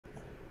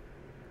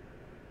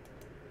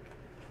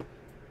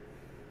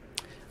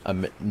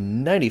I'm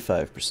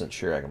 95%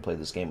 sure I can play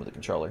this game with a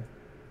controller.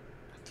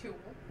 Cool.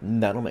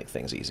 That'll make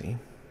things easy.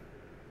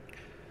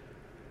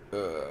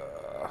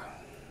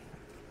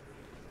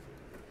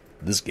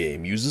 This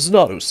game uses an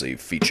autosave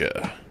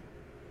feature.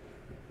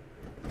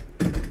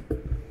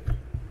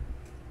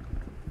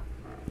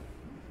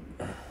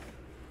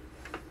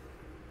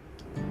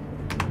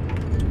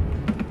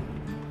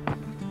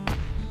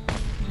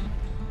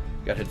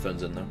 Got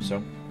headphones in though,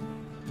 so.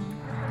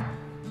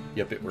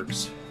 Yep, it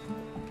works.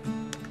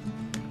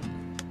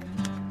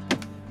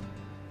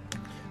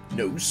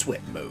 No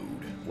sweat mode.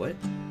 What?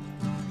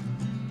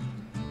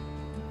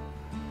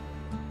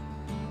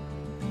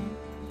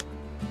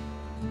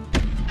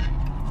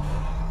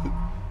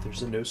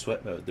 There's a no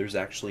sweat mode. There's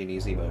actually an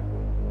easy mode.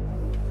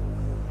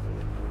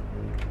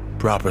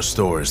 Proper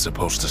story is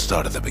supposed to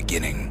start at the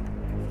beginning.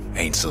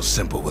 Ain't so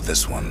simple with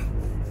this one.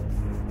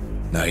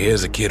 Now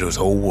here's a kid whose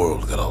whole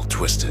world got all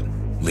twisted,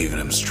 leaving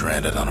him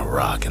stranded on a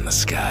rock in the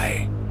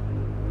sky.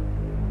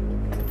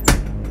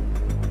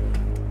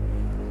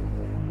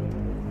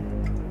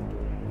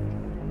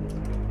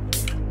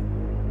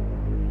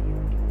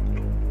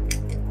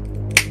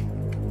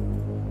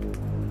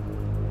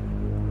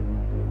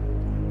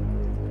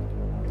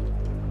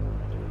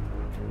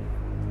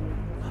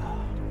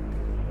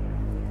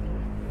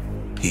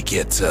 He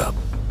gets up,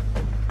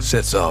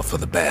 sets off for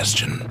the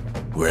Bastion,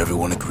 where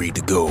everyone agreed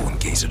to go in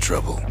case of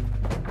trouble.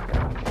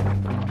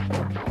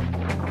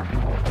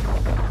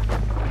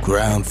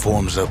 Ground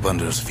forms up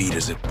under his feet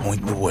as it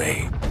pointing the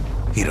way.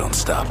 He don't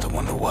stop to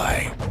wonder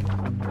why.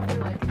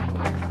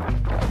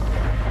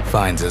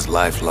 Finds his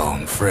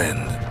lifelong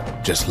friend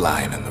just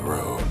lying in the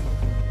road.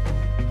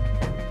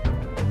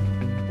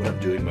 When I'm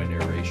doing my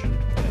narration,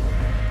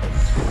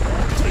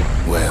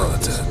 Well,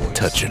 it's a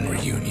touching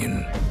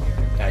reunion.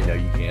 I know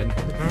you can.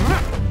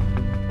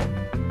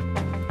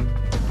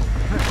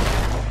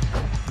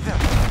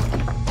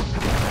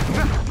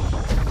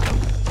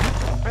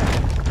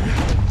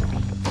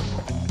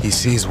 He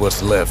sees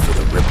what's left of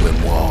the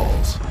rippling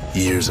walls,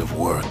 years of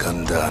work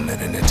undone in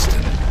an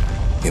instant,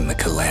 in the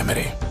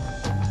calamity.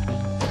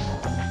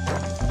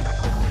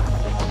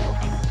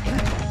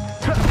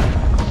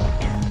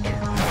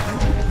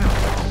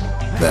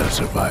 That a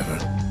survivor?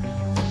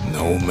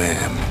 No,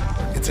 ma'am.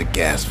 It's a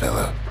gas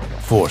fella,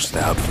 forced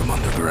out from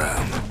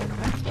underground.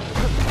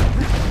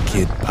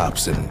 Kid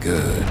pops him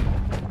good.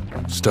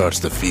 Starts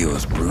to feel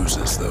his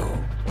bruises, though.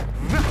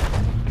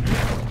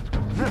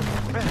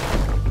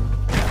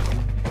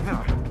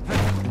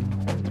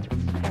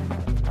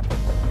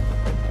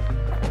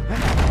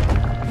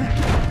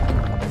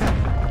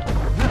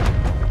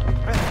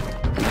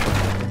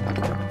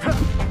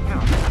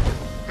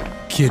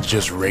 Kid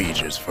just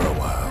rages for a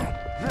while.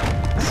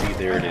 See,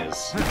 there it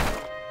is.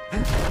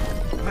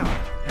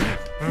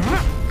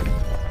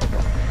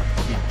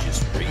 He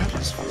just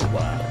rages for a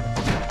while.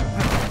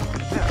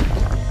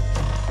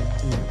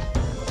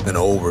 An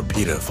old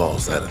repeater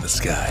falls out of the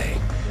sky.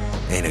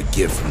 Ain't a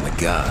gift from the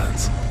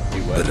gods,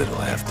 but it'll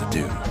have to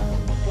do.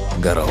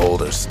 Gotta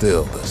hold her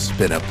still to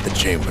spin up the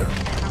chamber.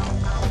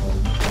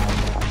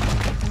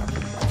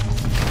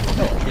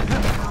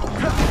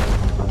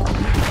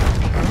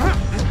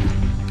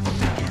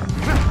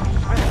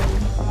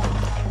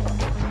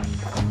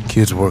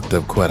 Kid's worked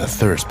up quite a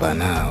thirst by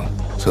now,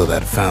 so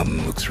that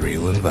fountain looks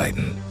real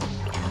inviting.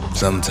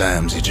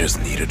 Sometimes you just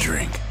need a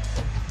drink.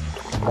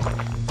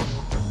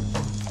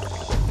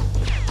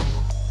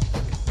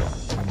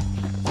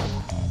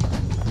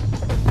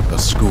 A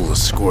school of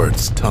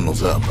squirts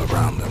tunnels up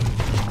around him.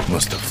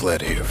 Must have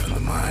fled here from the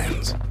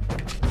mines.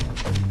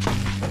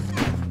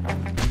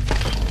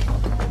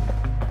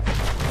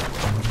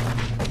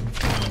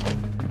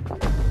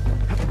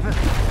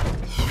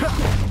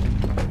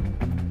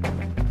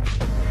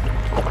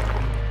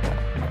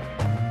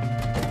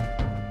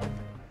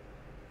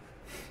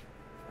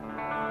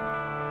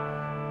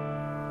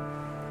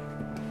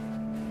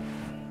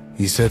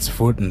 He sets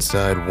foot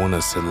inside one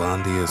of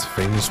Celandia's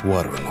famous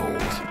watering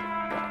holes.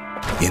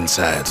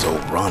 Inside's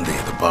old Rondi,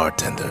 the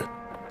bartender.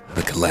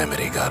 The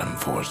calamity got him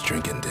before his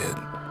drinking did.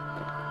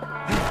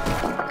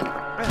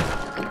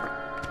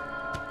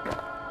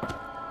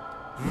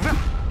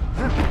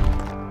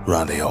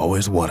 Rondi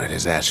always wanted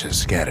his ashes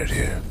scattered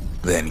here.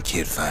 Then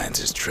Kid finds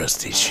his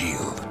trusty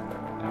shield.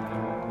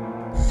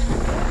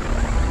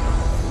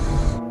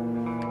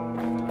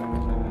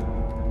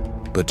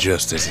 But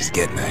just as he's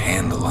getting a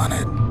handle on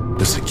it,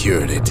 the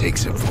security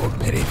takes him for a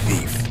petty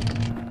thief.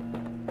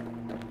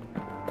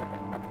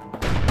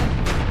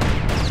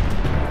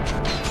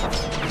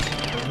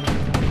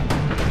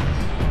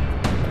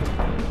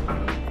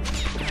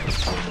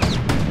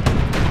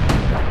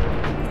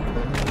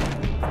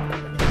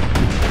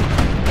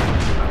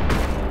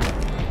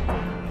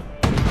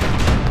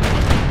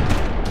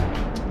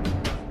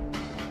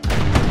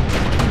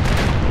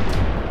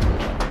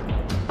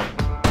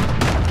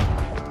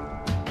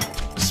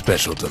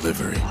 Special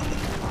delivery.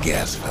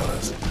 Gas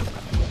fellas.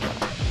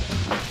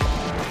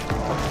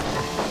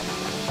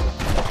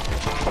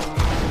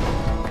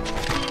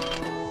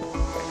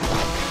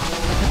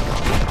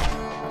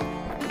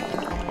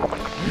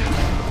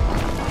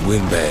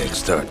 Windbags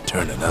start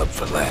turning up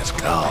for last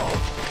call.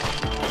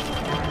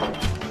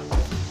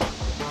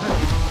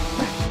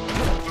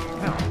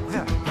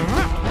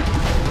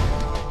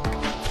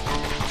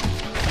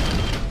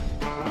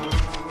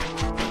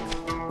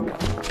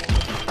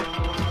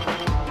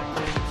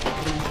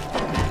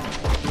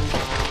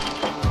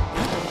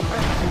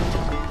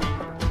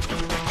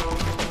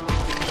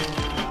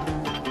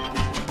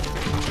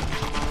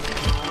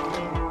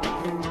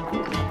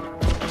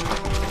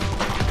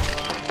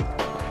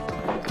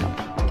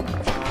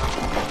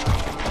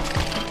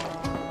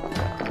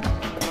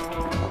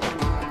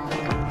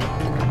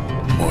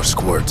 More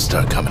squirts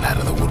start coming out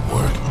of the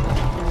woodwork.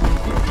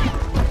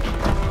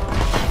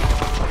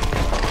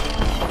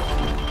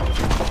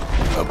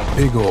 A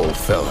big old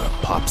fella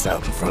pops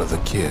out in front of the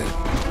kid.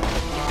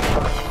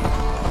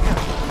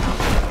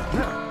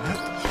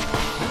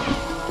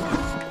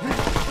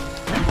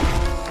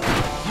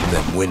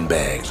 Them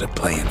windbags are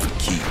playing for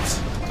keeps.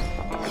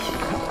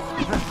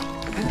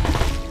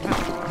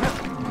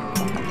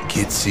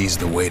 Kid sees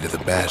the way to the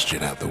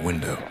Bastion out the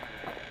window.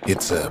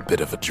 It's a bit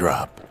of a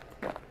drop.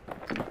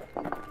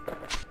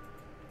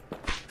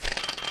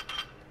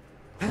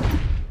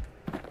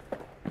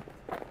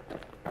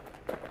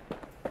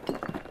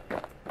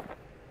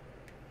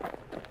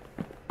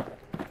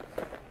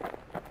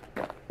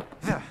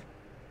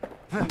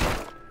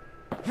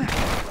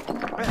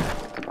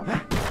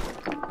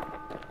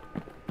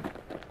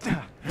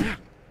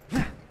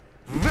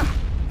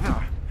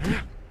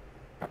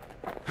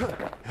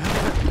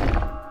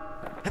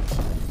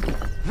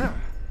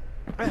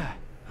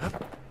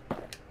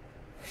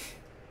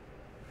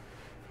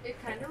 It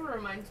kind of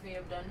reminds me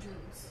of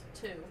Dungeons,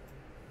 too.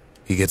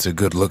 He gets a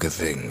good look at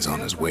things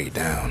on his way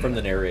down. From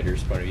the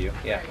narrator's point of view,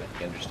 yeah,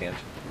 I understand.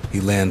 He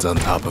lands on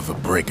top of a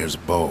breaker's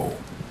bow,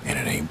 and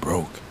it ain't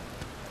broke.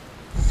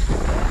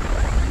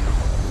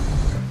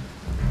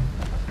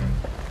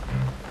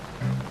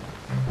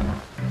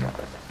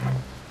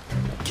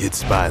 Kid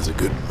spies a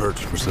good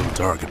perch for some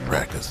target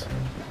practice.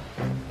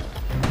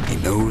 He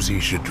knows he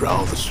should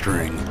draw the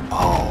string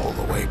all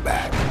the way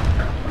back.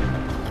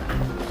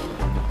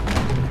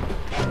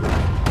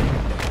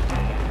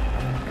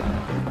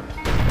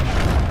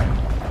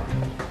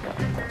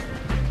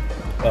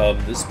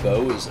 This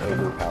bow is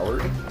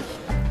overpowered.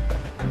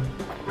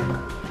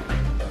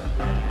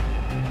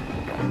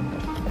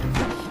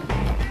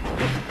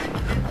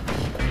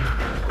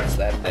 What's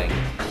that thing?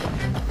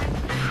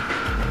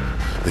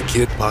 The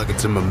kid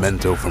pockets a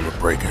memento from a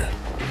breaker,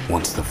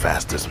 once the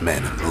fastest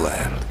man in the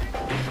land.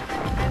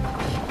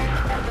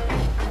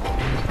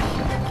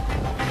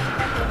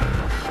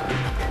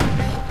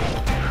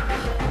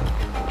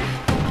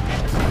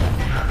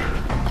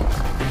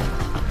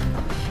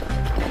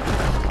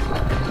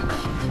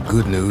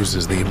 Good news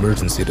is the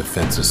emergency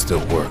defenses still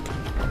work.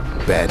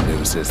 Bad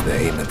news is they're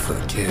aiming for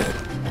the kid.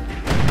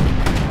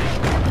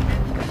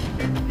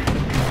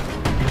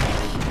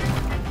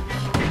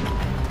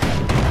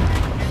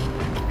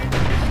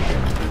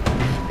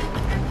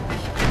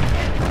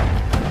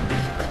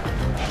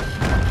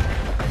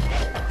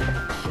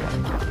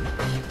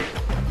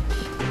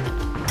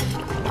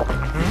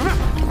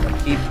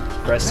 Keep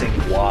pressing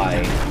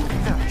Y,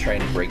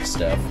 trying to break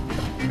stuff.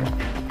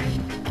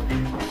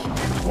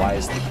 Y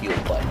is the heal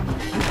button.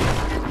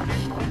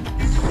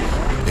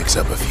 Picks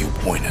up a few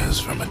pointers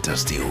from a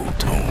dusty old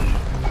tome.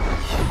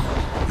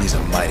 He's a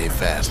mighty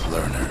fast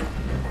learner.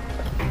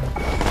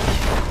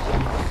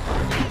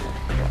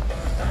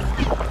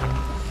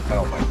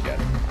 Oh my god.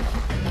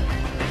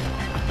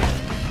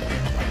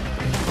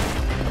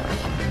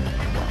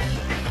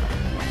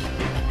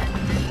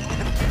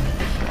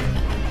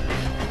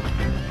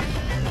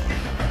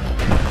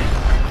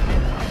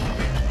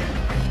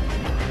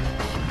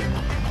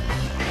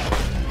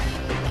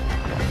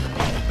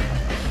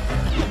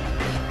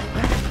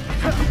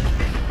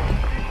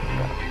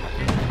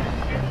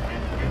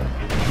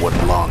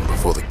 Wasn't long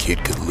before the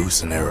kid could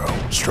loose an arrow,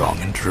 strong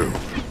and true.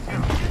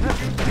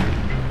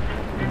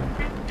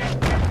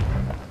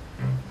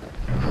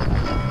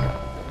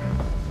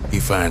 He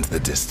finds the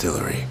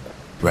distillery,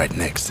 right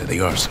next to the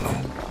arsenal.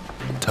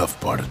 Tough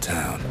part of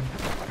town.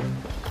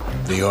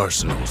 The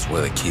arsenal's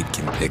where the kid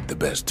can pick the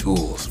best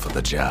tools for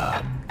the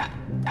job.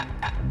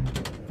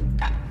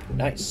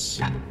 Nice.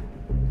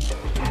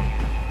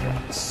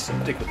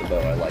 Stick with the bow,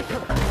 I like it.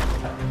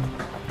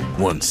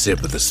 One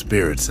sip of the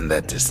spirits in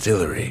that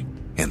distillery,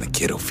 and the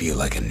kid'll feel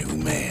like a new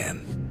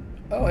man.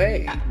 Oh,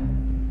 hey.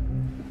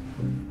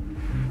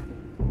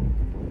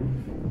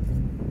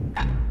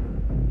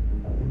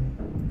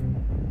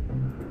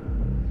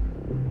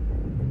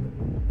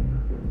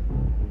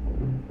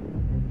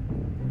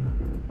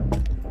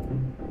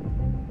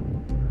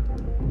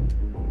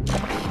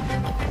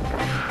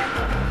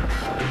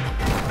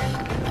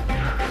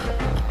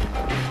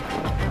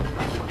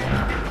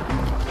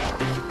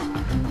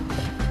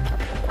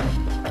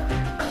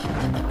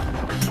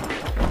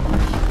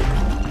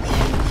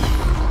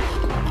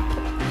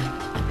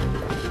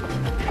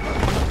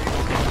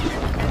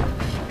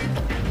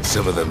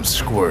 Some of them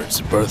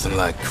squirts birthing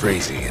like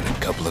crazy in a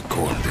couple of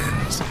corn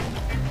bins.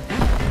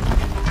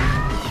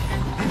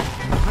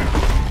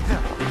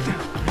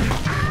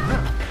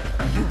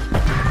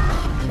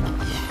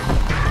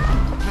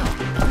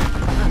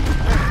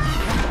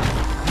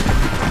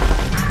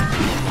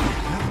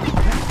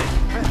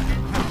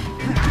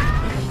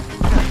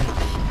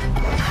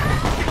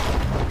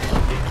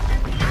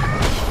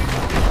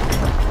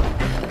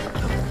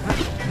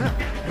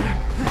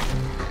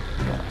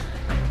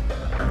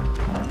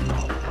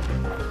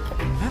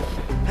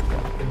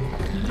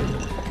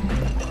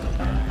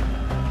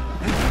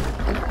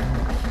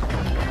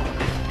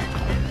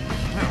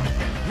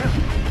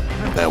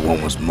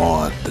 one was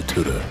Maud, the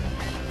tutor.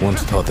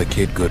 Once taught the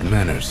kid good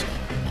manners.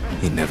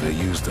 He never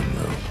used them,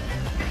 though.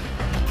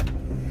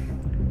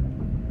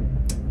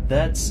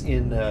 That's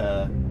in,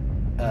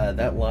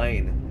 that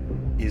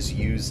line is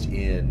used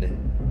in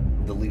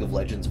the League of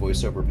Legends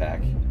voiceover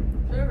pack.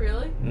 Oh,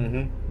 really?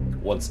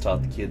 Mm-hmm. Once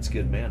taught the kids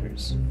good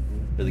manners.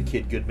 Or the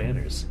kid good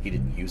manners. He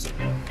didn't use them,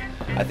 though.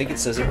 I think it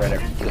says it right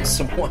after he kills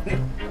someone.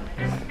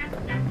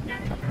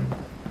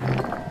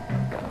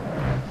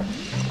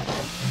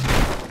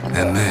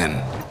 And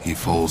then, he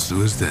falls to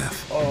his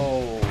death.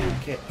 Oh,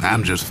 okay.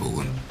 I'm just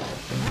fooling.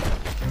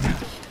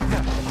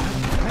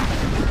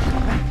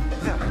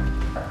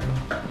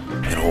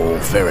 An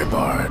old ferry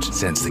barge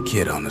sends the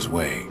kid on his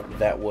way.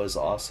 That was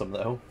awesome,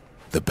 though.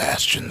 The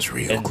Bastion's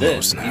real And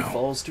close then now. he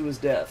falls to his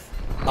death.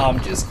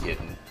 I'm just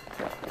kidding.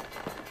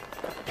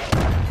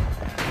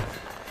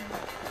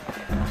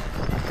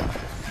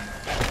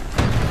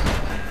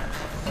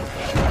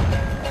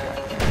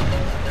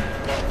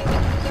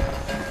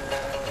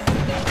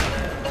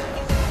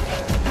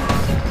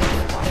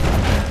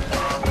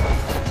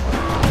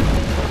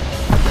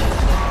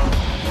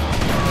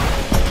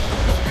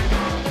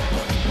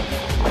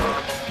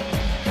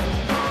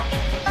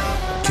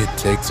 Kid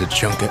takes a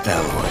chunk of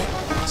alloy.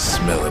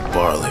 Smell of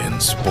barley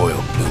and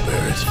spoiled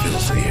blueberries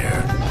fills the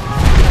air.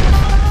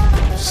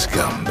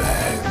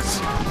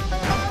 Scumbags.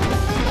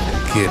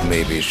 Kid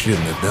maybe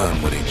shouldn't have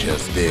done what he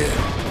just did.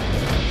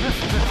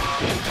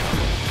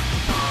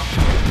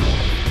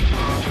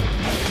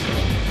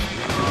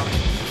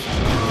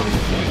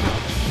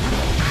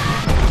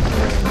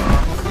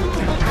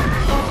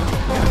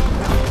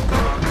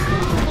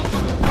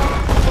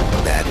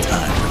 Bad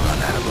time to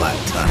run out of black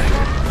tonic.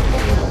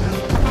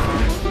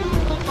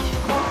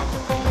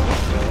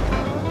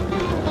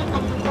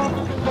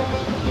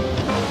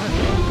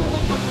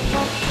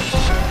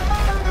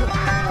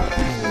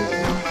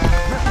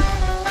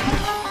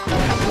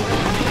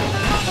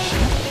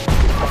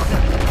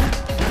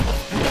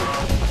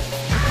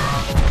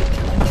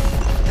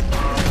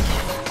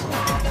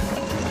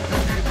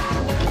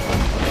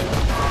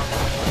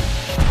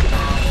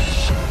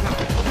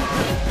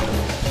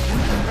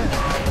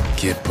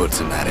 Kid puts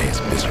him out of his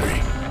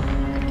misery.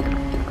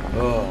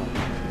 Oh.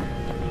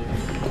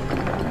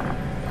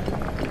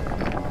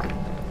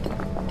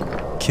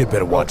 Kid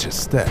better watch his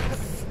step.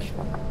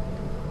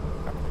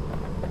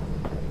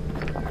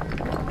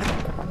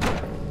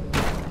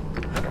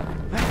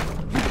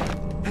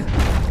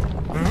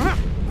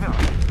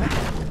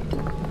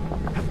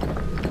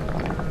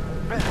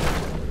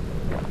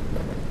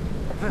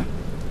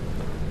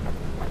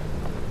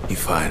 He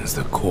finds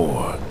the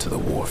core to the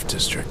wharf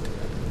district.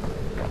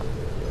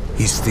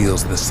 He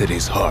steals the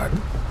city's heart.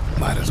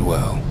 Might as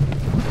well.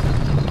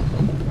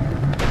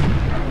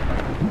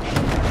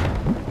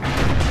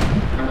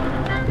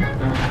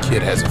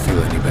 Kid has a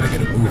feeling he better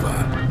get a move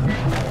on.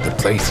 The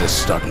place is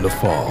starting to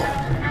fall.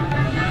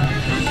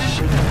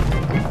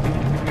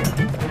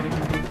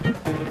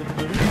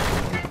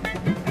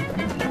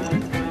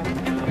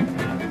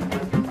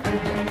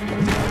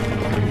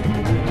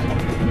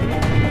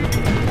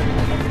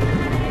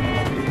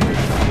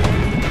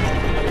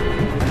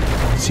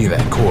 See,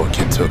 that core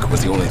Kid took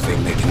was the only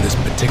thing making this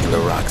particular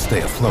rock stay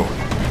afloat.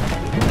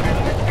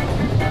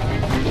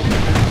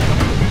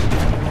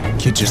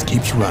 Kid just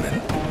keeps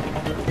running.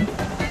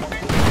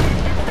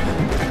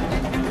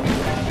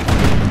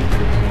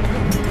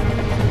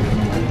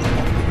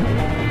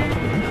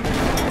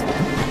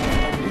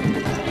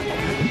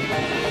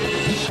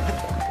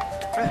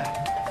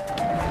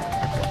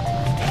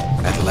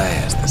 At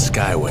last, the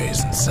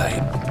skyway's in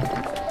sight.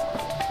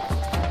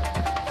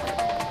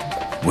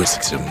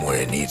 Whisks him where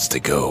he needs to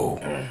go.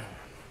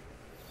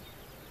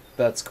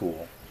 That's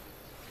cool.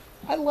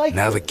 I like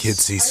Now the this. kid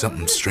sees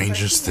something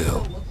stranger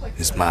still.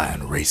 His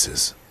mind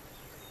races.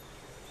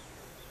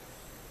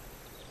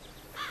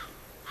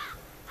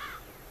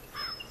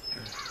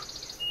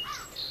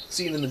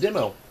 See, in the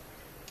demo,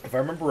 if I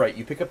remember right,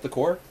 you pick up the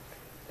core,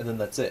 and then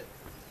that's it.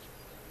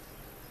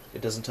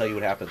 It doesn't tell you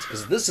what happens,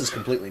 because this is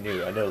completely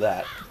new, I know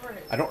that.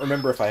 Right. I don't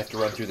remember if I have to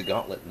run through the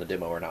gauntlet in the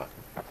demo or not.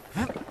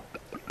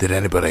 Did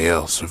anybody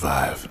else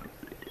survive?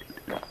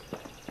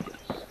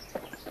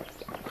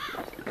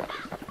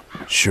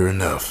 Sure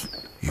enough,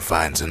 he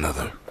finds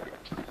another.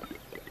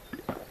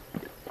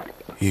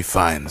 He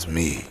finds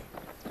me.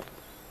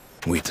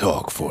 We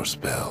talk for a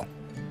spell.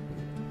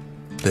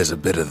 There's a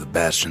bit of the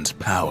Bastion's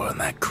power in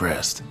that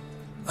crest,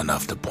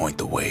 enough to point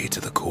the way to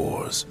the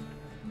cores.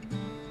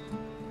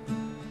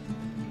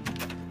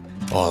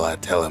 All I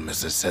tell him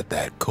is to set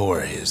that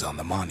core of his on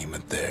the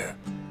monument there,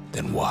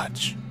 then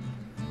watch.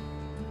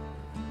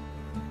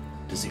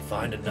 Does he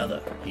find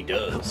another? He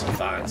does. He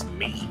finds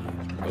me.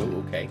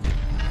 Oh, okay.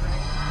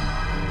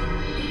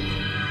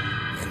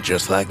 And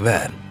just like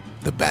that,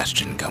 the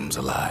Bastion comes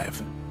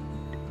alive.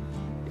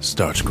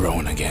 Starts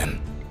growing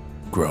again,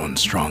 growing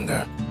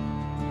stronger.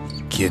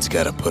 Kid's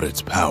gotta put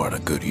its power to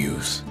good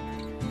use.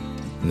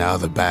 Now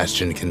the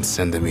Bastion can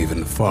send him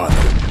even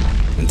farther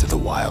into the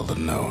wild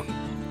unknown.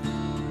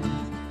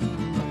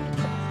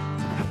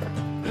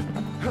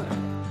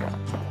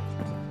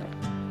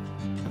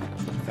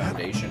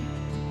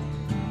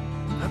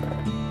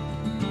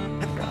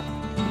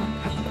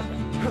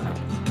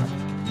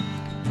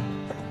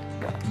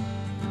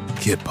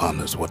 Kid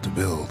ponders what to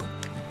build.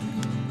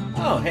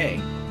 Oh, hey.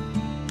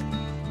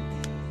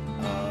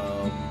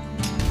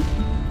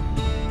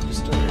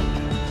 Distillery.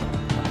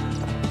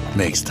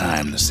 Makes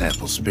time to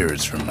sample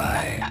spirits from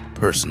my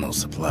personal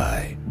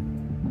supply.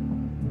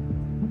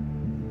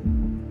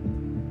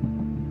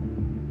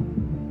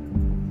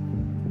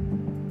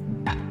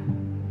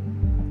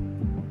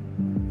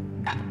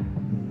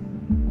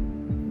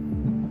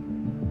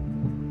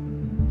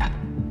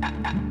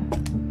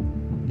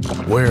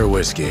 Where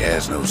whiskey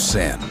has no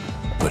scent,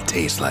 but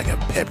tastes like a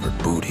peppered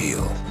boot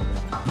heel,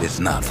 it's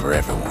not for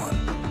everyone.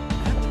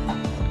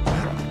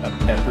 A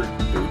peppered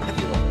boot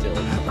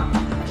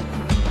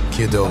heel.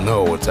 Kid don't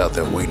know what's out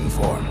there waiting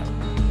for him.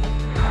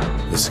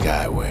 The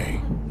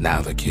Skyway.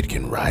 Now the kid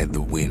can ride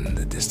the wind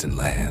to distant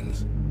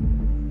lands.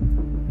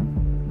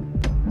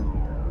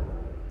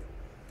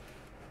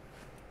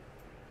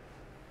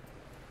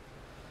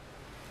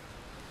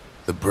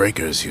 The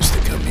breakers used to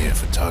come here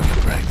for target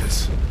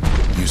practice.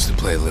 Used to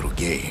play a little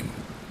game.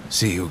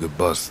 See who could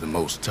bust the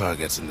most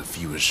targets and the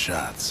fewest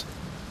shots.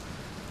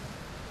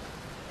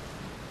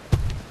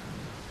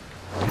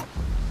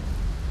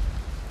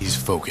 He's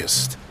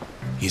focused.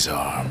 He's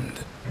armed.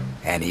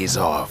 And he's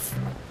off.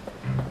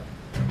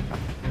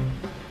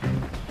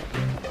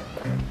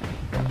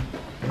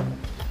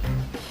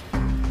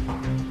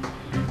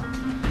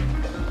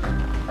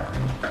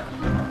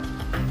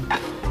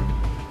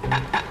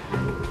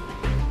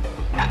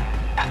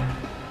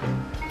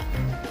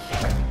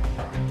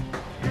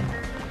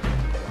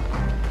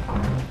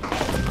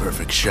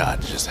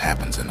 Shot just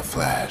happens in a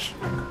flash.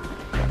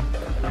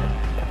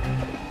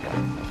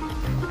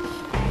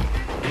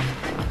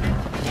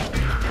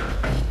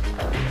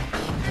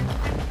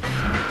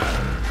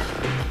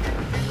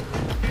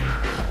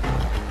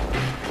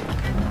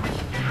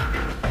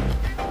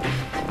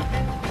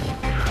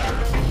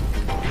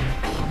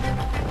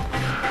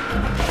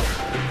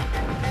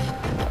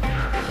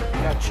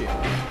 Gotcha.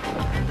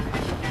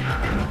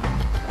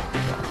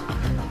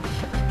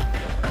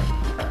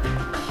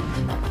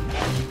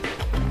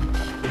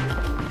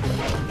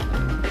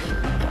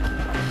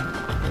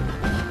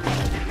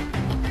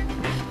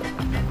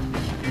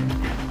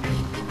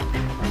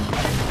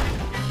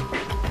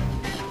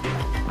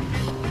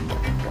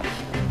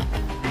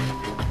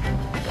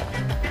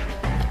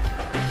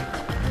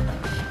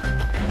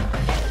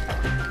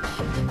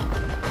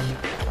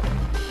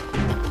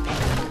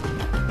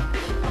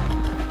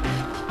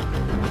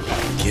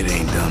 Kid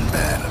ain't done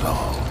bad at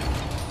all.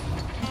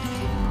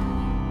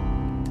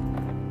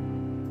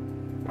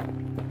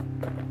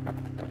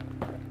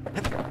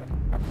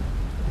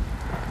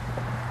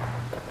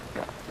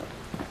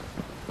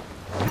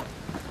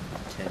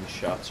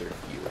 Shots or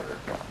fewer.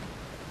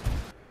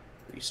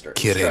 Restart.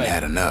 Kid ain't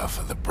had enough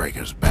of the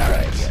breakers'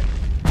 barracks. Right,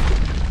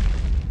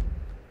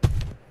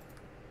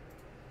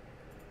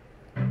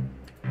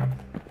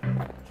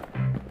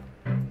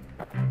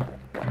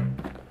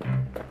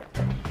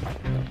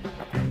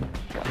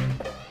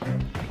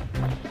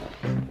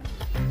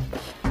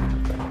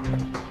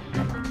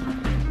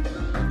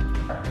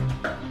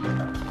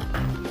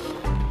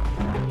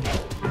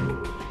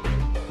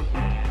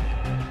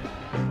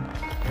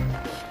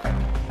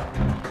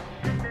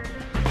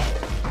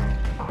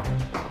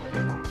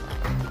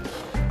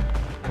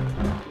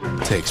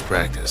 Takes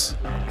practice,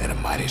 and a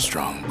mighty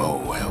strong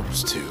bow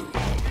helps too.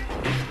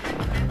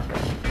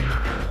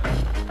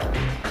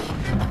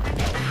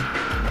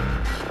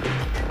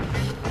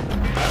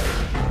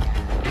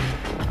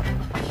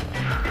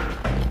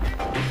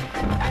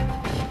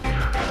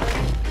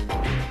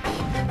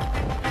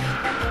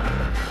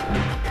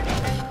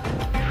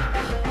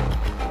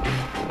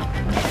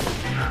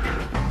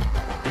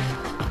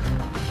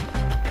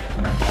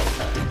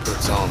 He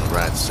puts on the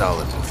right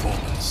solid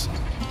performance.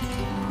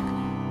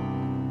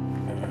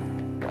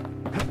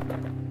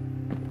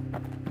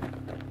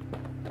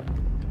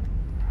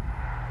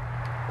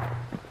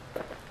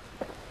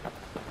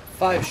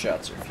 Five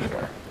shots or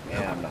fewer.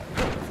 Yeah, I'm not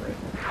going for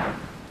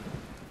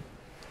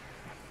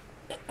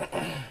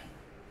it.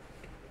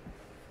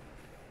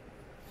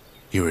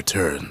 He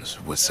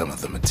returns with some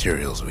of the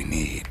materials we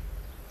need.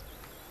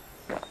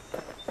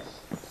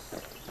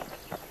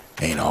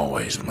 Ain't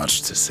always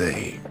much to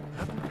say.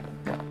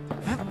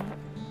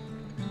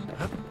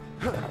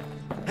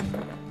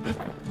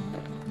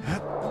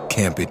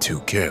 Can't be too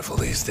careful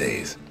these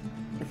days.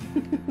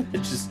 It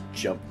just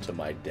jumped to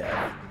my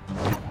death.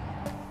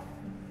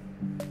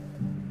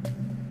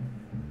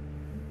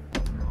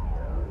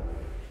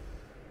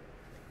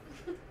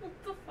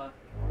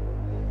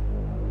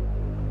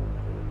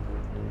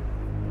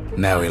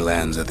 Now he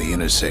lands at the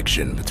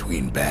intersection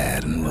between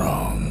bad and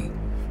wrong.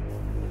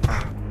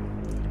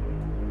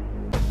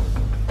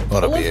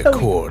 Ought to be a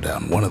core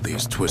down one of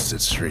these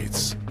twisted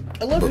streets.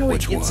 I love But how he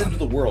which gets one? into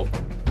the world.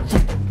 That's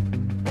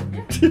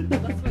what you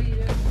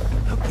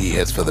do. He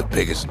heads for the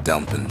biggest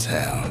dump in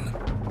town,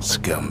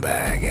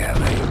 Scumbag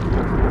Alley.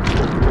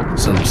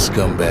 Some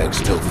scumbag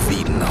still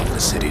feeding off the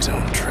city's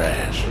own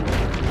trash.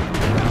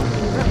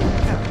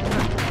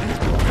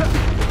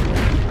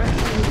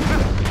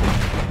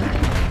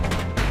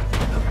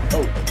 Oh,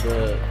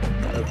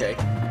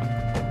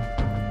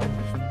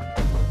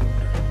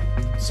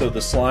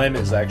 the slime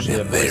is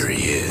actually And there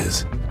he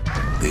is,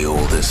 the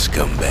oldest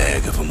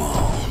scumbag of them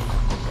all,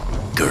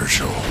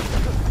 Gershel.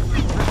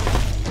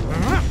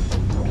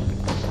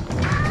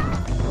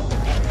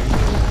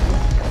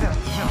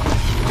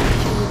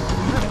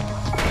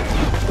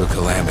 The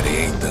calamity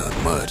ain't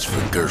done much for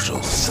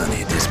Gershel's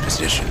sunny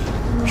disposition.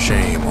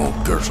 Shame old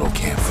Gershel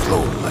can't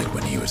float like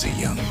when he was a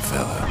young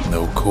fella.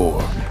 No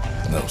core,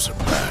 no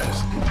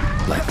surprise.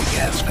 Like the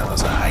gas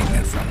fellas are hiding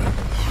it from him.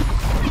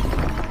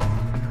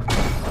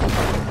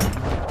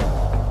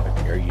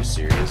 Are you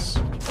serious?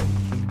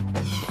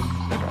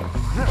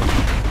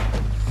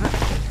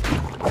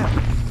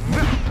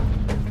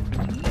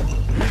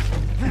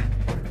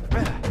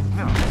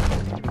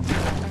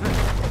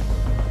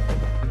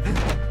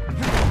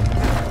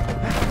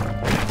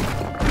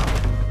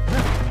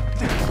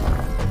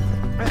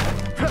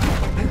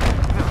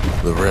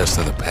 The rest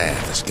of the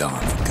path is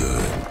gone for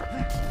good,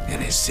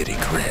 and his city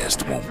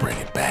crest won't bring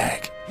it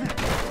back.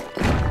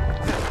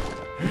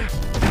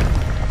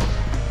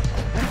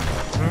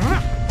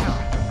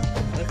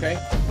 Okay.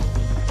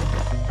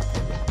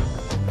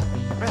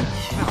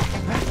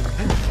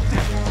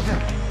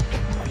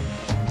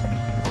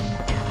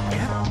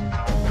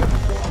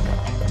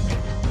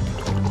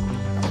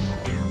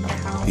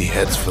 He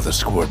heads for the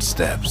Squirt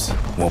Steps.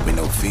 Won't be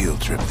no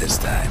field trip this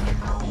time.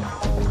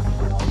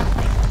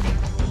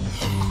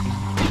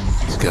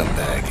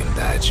 Scumbag can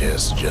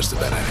digest just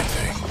about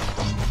anything.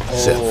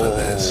 Except for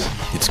this.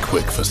 It's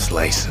quick for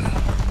slicing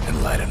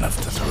and light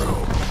enough to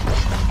throw.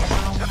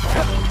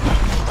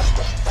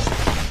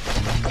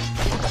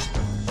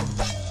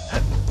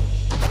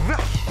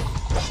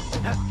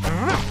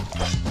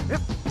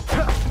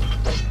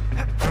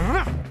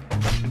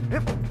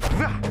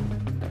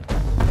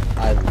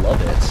 I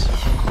love it.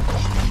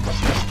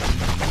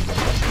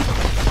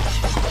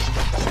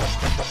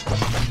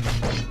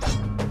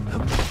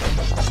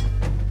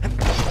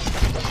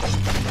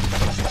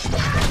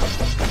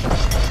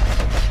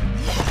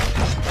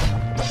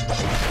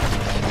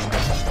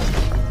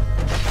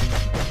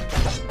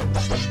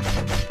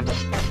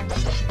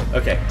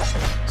 Okay,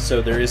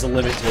 so there is a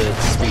limit to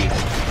speed,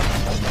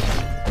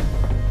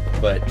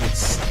 but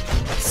it's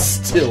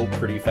still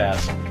pretty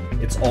fast.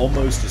 It's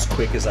almost as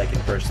quick as I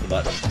can push the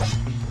button.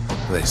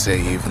 They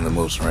say even the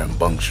most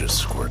rambunctious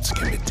squirts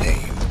can be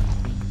tamed.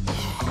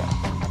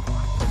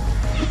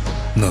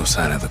 No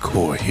sign of the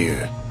core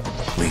here.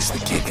 At least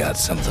the kid got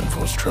something for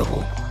his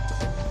trouble.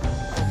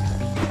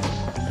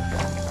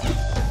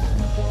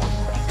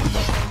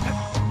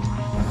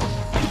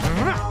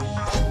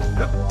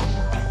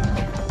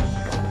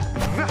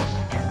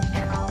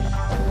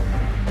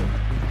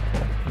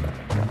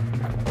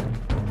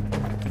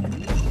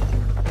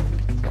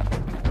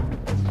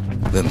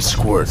 Them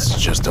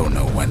squirts just don't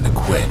know when to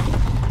quit.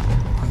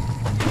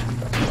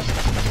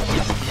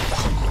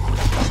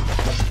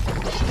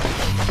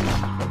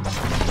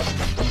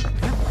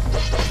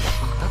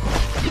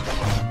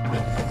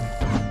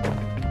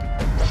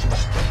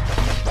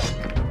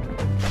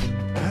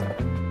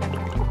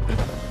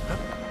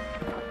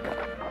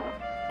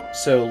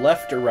 So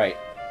left or right?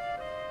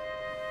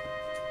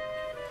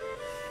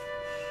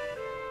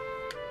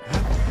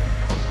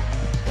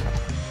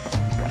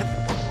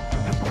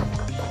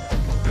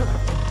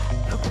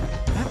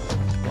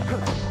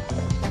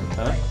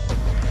 Huh?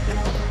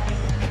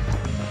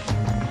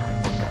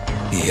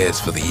 He heads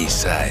for the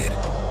east side,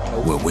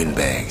 where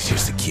windbags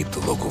used to keep the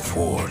local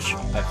forge.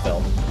 I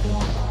fell.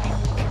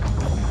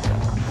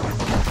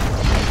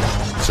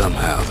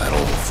 Somehow that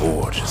old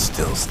forge is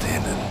still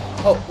standing.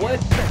 Oh, what?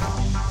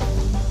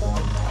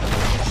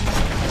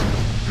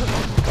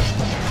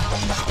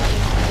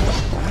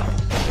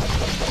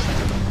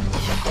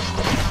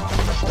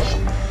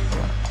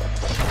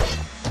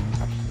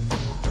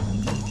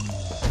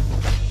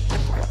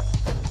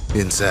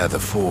 Inside the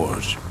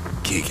forge,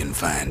 Key can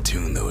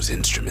fine-tune those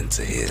instruments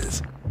of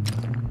his.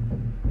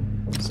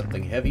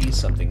 Something heavy,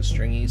 something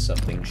stringy,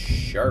 something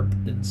sharp,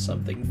 and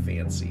something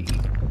fancy.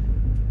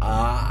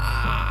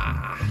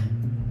 Ah!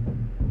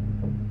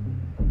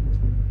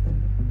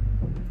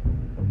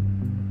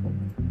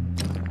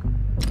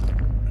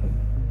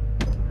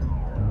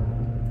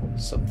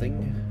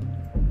 Something.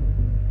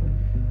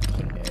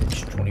 Keen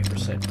edge,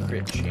 20%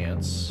 crit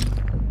chance.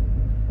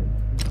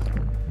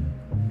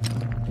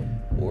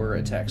 Or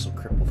attacks will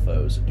cripple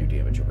foes and do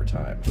damage over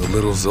time. The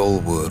little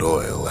Zolwood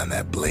oil and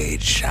that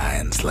blade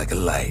shines like a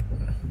light.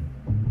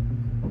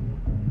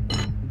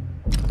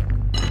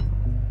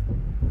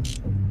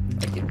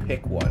 I can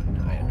pick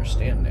one. I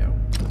understand now.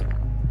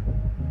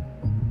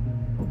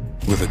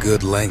 With a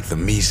good length of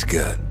meat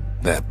gut,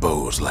 that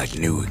bow's like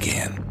new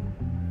again.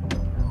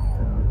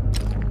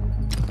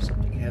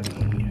 Something heavy.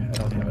 I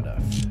don't have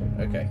enough.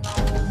 Okay.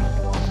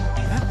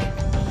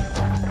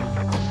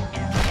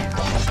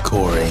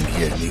 Core ain't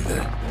here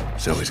neither,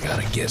 so he's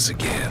gotta guess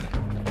again.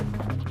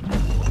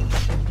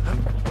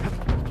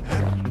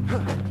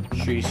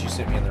 Sheesh, you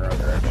sent me in the wrong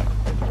direction.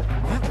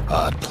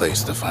 Odd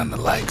place to find the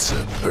likes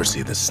of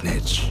Percy the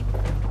Snitch.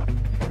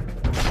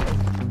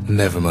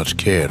 Never much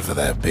cared for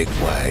that big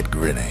wide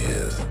grin of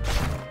his.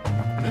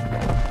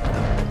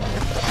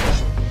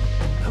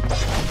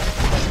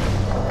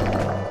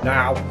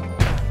 Now.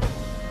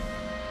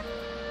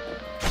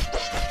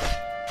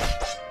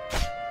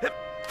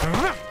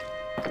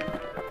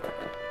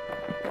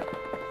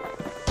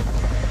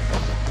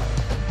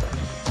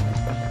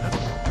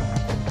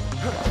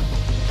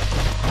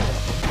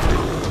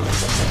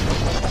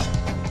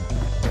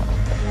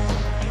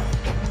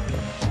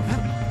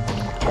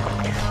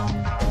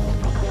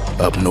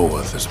 Up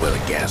north is where the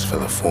gas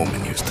fella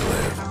foreman used to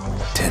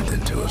live,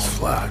 tending to his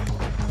flock.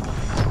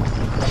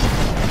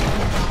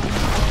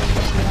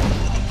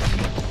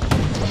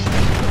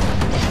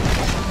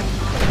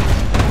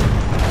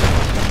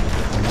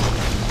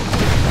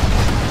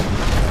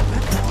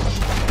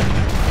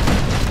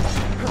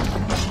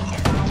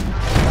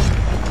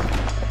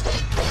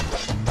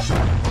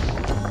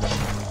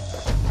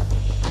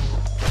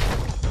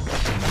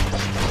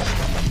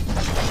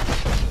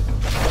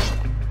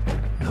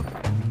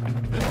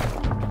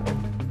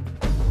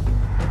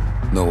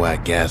 Know why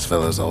gas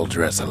fellas all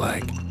dress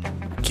alike?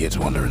 Kids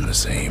wondering the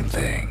same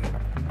thing.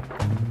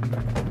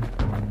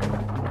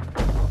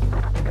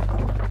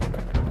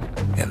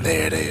 And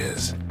there it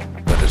is,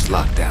 but it's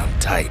locked down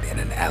tight in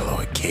an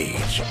alloy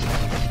cage.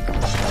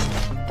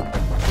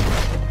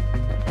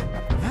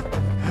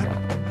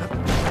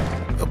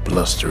 A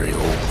blustery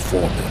old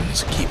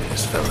foreman's keeping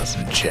his fellas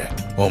in check,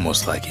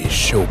 almost like he's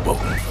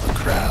showboating for the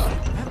crowd.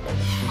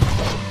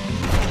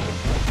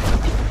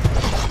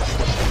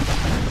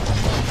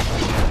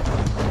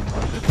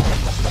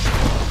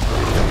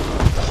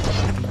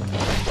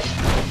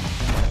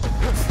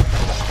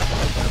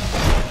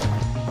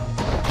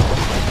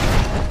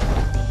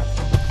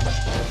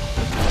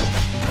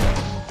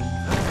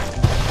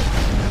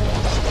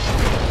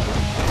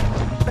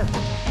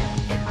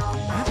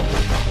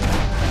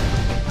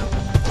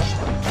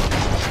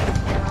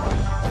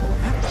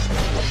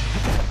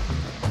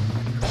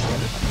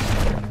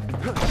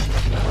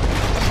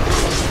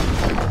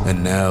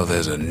 And now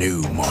there's a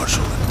new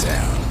marshal in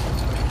town.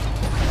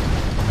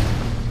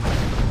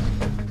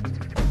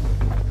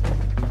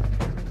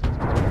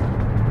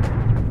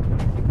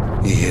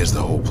 He hears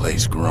the whole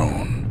place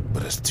groan,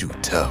 but it's too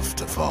tough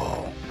to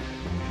fall.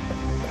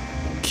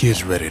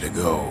 Kid's ready to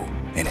go,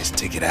 and his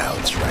ticket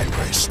out's right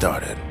where he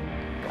started.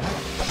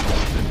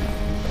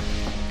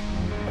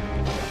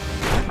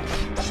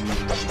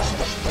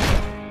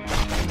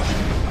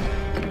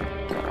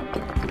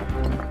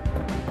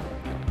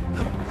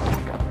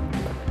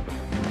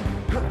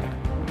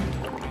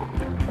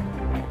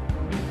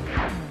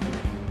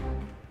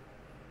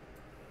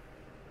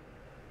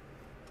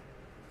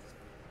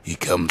 He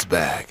comes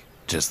back,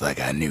 just like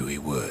I knew he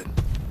would.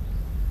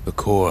 The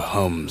core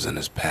hums in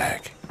his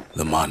pack.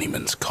 The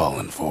monument's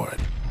calling for it.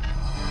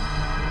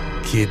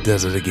 Kid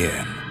does it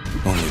again.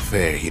 Only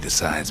fair he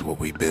decides what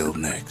we build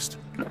next.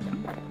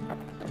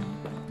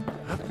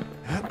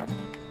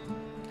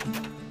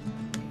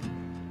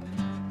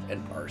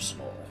 An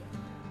arsenal.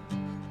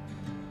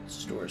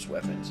 Stores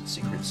weapons and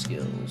secret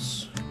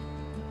skills.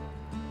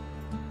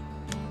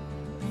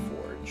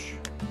 Forge.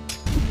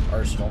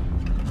 Arsenal.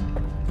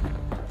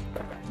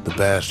 The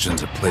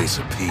Bastion's a place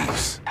of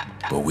peace,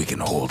 but we can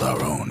hold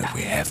our own if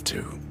we have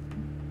to.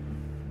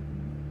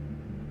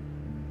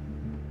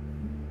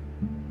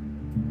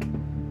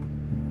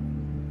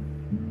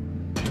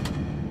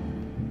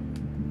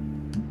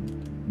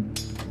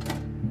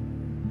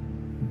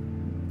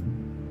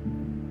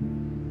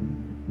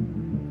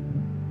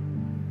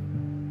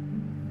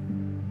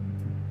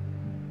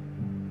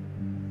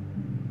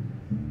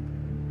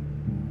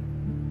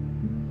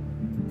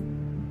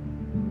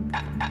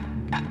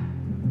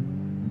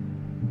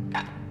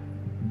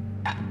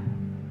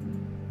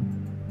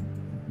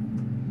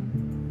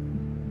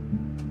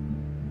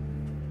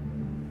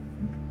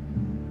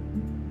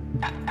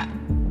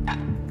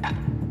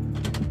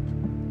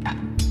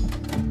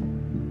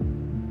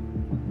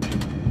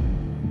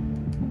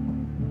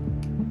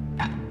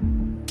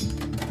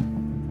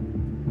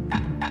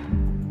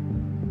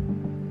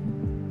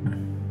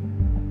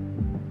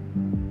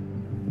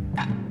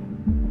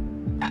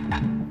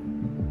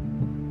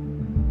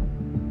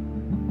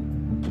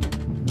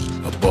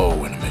 A bow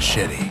and a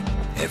machete,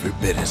 every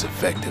bit as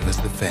effective as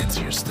the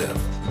fancier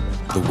stuff.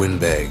 The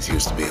windbags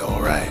used to be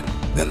alright,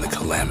 then the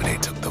calamity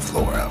took the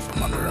floor out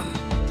from under him.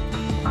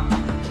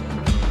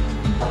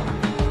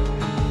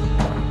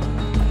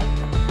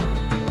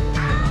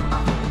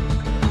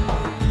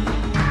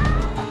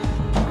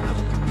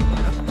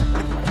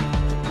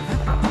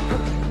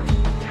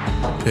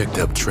 Picked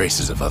up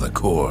traces of other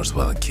cores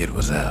while the kid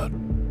was out.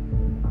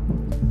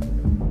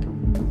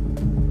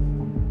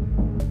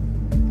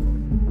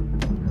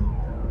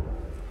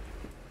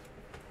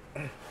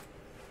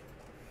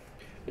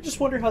 I just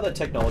wonder how that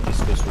technology is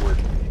supposed to work.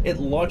 It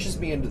launches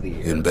me into the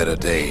air. In better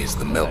days,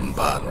 the melting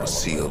pot was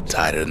sealed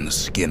tighter than the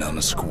skin on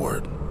a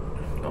squirt.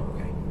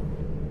 Okay.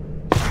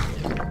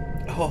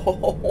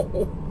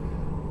 Oh.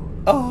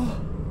 Oh.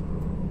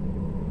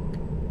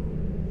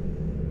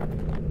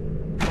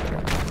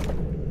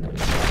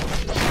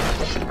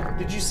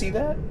 Did you see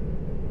that?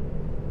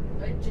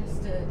 I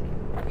just,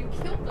 you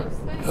killed those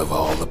things. Of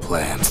all the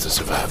plans to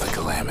survive the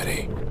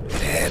calamity,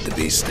 It had to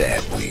be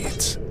stab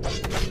weeds.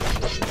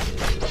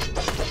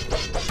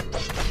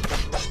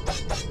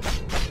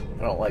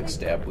 I don't like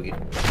stabweed.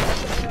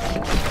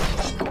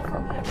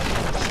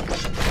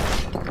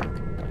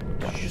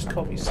 Did you just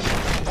call me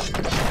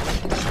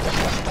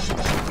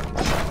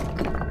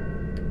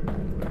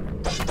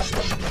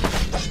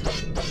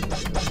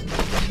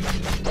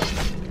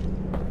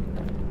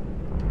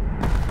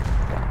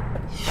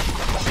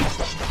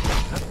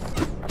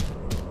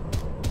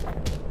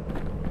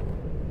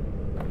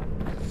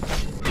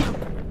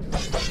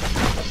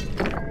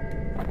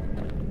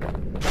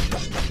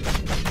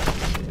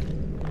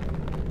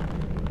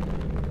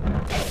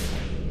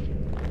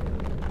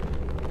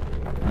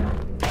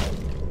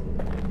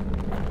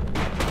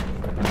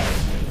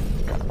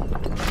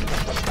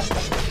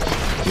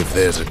If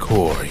there's a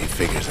core, he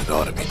figures it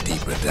ought to be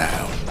deeper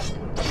down.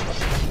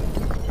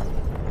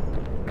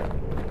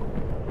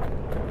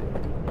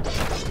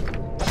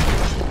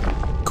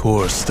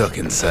 Core's stuck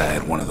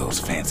inside one of those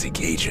fancy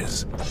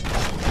cages.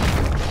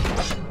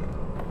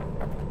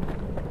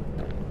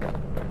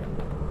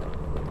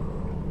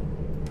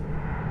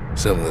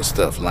 Some of the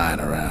stuff lying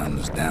around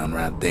is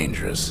downright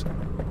dangerous.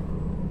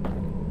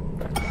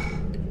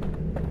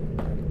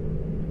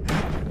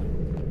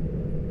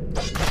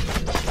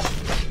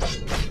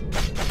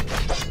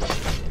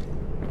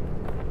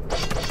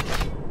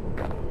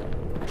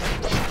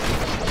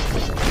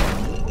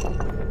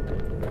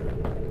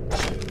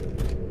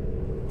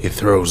 He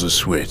throws a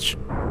switch.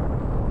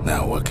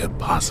 Now what could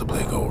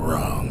possibly go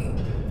wrong?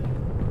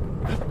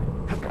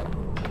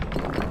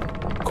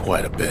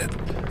 Quite a bit,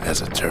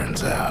 as it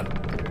turns out.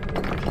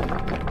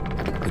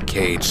 The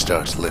cage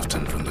starts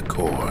lifting from the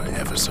core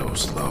ever so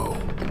slow.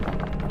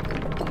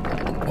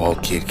 All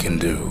Kid can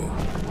do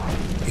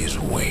is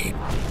wait.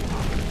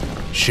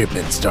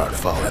 Shipments start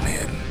falling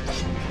in.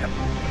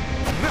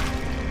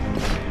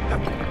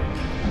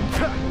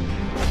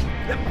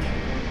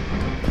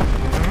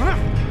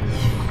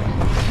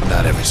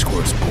 Not every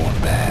squirt's born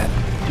bad.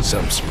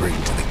 Some spring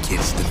to the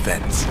kid's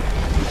defense.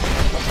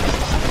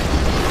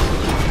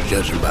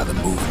 Judging by the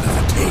movement of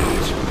the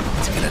cage,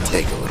 it's gonna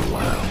take a little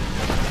while.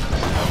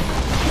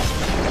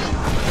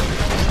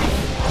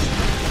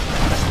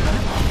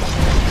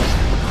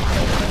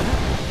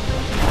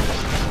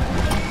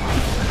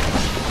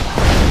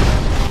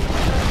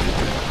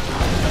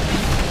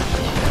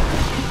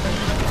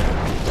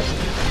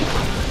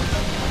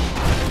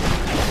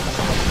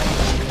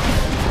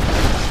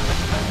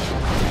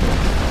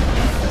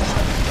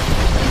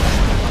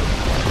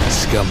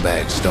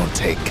 Scumbags don't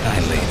take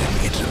kindly to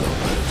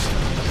interlopers.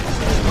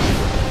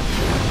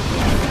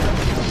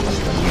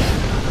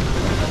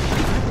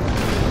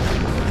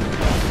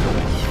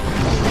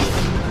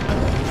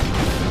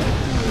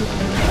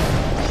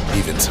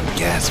 Even some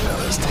gas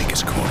fellas take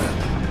his corner.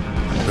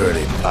 Heard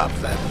he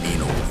popped that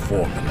mean old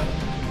foreman.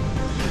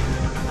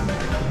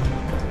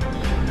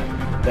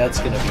 That's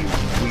gonna be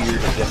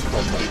weird and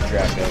difficult to keep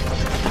track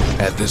of.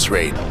 At this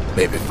rate,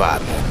 maybe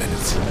 5 more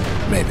minutes,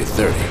 maybe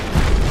 30.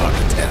 Hard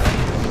to tell.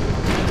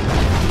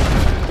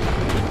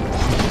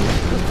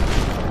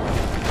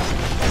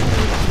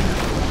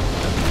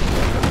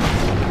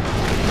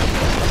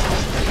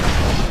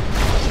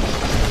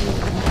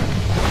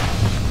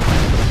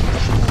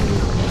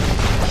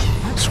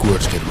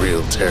 Squirts get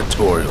real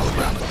territorial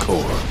around the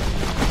core.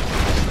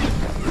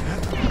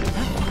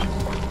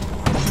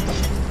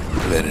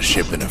 Then a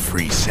shipment of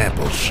free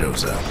samples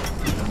shows up.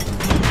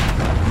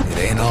 It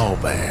ain't all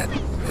bad,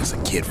 as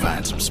the kid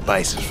finds some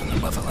spices from the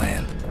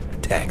motherland,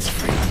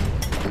 tax-free.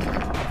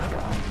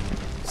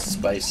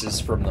 Spices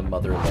from the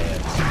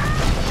motherland.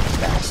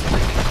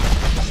 Tax-free.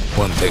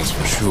 One thing's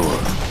for sure,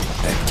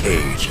 that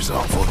cage is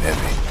awful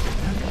heavy.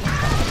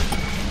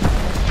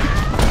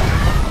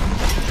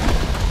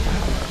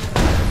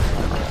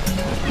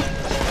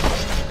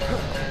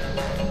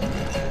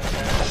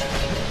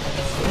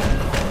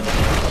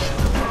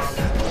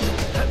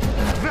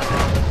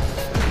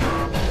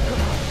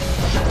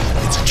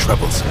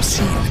 Troublesome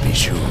scene, to be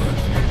sure.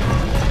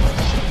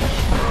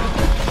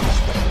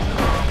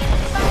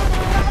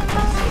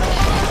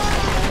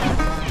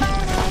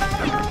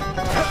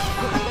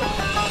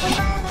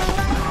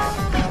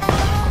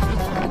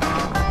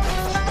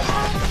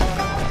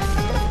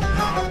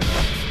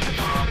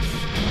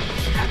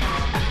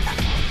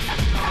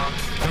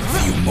 A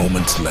few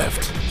moments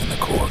left, and the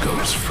core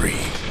goes free.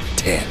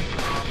 10,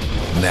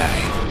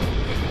 9,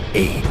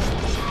 8,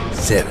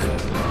 7.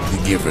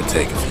 Give or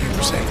take a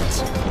few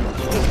seconds.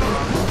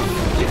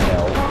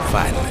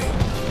 Finally,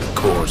 the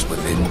core's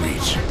within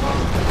reach.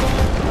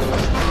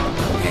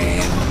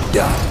 And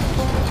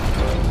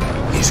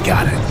done. He's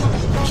got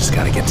it. Just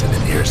gotta get to the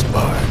nearest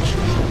barge.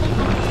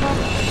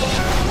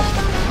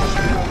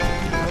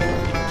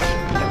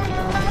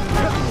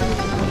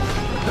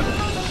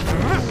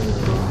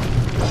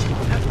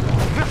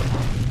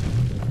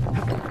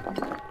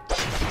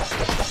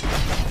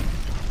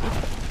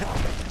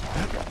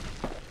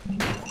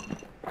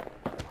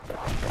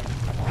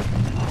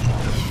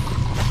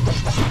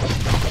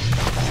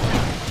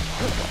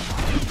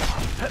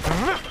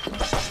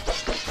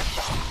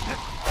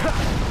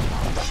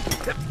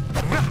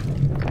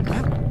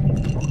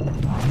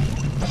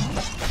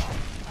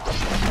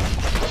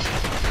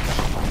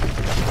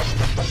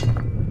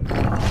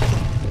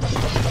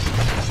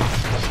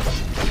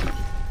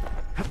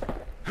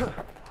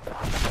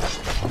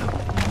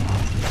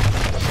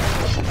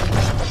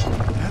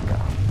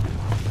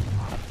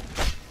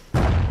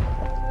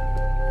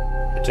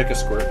 I took a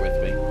squirt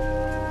with me.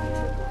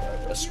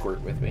 A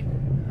squirt with me.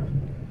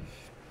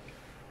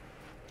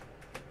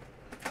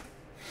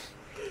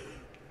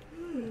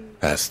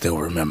 I still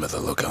remember the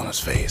look on his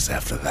face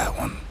after that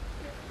one.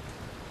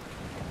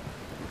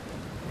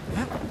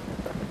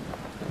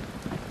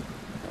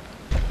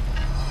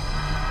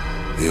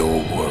 The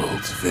old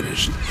world's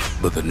finished,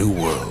 but the new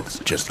world's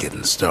just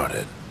getting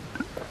started.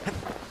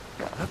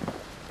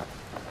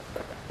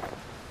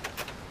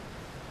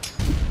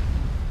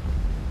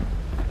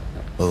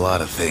 A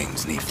lot of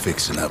things need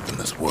fixing up in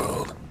this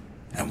world,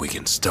 and we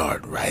can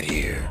start right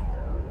here.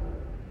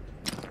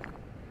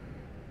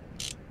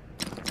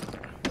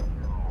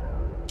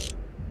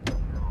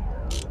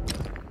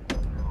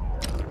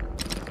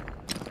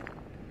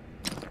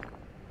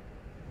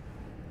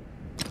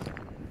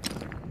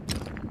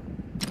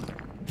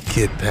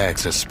 Kid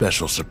packs a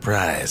special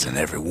surprise in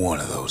every one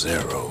of those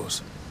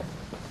arrows.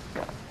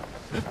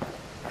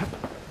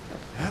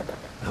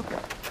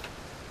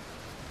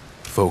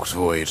 Folks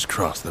voyaged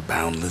across the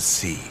boundless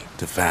sea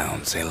to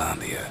found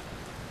Caelondia.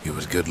 It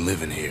was good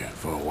living here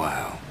for a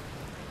while.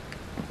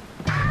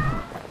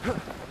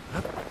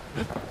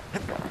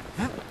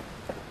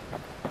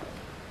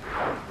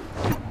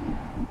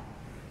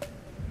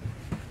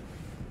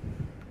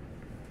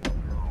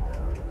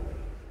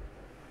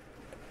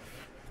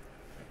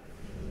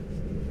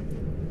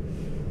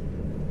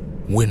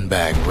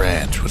 Windbag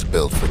Ranch was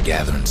built for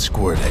gathering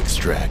squirt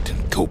extract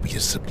in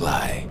copious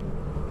supply.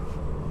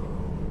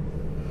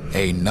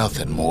 Ain't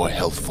nothing more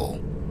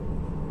healthful.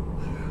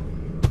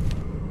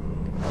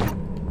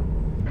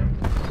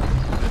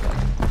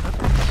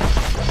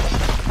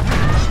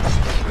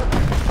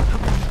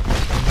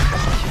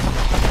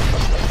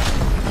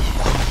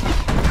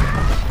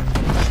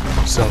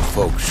 Some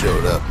folks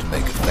showed up to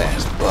make a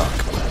fast buck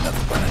with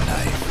nothing but a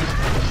knife.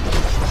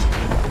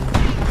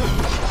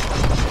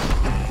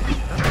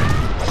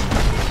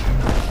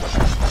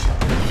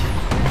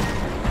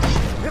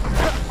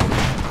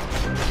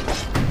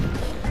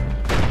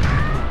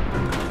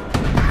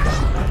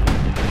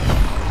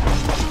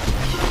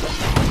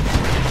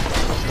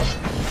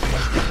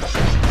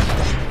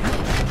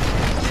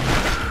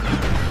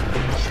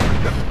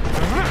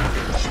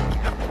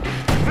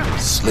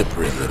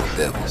 Slippery little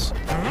devils.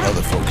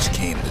 Other folks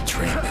came to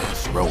train their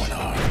throwing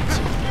arms.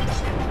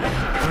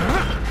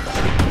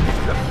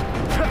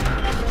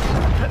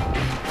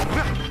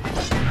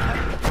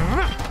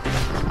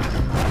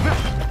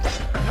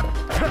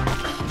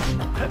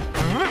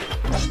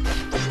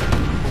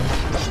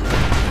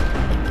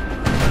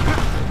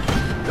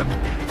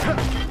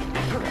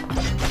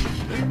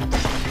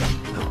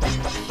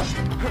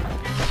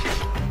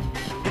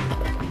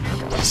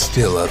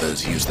 Still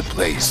others used the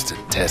place to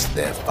test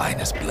their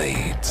finest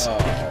blades.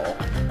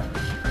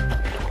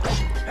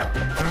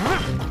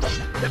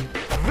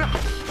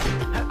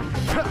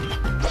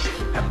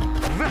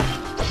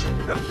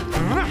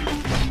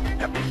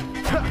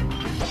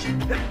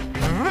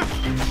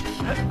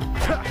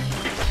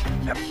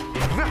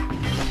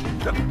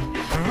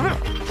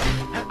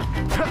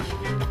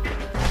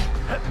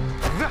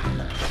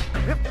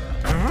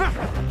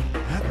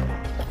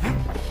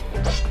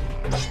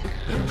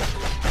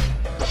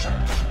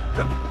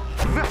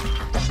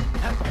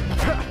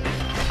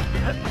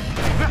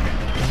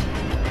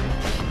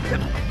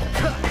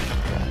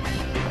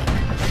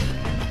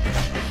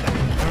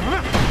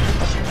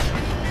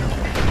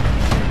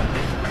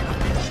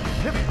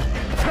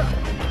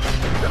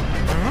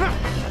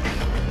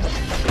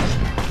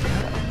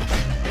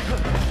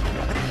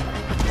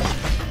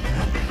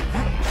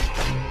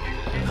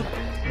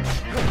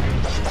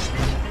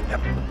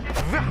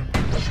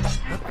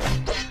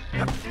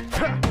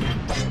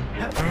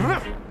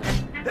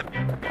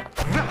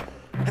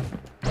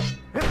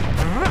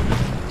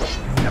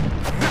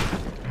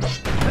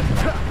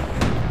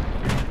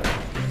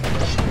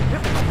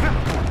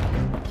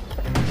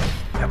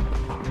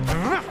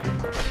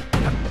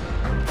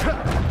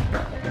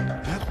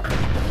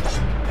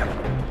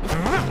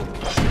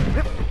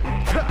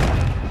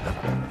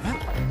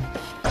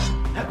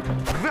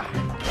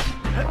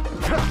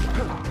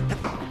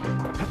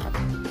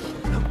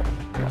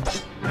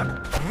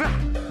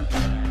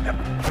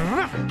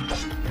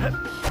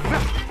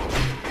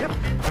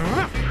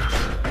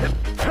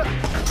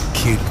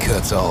 Kid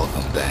cuts all of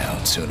them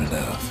down soon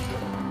enough.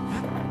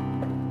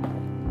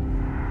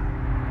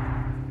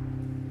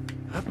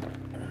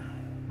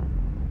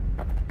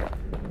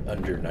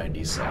 Under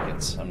 90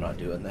 seconds. I'm not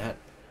doing that.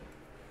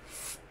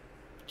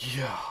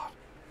 Yeah.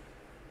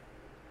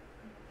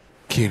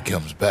 Kid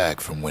comes back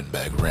from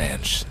Windbag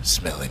Ranch,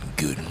 smelling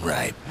good and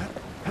ripe.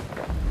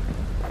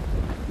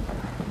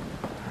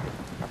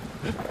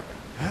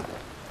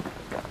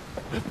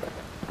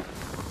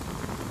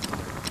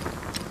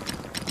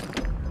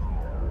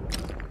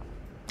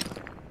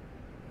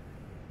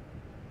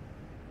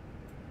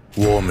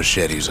 War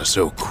machetes are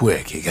so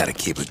quick, you gotta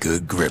keep a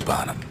good grip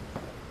on them.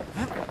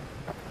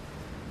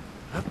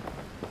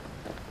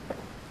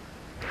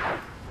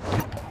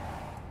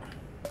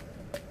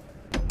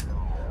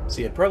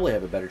 See, I'd probably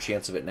have a better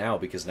chance of it now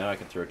because now I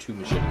can throw 2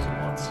 machetes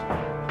at once.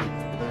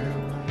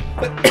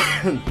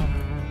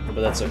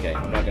 But that's okay.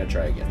 I'm not gonna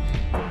try again.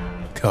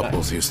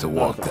 Couples used to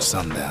walk the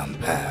sundown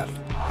path.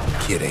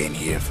 Kid ain't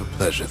here for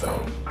pleasure,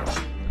 though.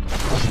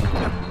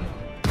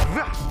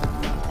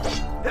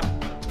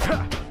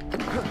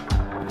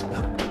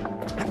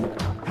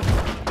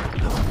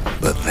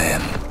 But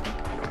then,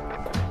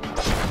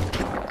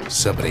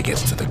 somebody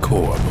gets to the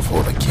core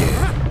before the kid.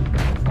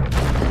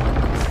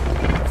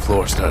 The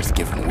floor starts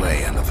giving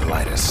way under the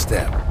lightest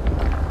step.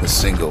 A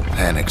single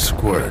panic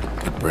squirt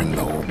could bring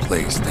the whole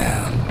place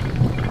down.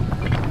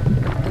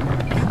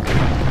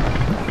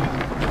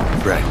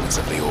 Fragments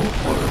of the old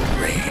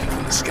world rain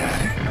from the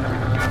sky.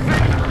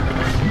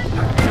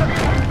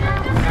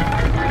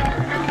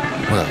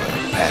 Well,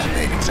 the path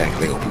ain't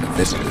exactly open to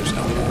visitors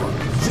no more.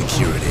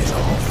 Security's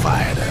all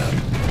fired up.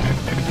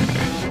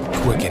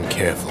 Quick and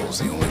careful's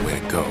the only way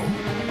to go.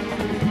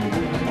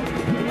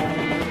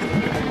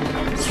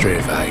 Stray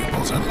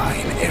valuables are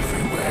lying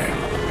everywhere.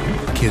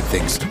 Kid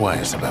thinks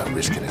twice about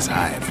risking his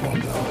hide for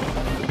him, though.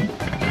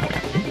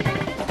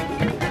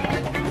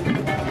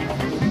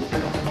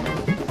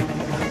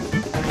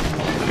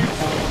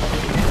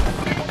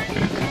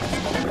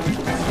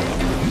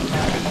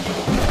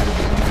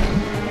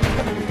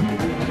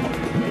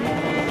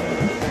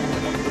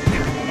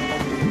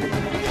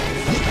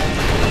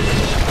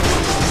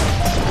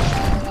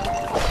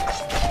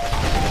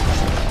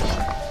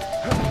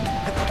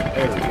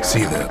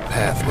 See, the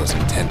path was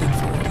intended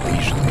for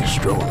leisurely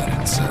strolling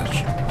and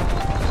such.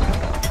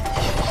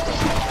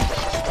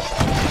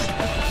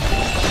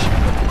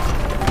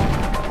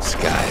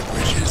 Sky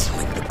bridges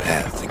link the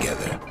path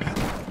together.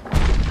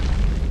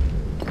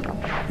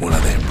 One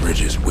of them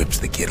bridges whips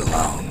the kid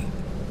along.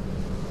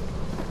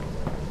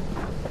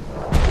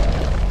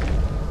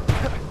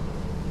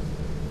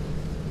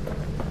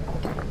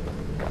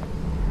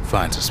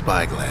 Finds a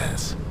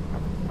spyglass,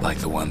 like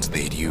the ones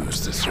they'd use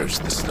to search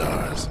the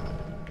stars.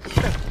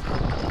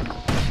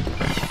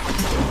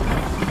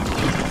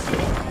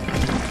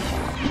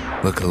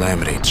 The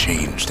calamity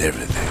changed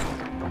everything,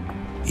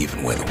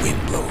 even where the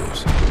wind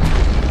blows.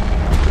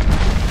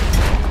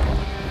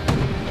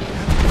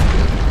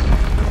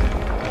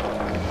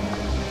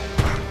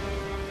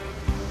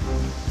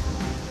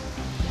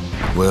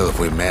 Well, if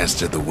we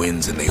mastered the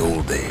winds in the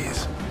old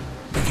days,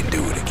 we can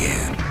do it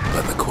again.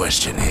 But the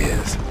question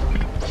is,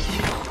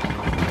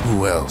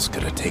 who else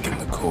could have taken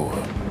the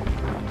core?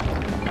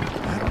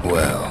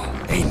 Well,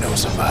 ain't no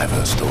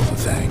survivor stole the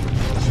thing.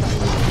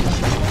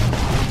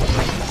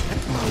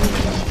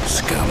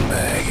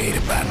 Scumbag ate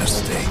it by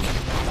mistake.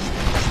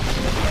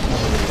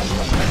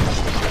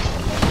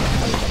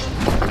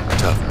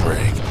 Tough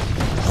break.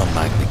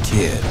 Unlike the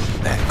kid,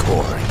 that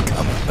core ain't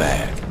coming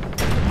back.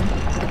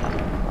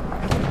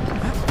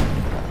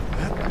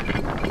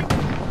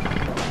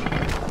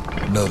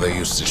 No, they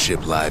used to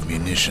ship live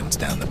munitions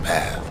down the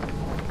path.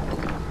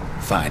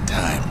 Find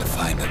time to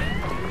find them.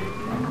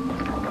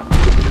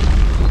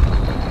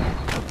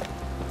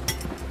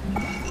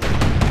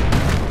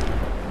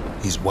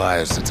 He's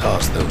wise to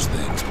toss those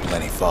things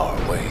plenty far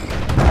away.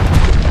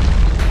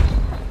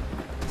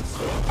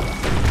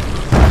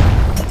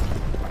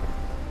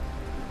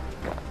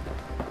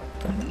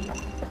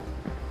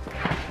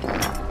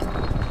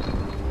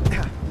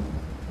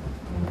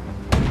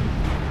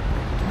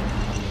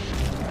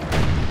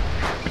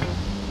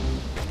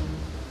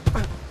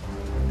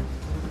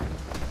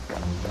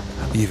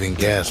 Even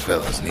gas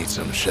fellas need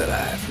some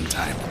shut-eye from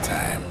time to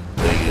time.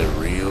 They get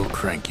real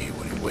cranky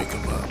when you wake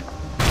them up.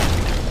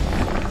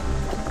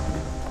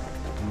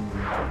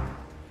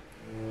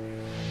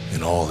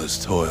 In all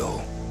this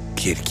toil,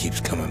 Kid keeps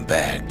coming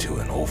back to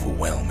an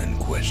overwhelming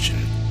question.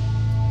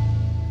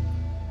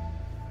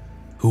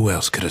 Who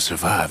else could have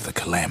survived the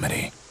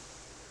calamity?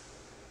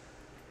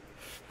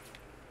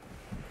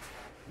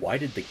 Why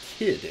did the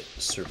kid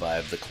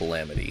survive the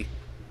calamity?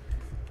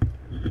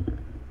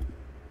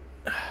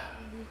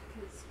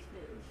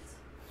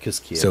 Because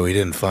kid. So he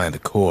didn't find the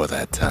core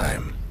that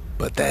time,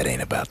 but that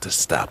ain't about to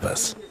stop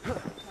us.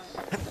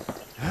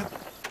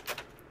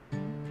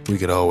 We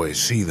could always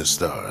see the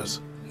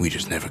stars. We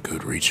just never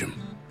could reach them,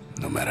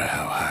 no matter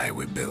how high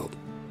we built.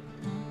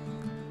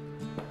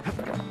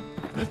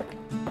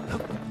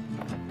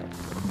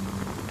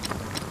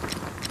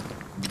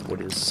 What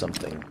is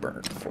something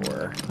burnt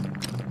for?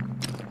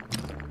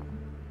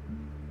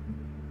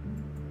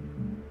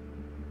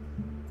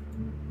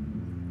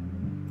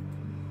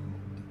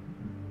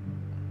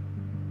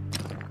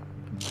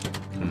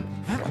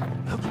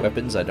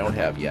 Weapons I don't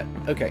have yet.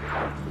 Okay.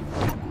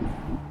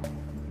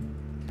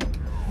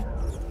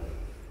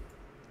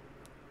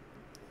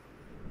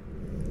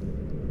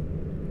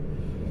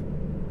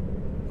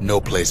 No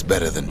place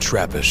better than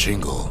Trapper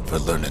Shingle for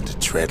learning to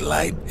tread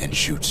light and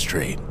shoot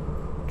straight.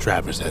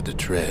 Trappers had to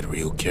tread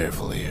real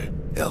careful here,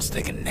 else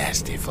take a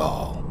nasty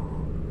fall.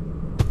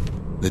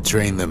 They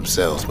trained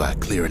themselves by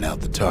clearing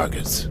out the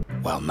targets,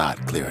 while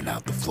not clearing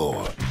out the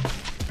floor.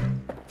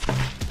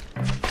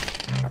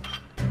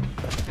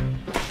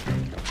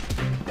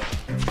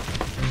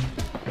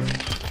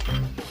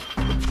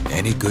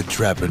 Any good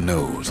trapper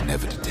knows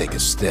never to take a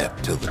step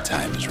till the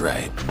time is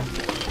right.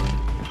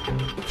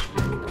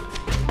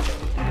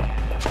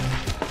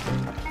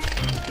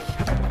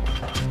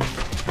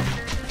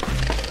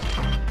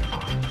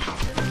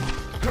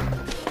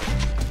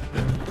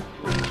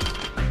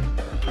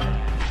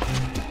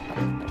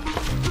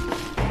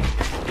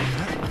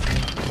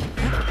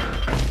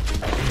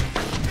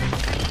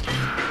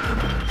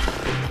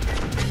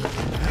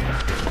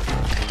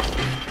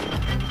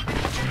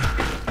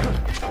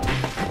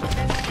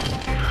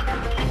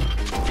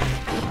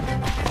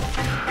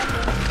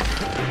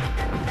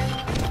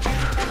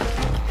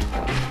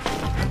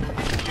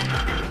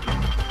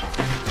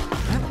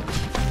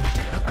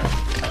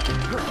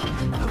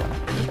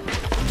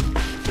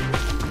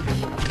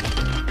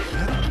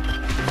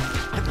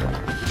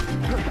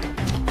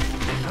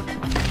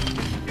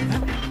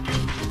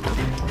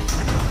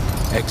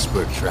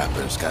 Expert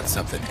trappers got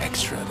something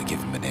extra to give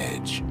him an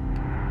edge.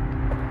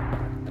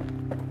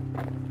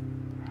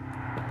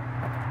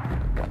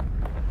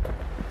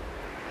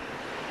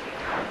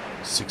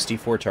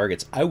 "64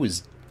 targets. I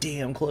was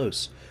damn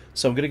close.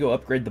 So I'm gonna go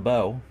upgrade the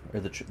bow, or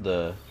the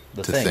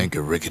To thing, think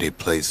a rickety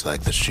place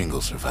like the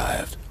Shingle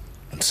survived,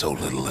 and so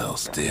little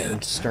else and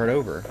did. start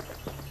over.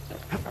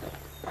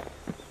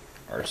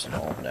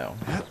 Arsenal. No,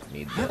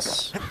 need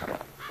this.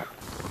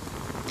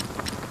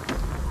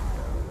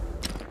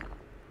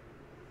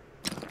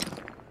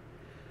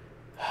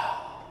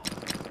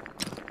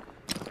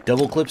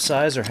 Double clip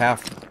size or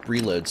half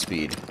reload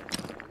speed?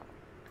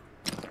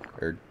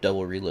 Or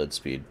double reload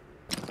speed?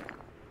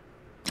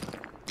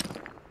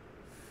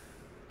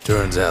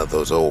 Turns out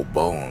those old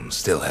bones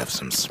still have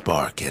some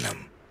spark in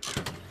them.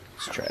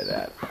 Let's try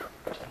that.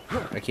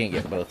 I can't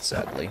get both,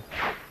 sadly.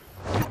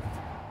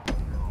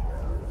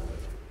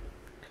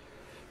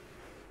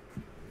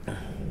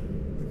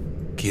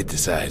 Kid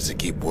decides to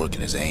keep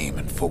working his aim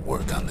and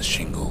footwork on the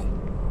Shingle.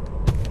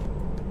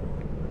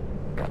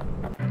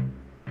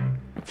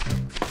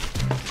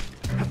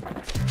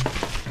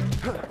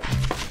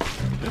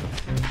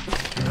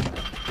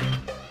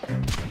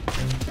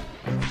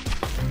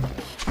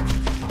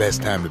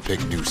 Best time to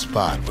pick a new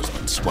spot was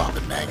when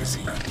swapping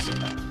magazines.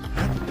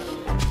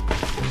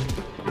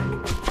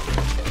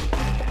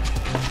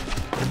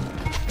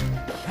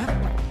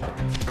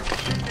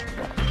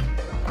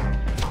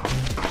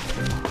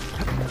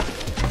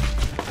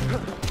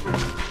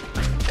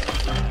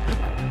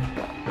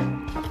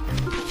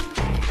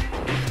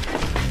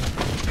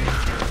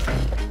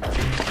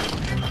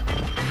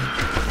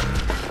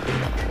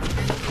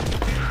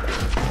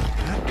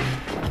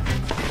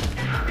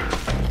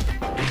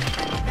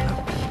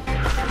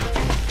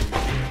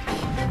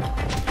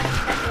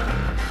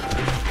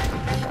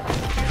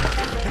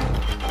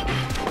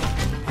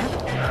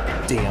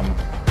 Damn.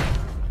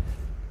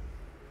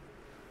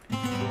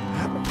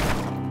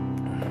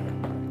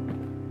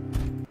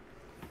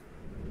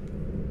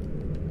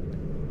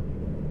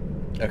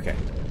 Okay.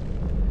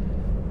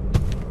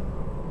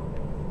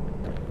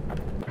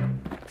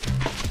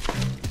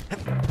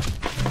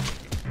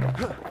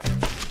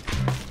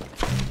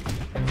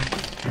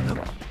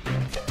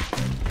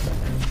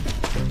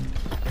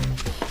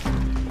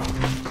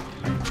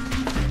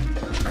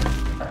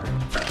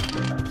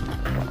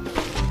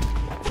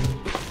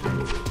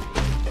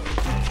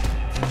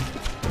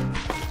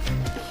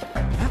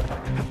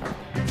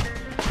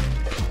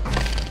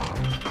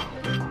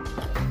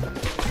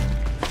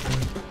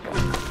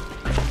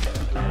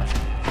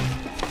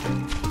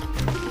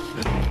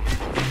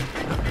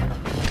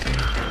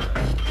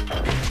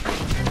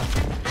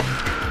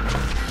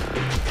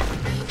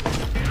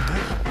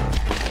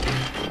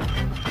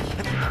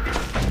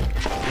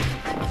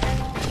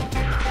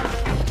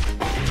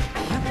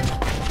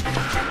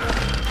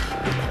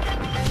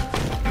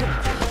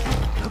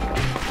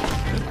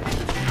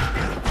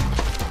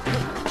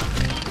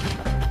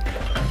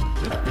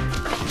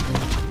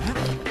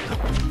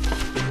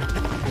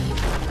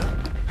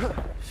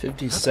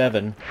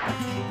 $57.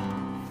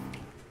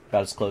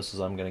 About as close as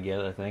I'm gonna get,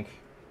 I think.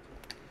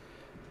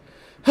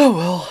 Oh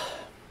well.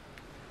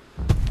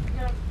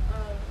 Yeah,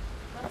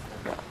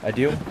 I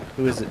do?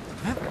 Who is it?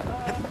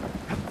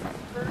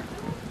 Virgil?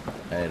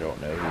 I don't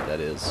know who that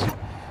is.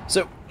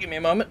 So, give me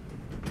a moment.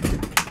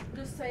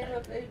 Just saying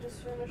that they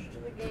just finished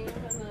the game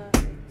and that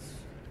it's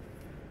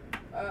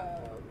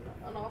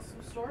an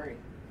awesome story.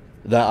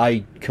 That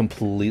I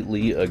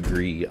completely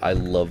agree. I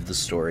love the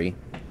story.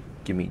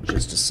 Give me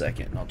just a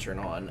second. I'll turn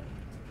on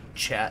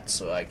chat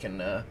so I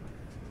can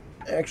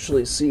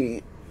actually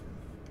see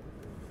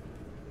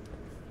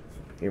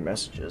your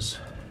messages.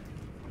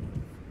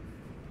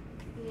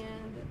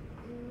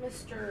 And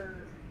Mr.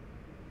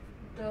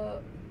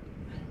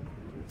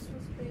 It's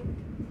supposed to be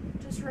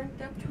just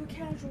ranked up to a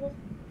casual.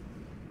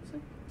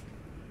 So,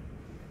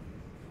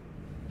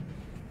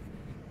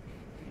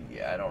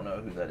 Yeah, I don't know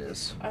who that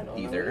is I don't know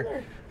either.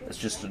 either. That's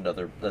just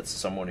another. That's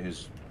someone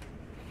who's.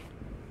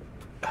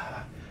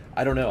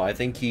 I don't know. I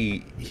think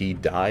he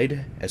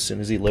died as soon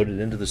as he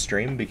loaded into the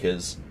stream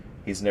because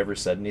he's never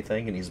said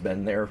anything and he's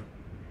been there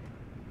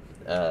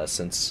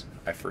since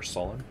I first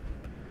saw him.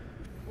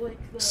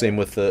 Like the, Same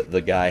with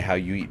the guy, How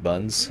You Eat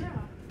Buns. Yeah.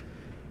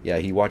 Yeah,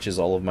 he watches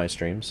all of my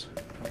streams.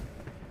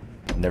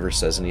 Never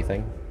says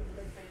anything.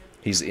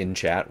 He's in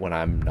chat when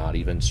I'm not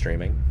even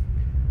streaming.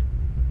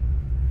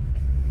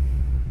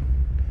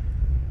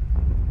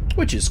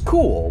 Which is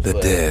cool. The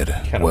but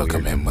dead kinda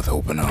welcome weird. him with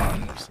open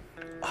arms.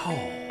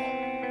 Oh.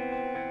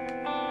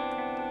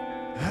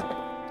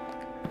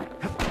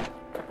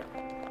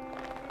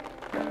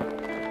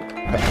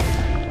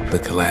 The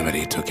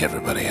calamity took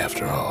everybody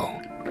after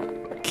all.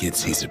 Kid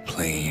sees it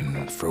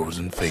plain,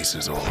 frozen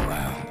faces all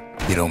around.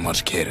 You don't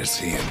much care to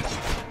see him.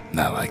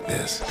 Not like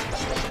this.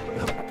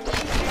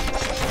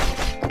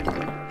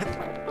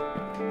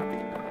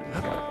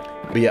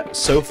 But yeah,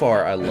 so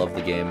far I love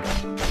the game.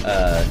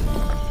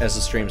 As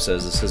the stream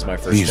says, this is my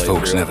first These playthrough.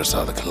 folks never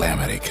saw the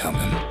calamity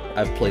coming.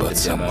 I've played But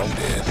the demo, someone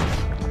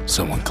did.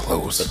 Someone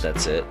close. but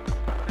that's it.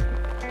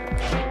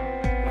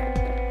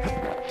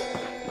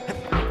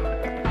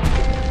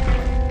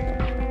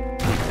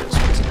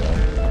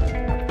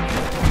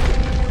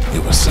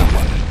 It was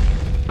someone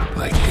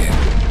like him.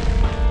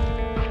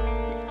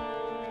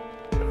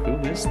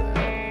 Who is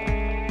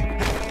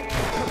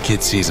that?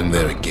 Kid sees him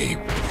there agape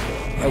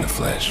in the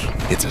flesh.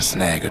 It's a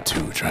snag or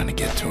two trying to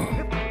get to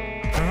him.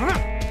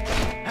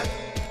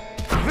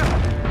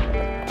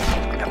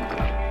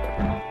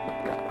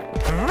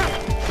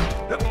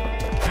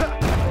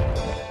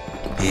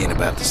 He ain't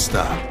about to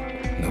stop,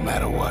 no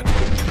matter what.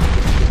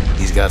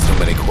 He's got so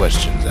many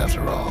questions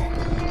after all.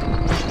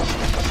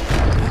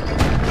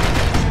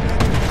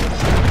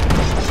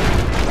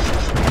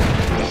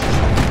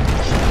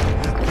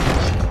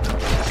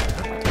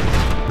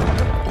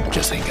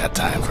 Just ain't got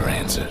time for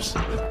answers.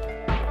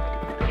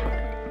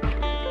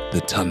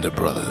 The Thunder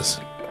brothers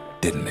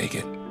didn't make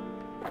it.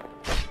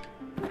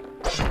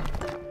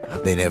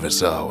 They never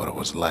saw what it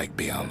was like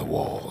beyond the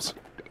walls.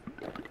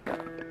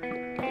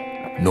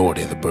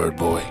 Nordy, the bird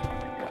boy,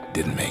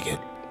 didn't make it.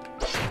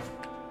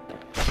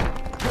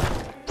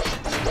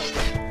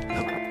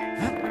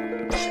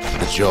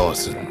 The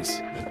Jawsons,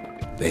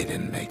 they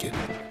didn't make it.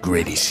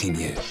 Grady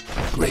Sr.,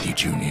 Grady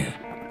Jr.,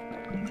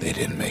 they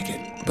didn't make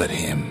it. But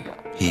him,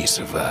 he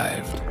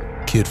survived.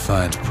 Kid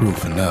finds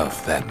proof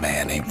enough that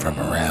man ain't from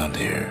around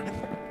here.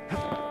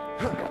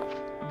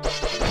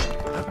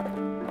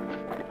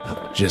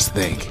 Just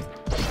think,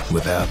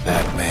 without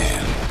that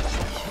man,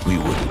 we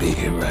wouldn't be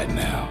here right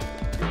now,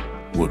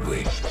 would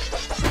we?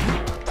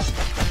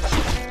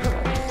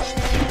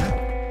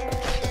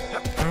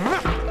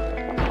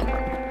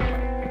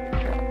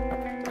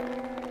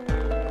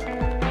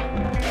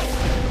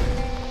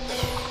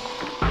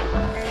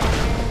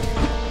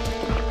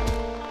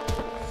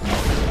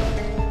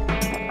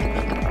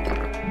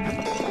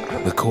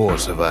 The core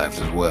survives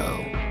as well.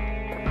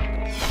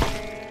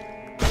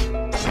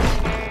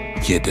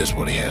 Kid does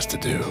what he has to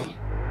do.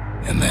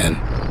 And then,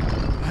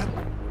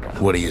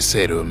 what do you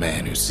say to a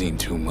man who's seen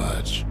too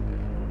much?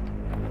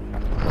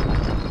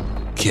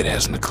 Kid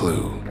hasn't a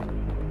clue,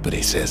 but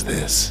he says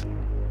this.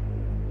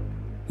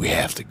 We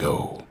have to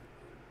go.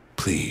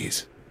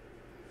 Please.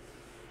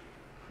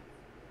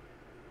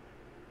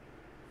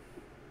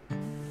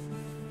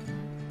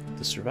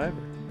 The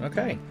survivor.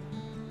 Okay.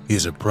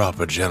 He's a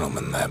proper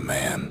gentleman, that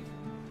man.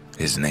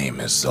 His name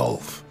is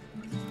Zolf.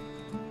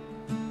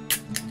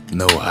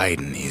 No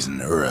hiding he's an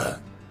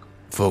Ura.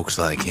 Folks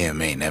like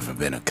him ain't never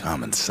been a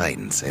common sight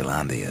in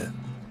Caelondia.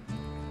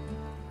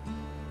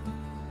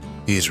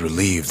 He's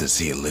relieved to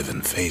see a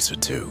living face or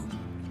two.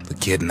 The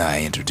kid and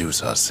I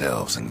introduce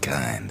ourselves in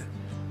kind.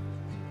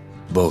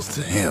 Both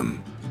to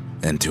him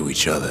and to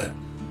each other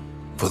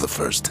for the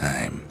first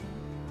time.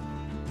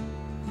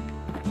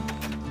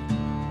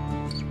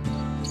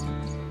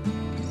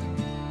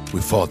 We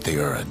fought the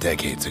Ura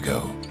decades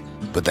ago,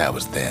 but that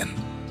was then.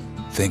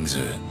 Things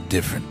are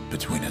different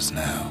between us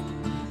now.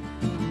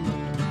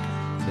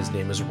 His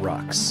name is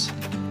Rux.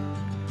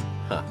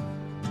 Huh.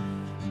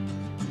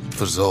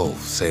 For Zolf,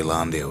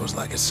 Caelondia was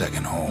like a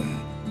second home.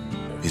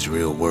 He's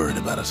real worried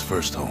about his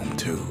first home,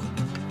 too.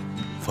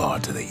 Far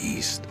to the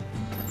east.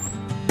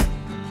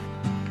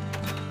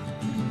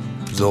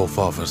 Zolf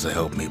offers to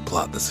help me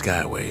plot the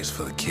skyways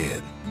for the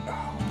kid.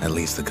 At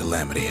least the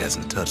calamity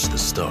hasn't touched the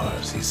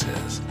stars, he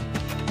says.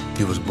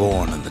 He was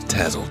born in the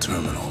Tazzle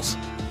terminals.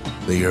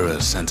 The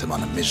Ura sent him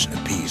on a mission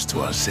of peace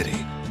to our city,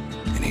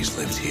 and he's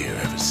lived here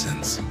ever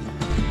since.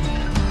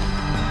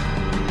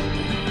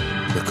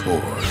 The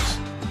cores,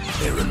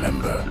 they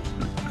remember.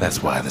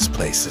 That's why this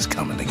place is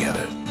coming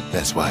together.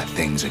 That's why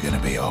things are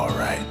gonna be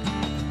alright.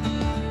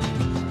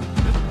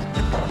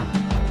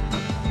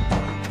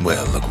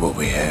 Well, look what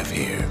we have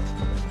here.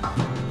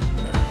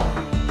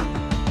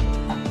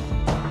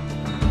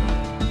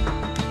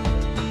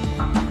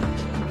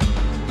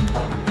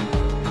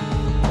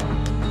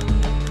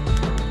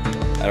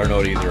 I don't know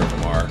what either of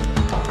them are.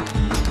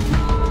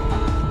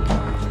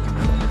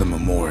 The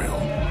memorial.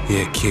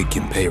 Here, a kid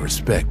can pay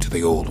respect to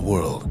the old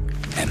world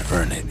and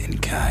earn it in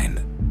kind.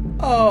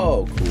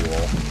 Oh,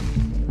 cool.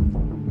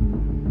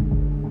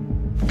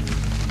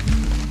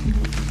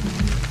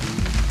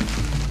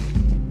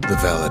 The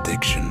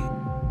valediction.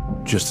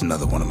 Just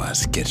another one of my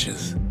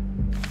sketches.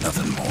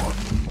 Nothing more.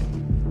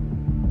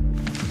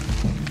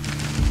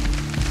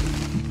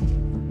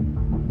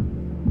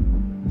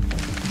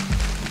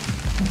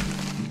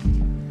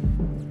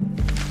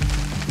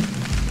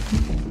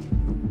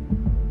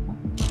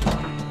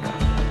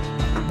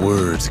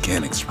 Words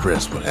can't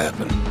express what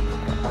happened,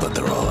 but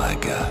they're all I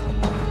got.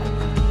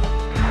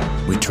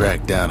 We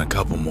tracked down a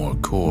couple more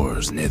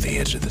cores near the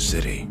edge of the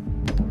city.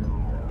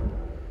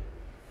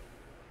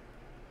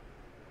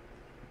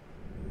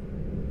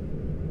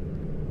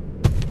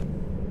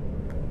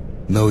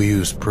 No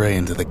use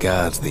praying to the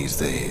gods these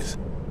days.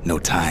 No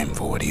time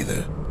for it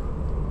either.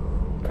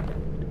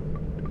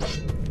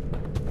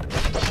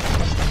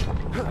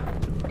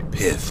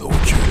 Pith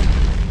Orchard.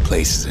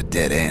 Place is a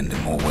dead end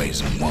in more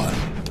ways than one.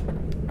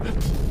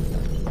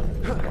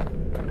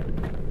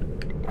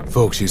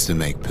 Folks used to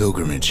make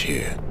pilgrimage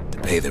here to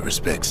pay their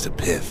respects to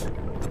Pith,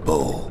 the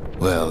bull.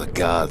 Well, the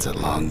gods are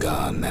long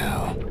gone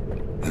now,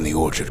 and the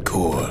orchard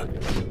core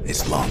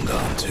is long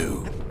gone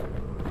too.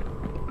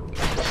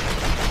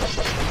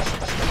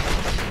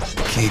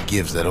 The kid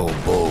gives that old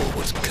bull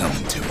what's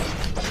coming to him.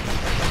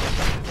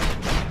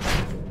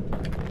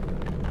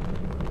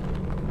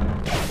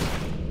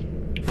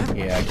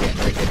 Yeah, I can't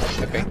break it.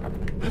 Okay.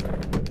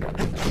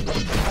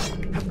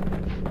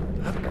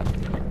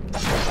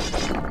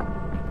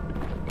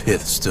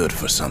 Pith stood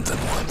for something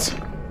once.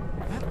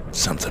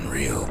 Something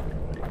real.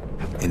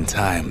 In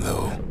time,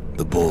 though,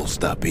 the bull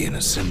stopped being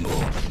a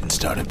symbol and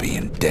started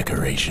being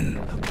decoration.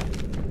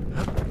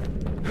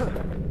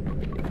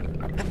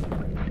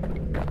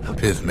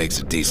 Pith makes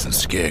a decent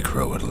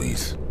scarecrow, at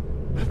least.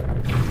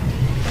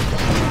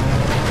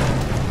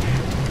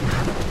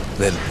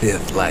 Then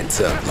Pith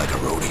lights up like a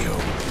rodeo.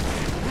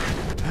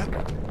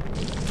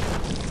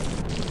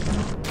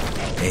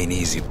 Ain't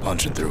easy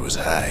punching through his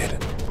hide.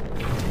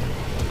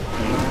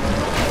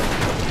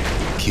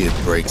 Kid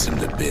breaks him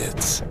to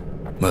bits.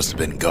 Must have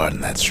been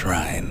guarding that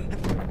shrine.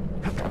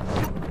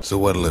 So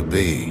what'll it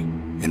be?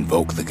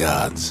 Invoke the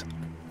gods?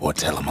 Or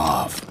tell them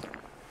off?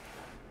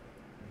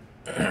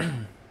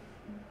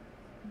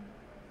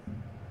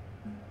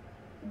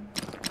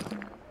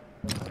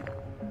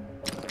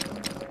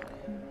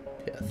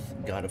 Pith,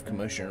 god of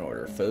commotion and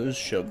order. Foes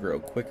shall grow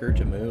quicker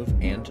to move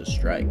and to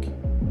strike.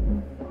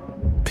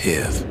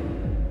 Pith.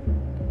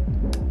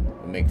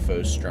 Will make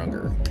foes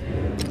stronger.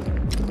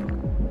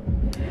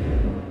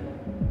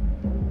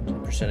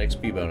 10%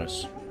 XP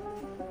bonus.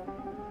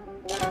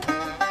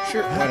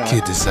 Sure, why not?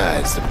 Kid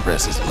decides to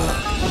press his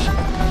luck.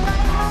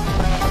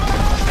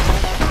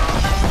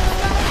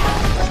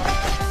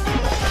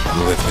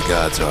 Well, if the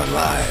gods are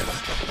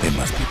alive, they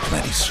must be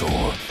plenty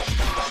sore.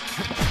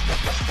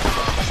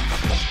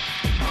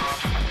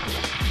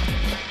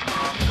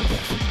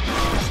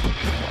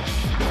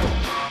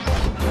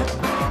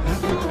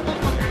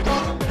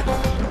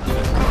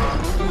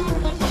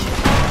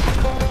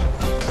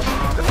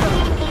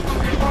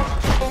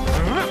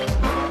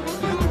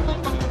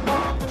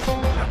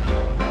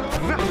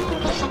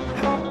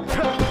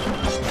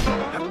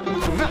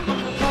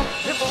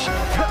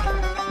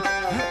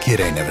 Kid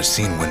ain't never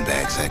seen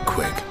windbags that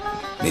quick.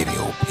 Maybe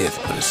old Pith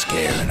put a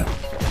scare in him.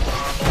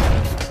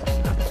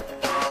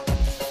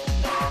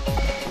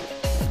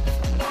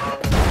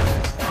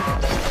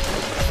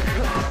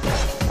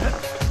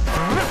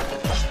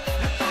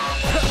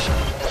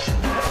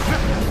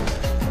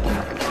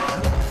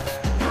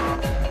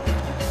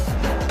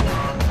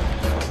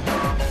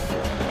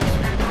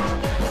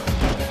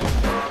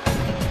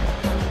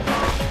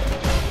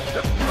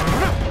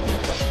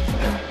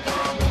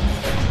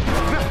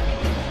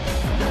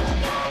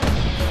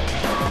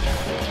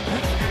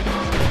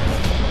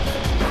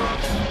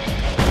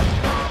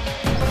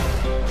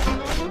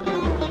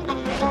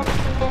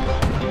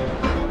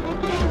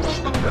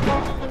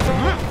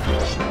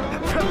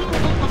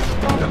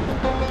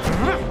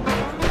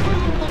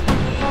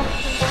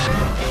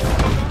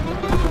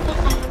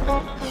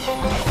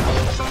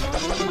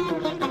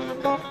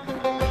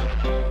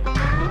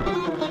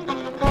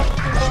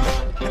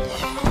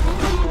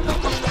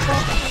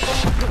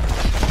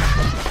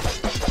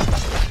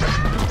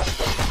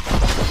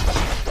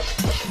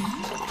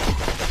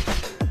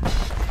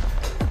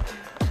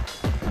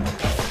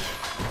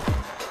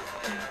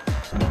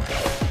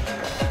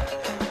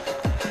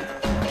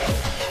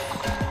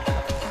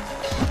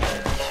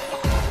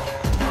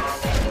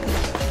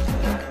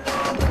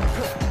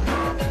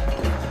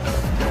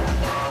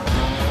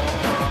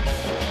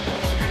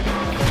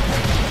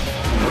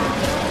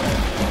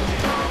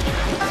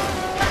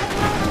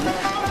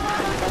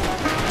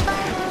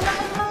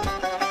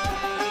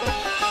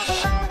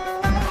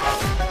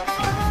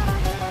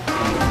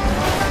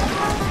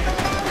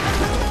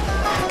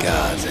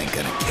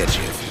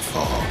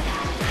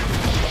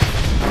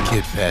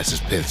 Kid passes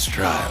Pith's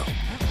trial,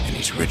 and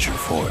he's richer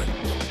for it.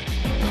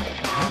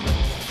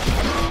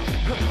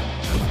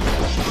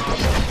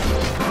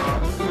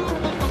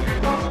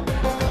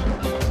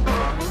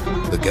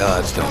 The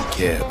gods don't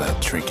care about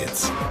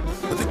trinkets,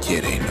 but the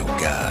kid ain't no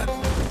god.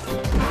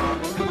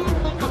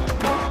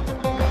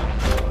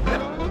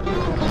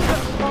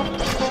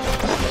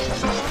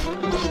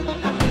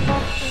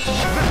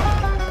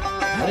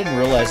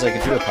 realized I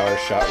could do a power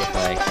shot with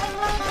my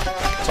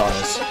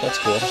katanas. That's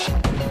cool.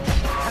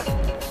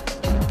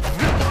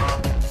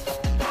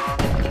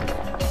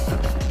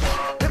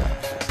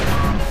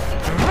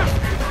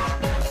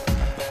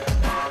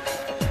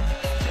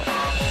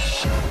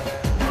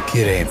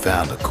 Kid ain't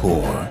found a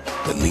core,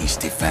 at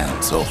least he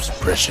found Zolf's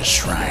precious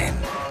shrine.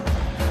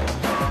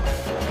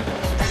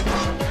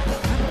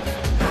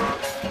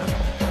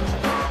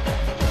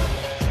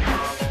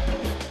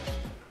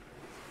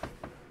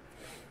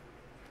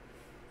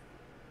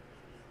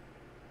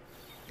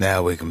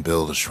 Now we can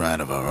build a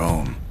shrine of our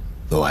own,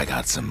 though I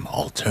got some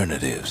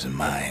alternatives in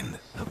mind.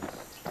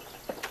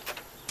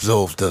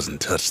 Zolf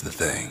doesn't touch the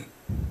thing.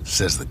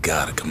 Says the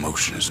god of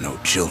commotion is no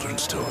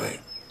children's toy.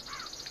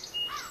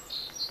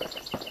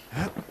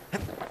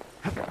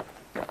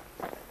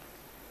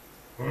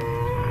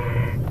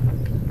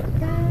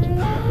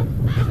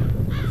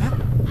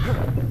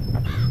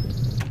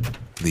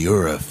 The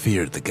Ura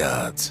feared the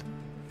gods.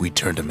 We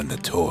turned them into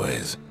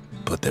toys,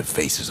 put their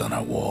faces on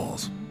our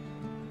walls.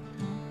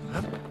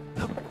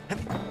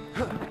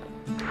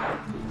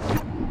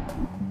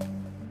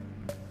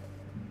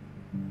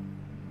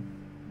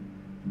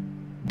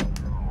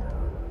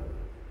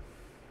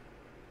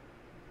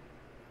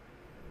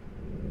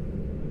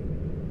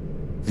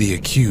 The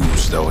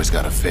accused always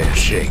got a fair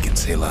shake in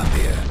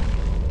Zealandia.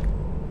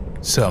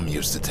 Some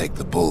used to take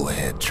the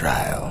bullhead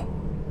trial.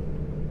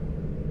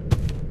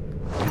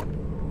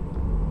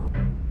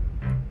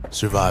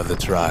 Survive the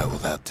trial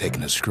without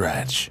taking a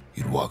scratch,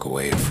 you'd walk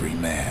away a free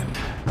man.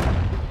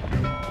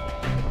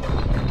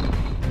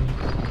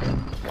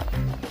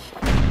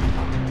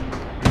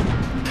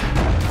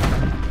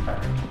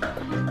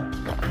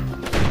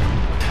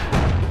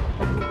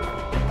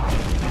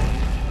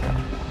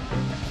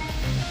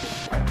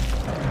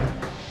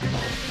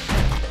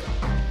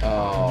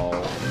 Oh.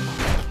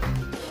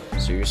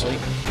 Seriously?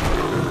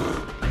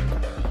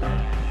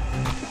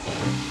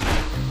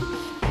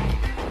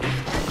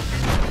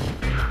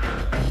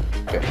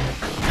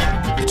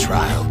 The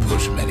trial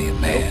pushed many a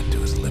man to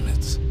his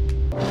limits.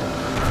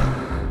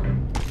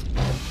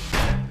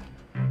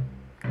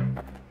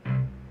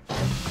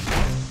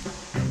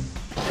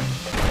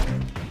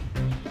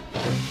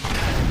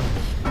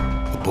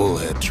 The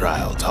bullhead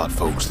trial taught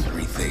folks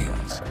three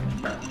things.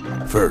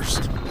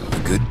 First,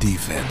 a good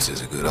defense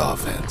is a good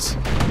offense.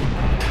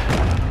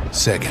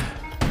 Second,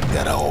 you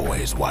gotta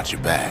always watch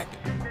your back.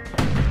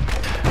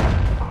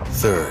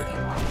 Third,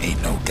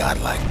 ain't no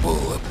godlike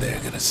bull up there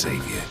gonna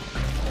save you.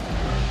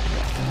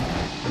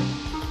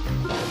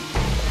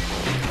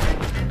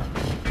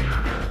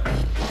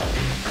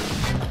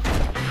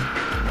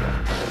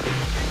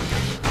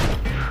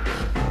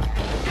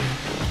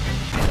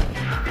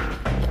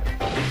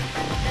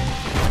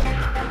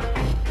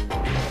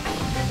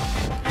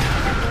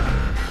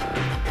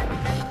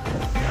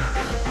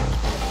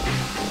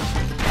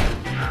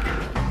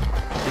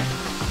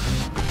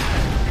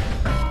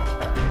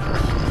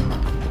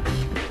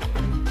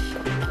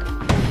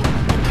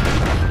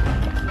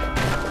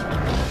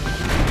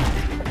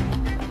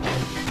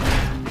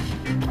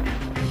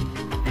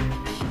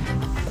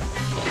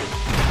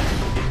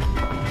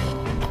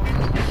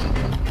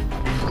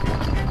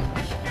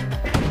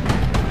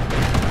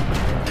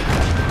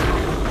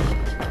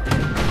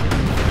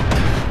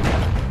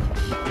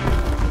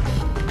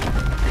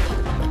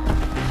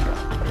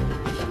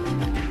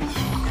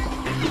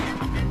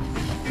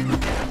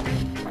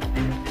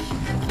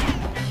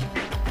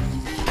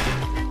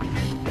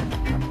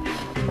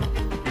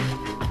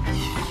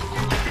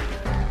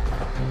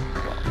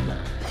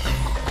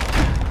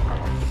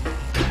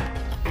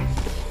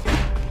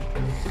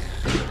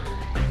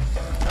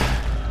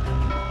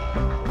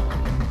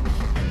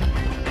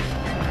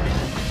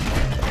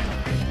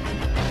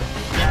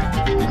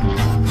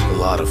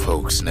 A lot of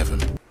folks never...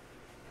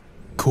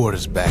 Court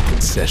is back in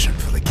session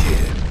for the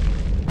kid.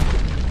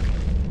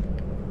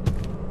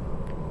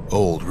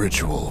 Old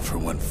ritual for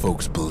when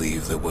folks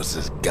believed there was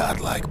this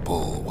godlike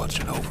bull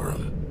watching over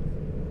them.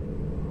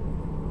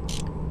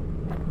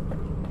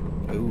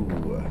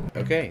 Ooh.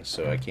 Okay,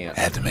 so I can't...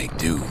 Had to make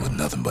do with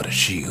nothing but a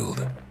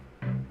shield.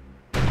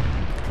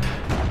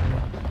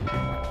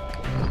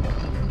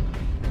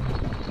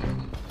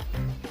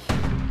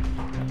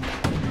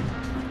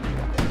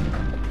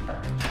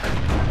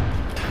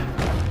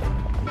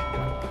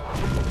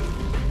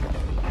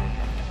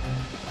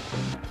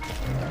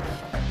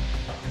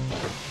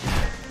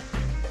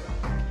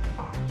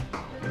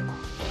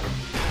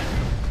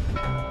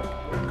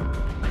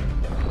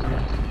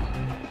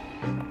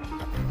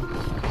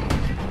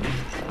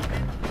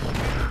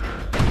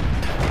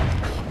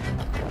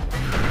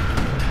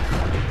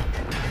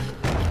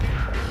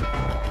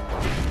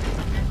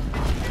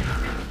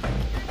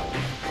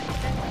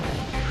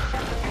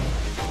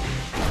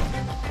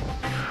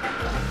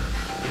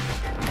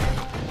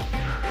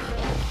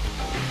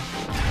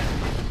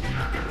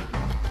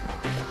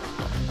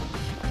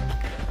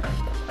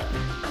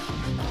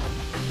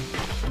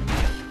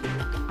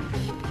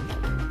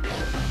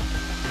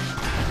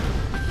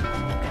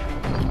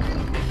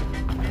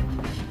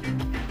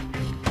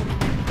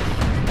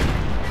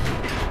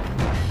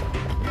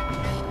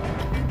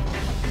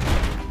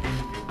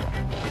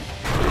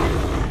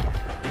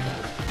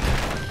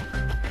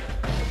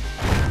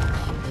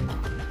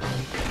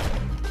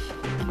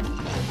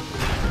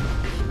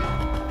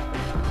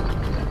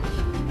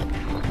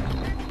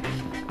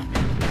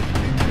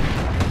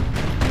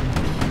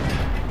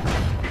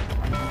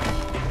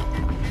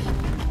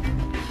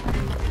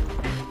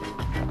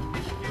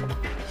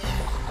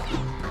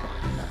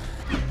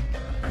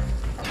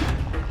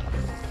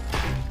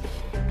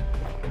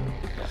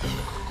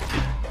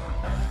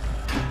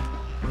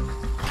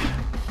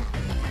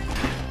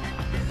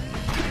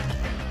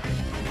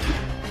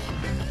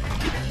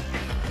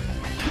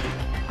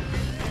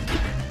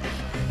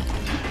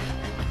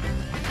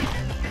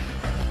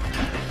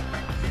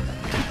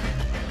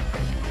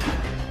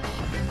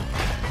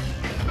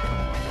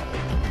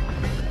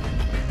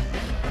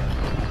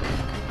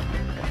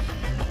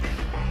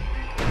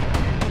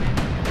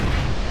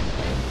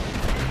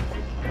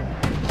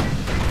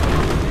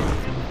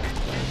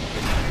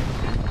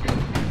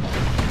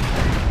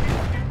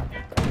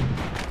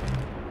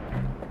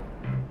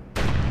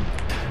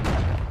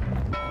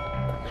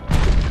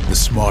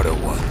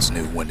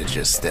 just knew when to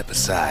just step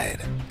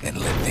aside and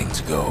let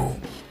things go.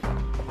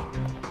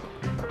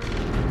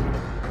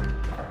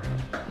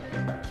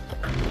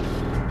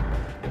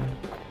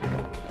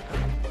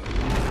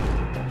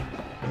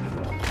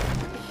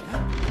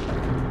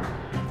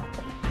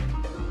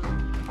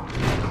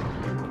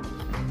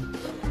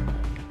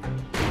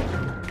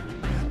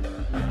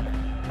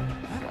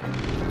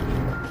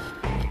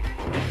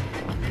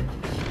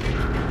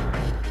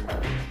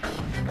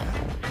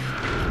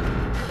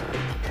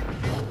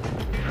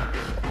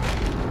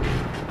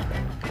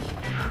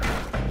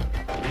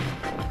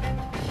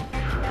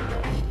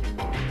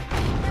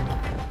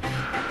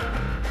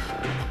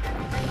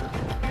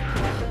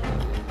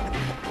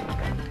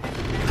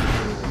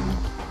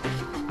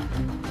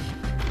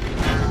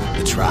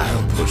 The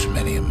trial pushed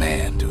many a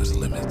man to his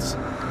limits.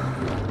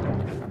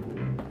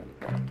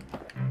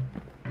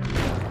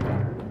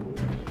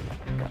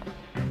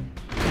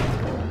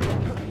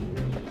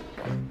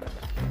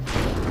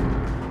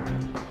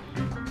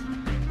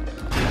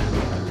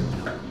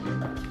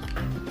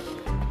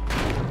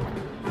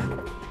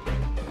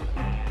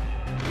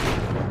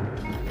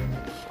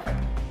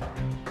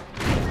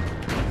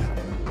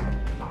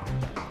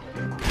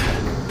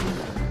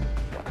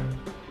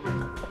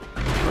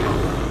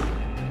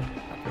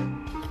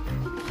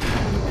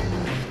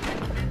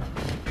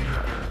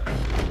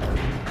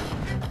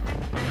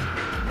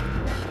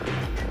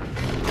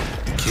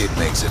 Kid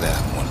makes it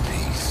out in one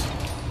piece.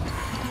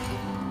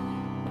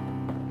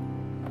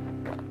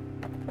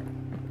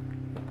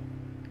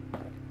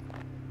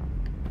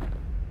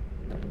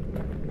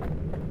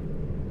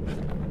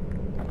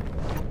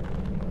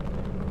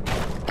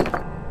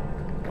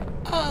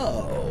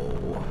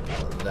 Oh,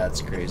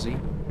 that's crazy.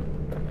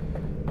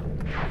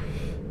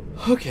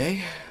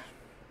 Okay.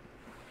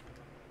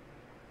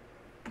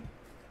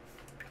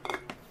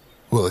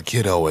 Well, the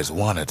kid always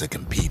wanted to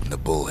compete in the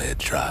bullhead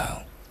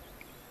trial.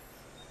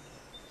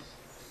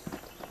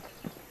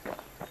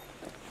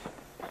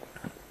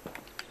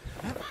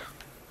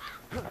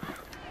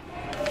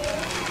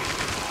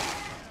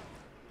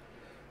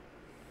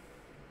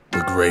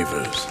 The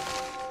Gravers,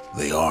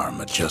 the arm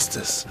of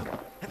justice,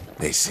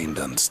 they seemed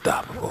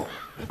unstoppable.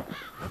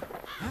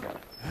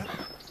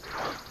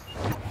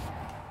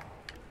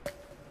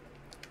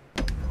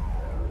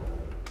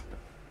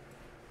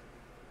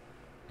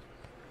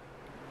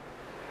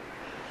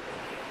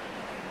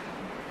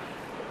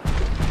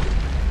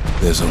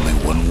 There's only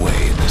one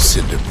way in the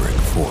Cinder Brick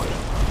Fort.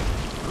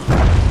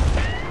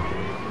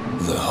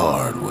 The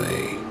hard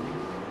way.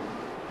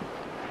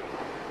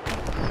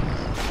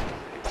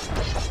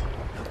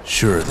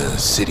 Sure, the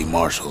city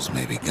marshals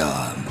may be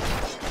gone,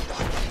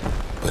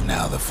 but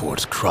now the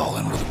fort's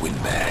crawling with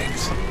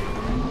windbags.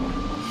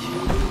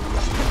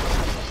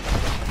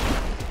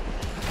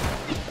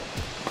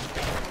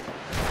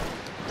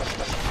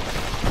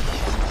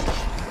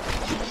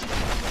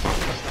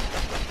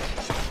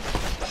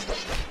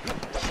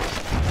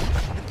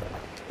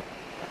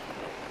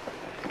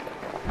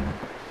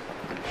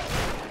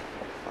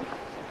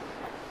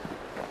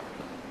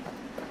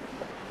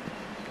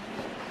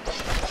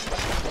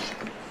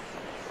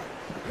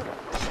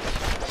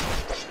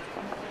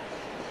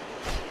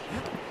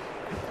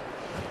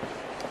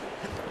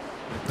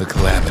 The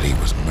calamity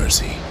was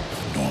mercy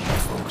for normal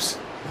folks.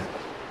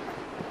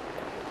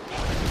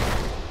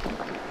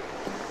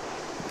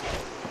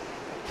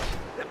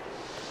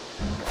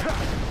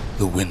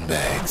 The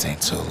windbags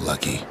ain't so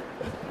lucky.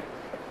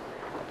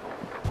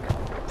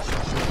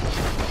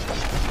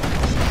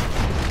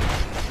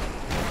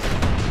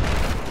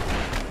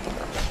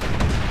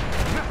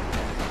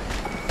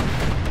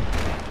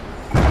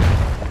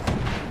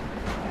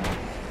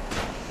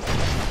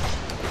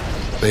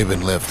 They've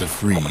been left to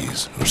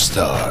freeze or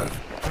starve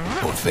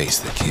or face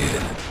the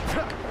kid.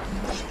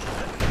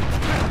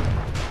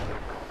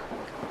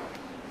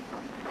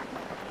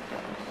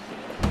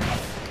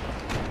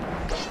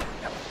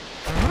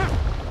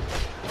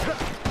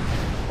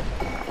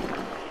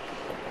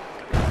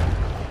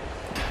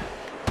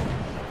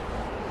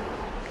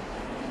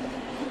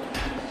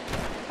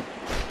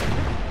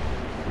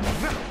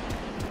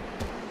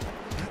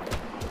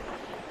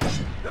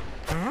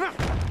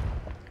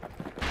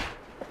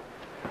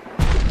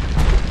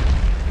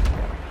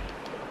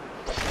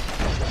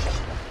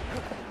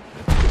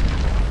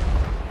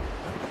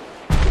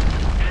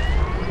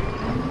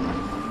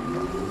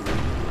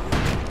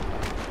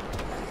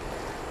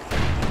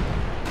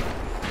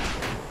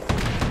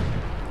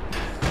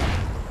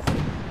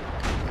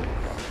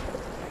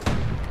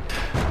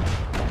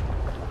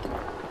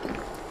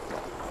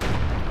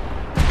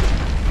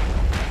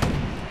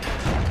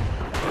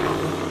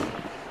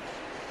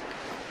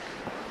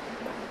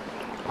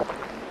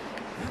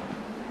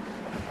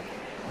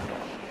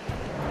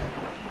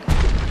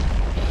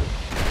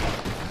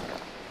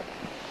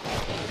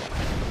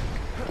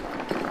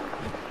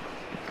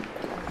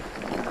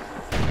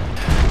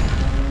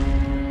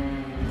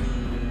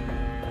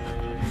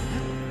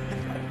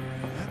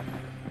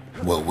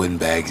 Well,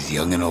 windbags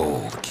young and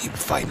old keep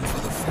fighting for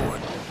the fort.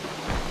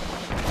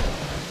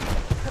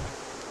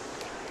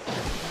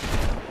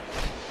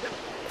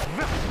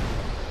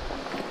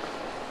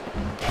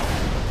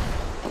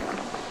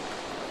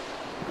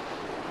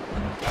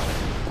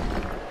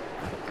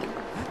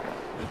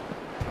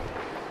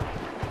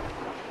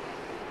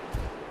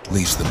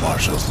 least the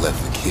marshals left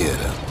the kid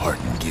a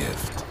parting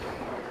gift.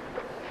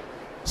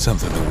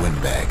 Something the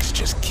windbags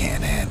just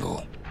can't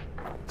handle.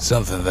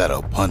 Something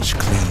that'll punch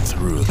clean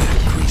through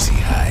their greasy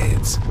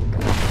hides.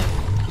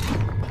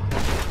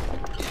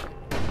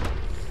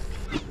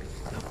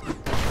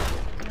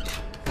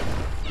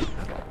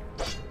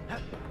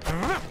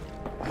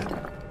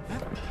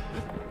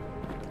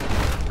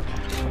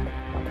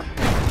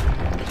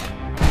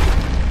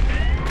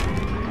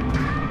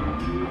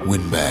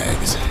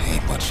 Windbags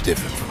ain't much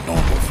different from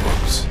normal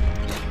folks.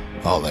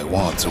 All they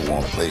want's a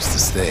warm place to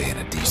stay and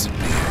a decent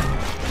meal.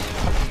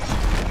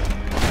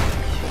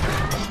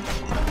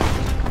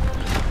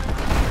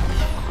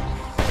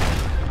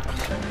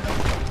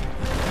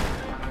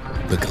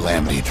 The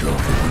calamity drove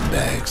the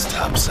windbags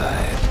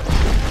topside.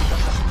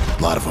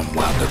 A lot of them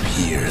wound up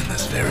here in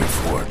this very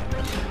fort.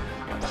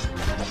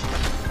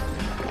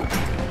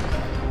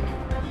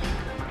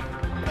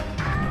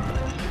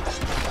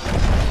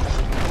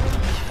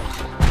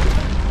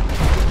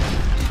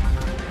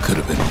 Could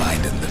have been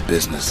minding the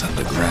business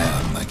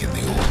underground like in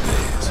the old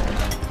days.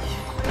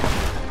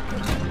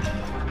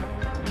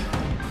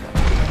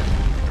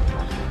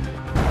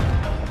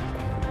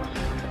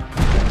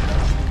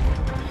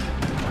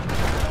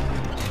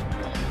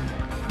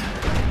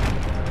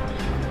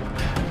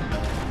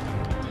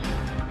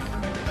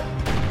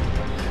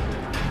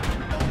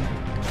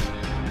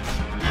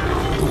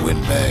 The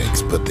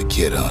windbags put the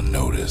kid on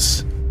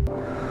notice.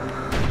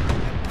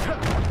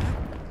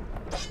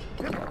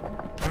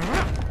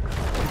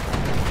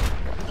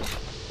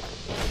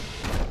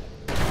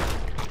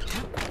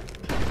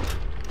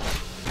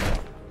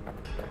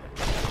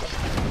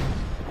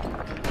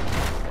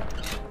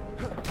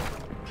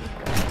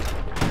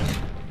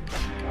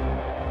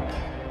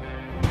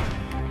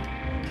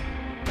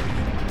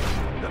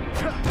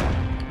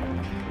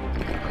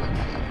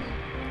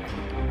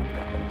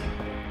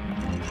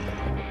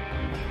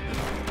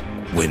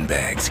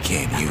 Windbags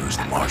can't use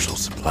the marshal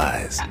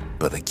supplies,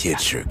 but the kid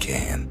sure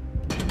can.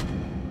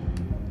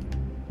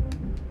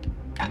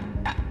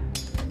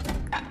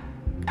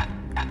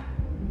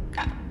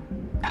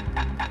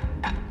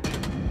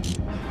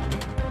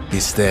 He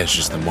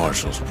stashes the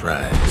marshal's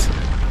prize,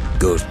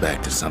 goes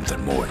back to something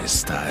more his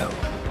style.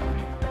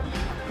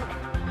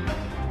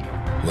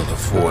 Well, the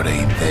fort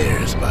ain't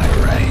theirs by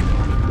right.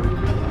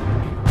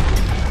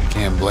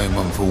 Can't blame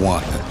him for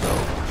wanting it,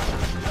 though.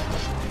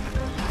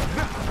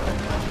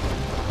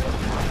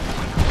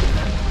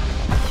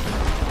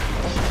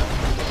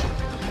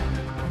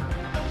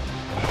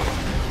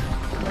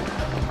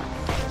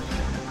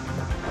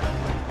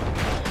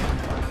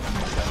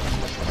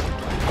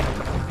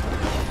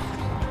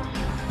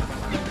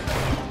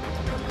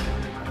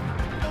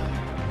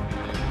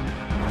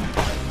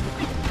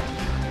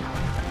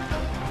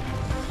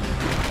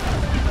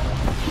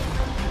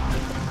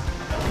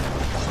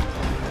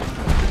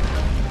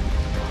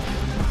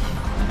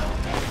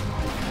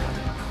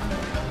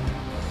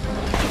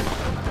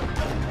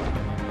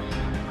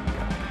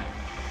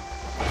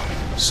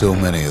 So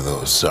many of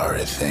those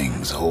sorry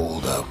things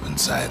holed up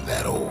inside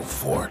that old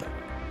fort.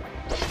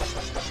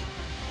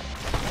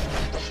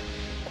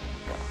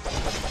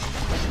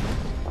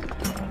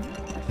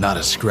 Not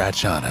a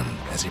scratch on him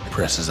as he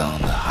presses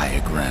on to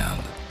higher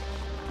ground.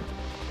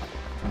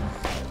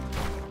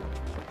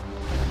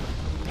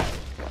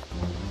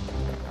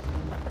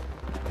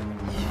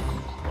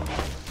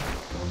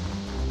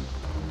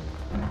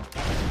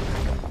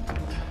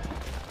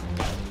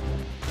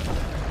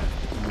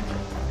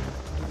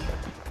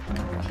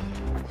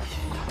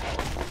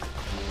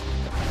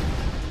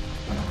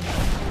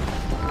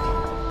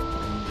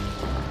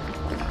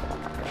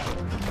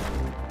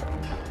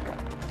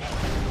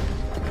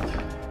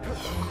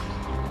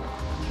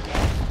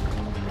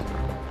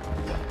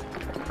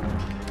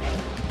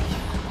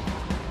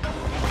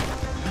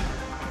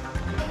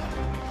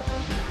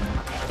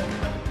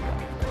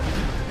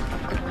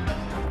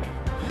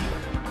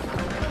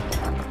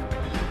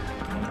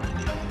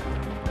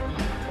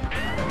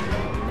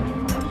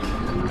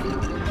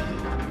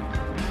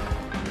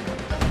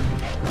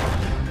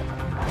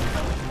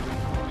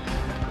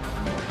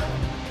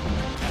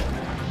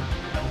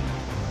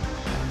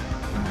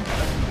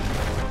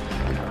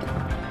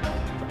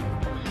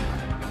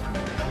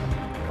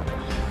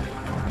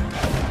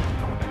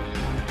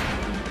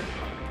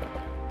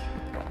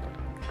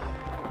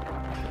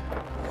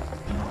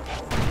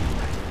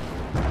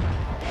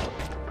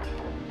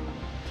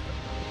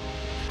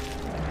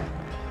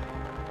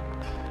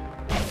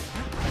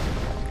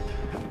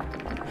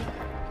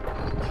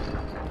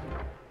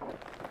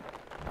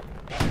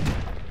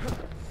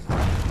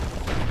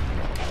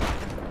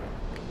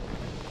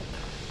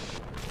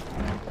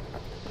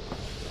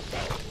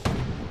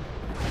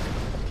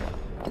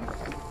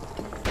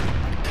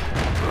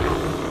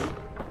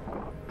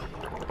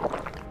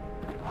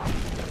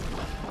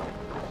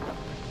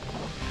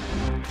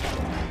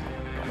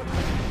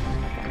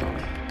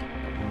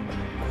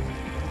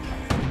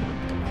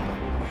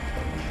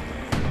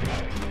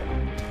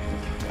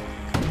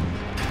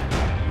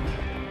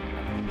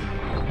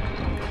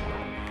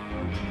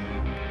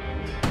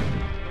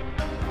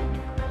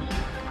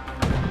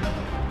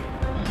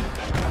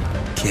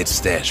 Kid's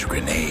stash of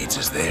grenades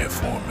is there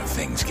for him if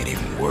things get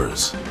even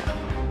worse.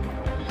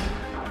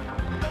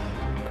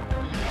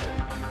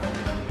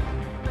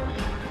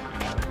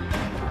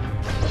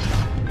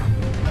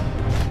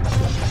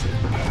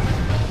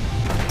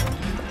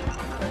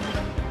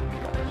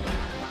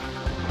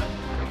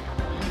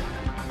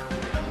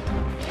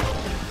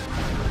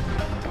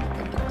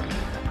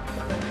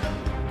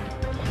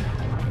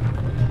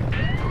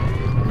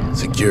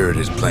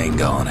 Security's plane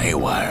gone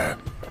haywire.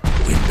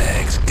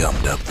 Windbags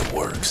gummed up the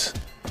works.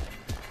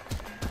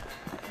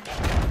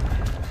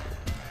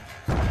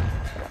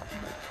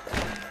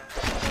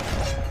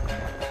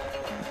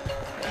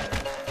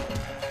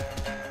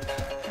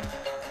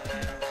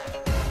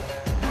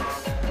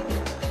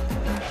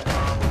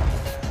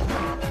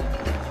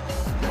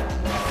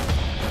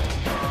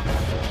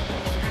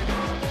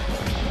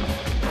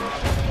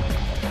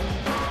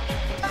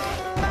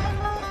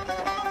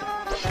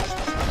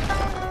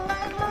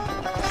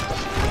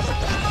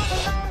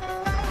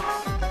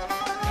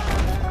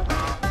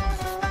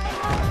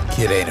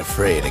 Kid ain't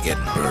afraid of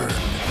getting burned.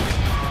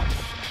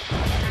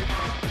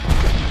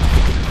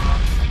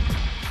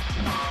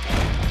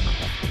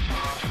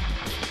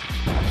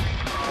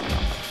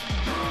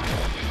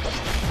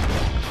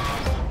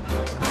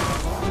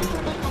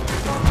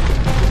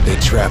 They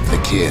trapped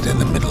the kid in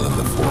the middle of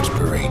the fort's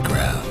parade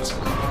grounds.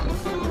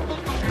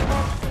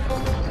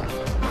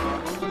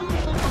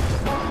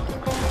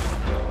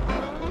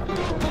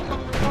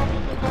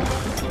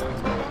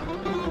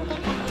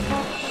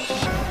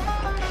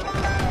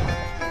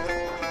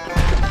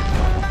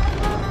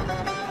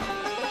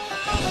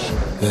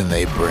 Then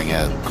they bring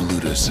out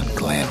Glutus and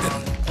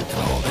Glandon and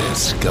all their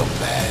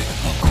scumbag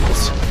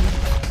uncles.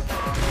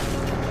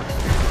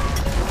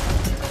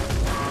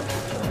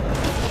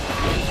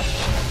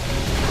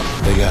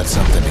 They got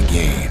something to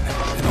gain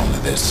and only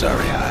their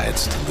sorry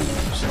hides to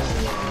lose.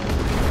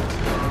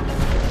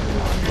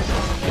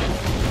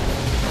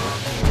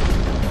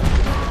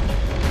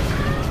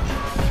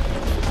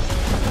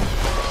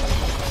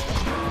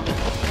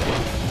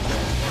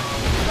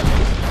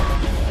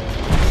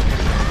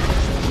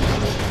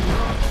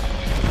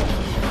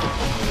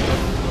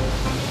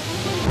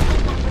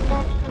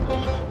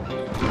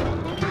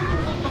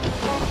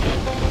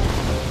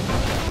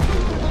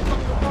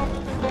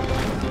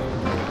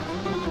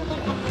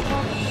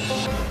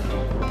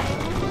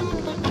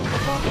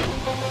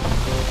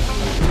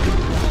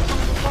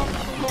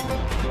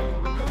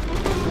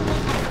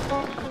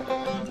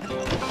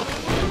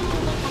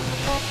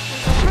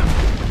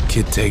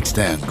 Kid takes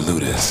down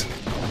Glutus,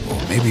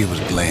 or maybe it was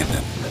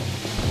Glandon.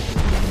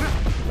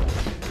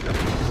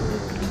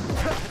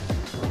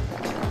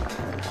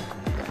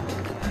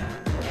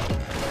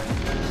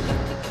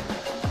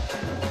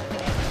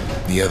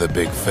 The other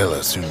big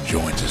fella soon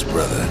joins his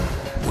brother,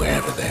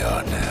 wherever they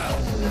are now.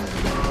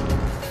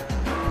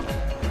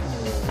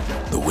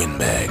 The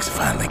Windbags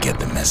finally get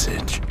the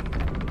message.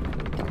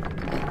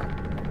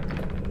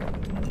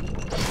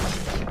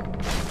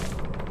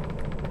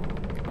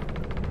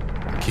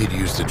 Kid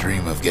used to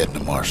dream of getting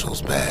a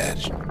marshal's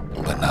badge,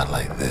 but not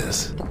like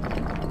this.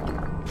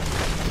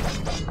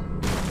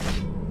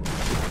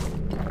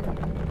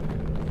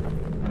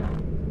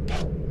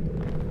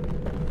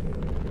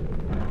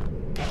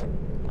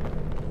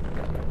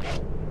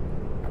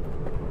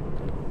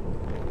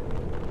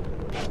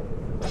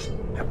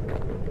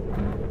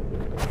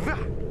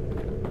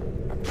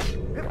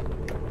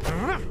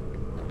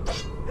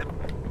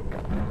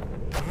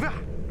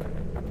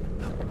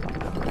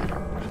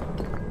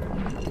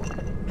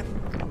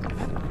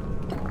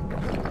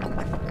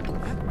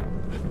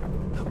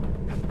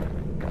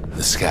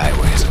 The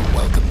Skyway's a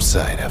welcome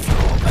sight after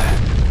all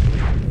that.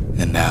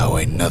 And now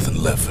ain't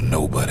nothing left for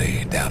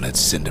nobody down at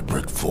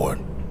Cinderbrick Fort.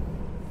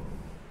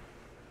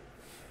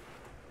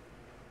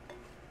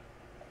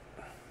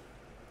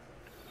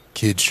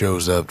 Kid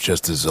shows up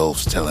just as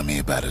Zulf's telling me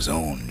about his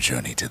own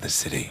journey to the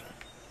city.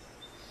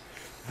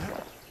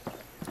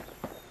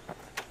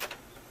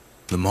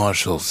 The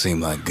marshals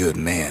seem like good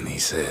men, he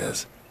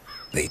says.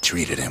 They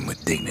treated him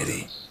with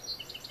dignity.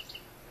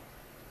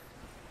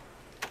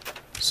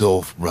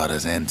 Zulf brought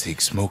his antique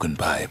smoking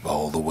pipe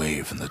all the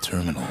way from the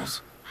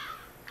terminals.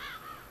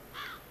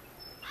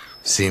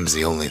 Seems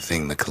the only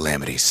thing the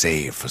Calamity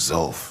saved for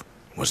Zulf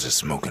was his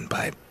smoking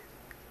pipe.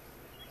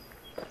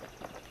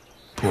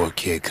 Poor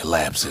kid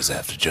collapses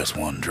after just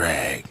one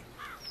drag.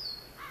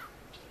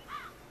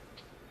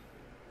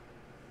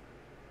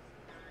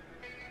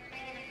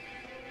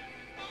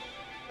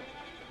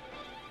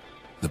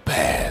 The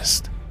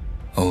past.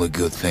 Only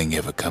good thing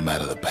ever come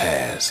out of the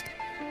past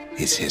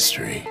is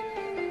history.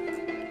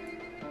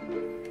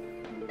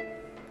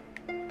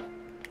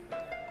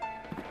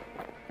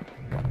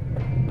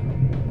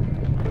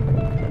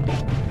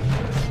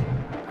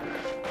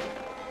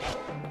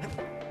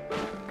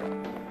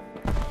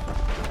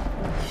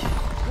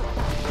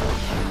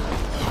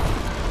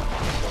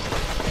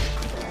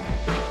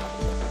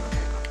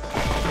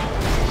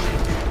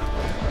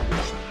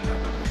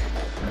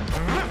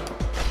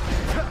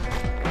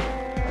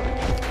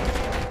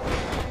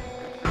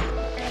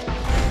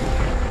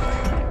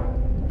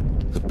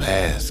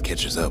 past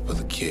catches up with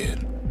the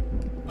kid.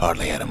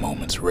 Hardly had a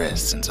moment's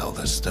rest since all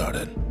this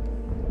started.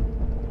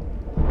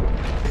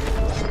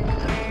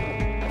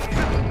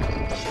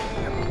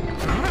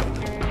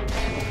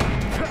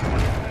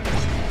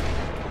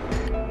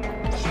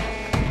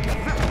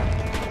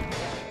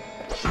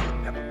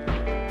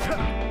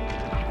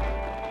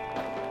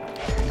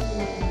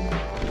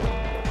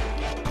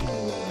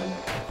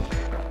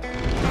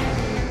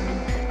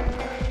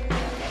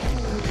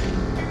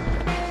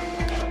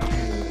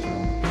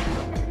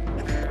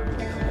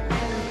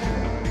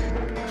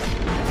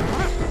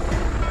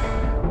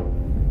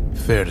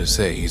 Fair to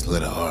say he's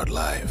led a hard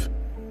life,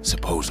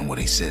 supposing what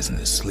he says in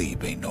his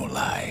sleep ain't no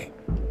lie.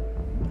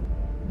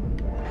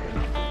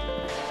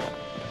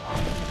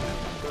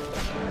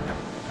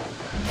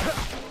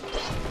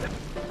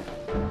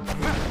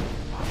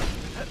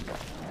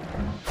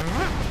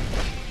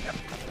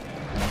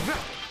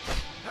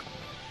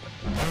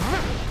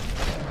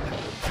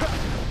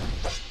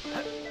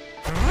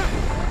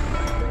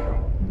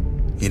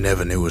 He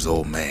never knew his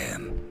old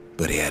man,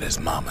 but he had his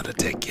mama to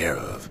take care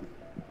of.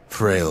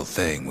 Frail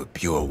thing with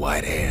pure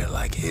white hair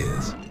like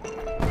his.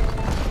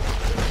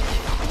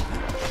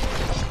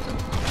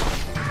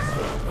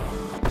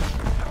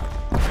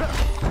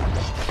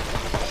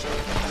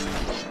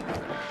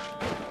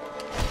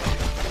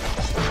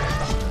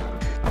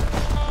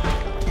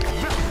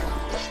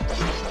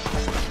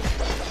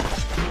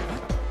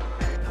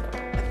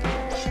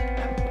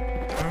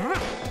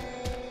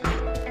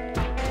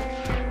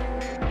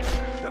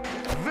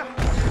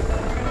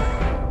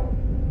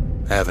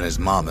 Having his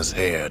mama's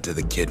hair did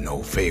the kid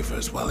no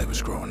favors while he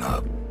was growing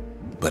up,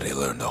 but he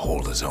learned to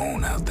hold his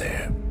own out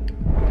there.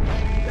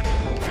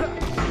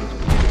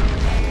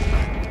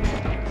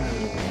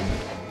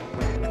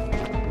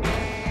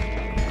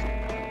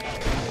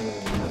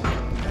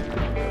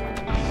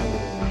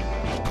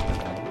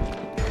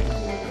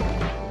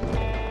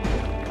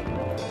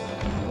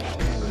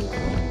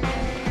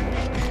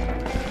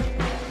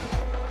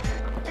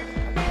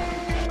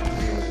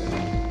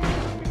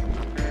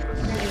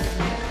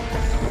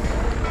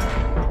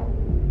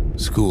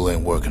 School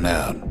ain't working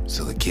out,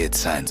 so the kid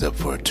signs up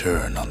for a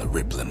turn on the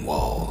rippling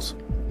walls.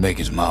 Make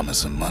his mama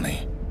some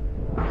money.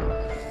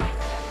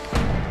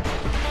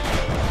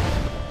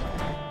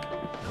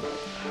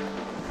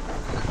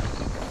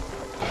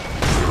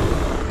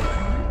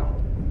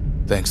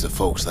 Thanks to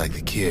folks like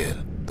the kid,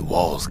 the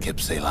walls kept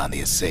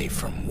Caelondia safe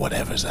from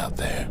whatever's out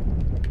there.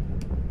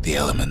 The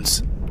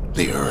elements,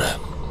 the Ura,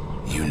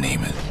 you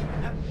name it.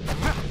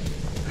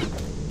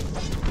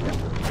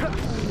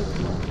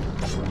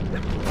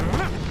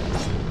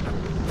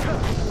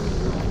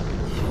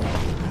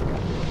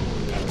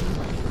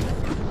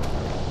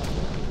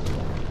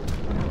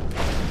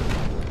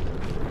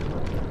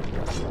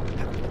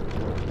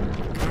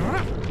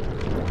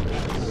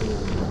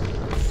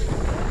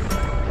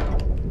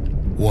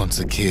 Once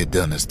the kid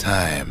done his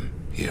time,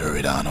 he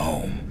hurried on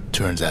home.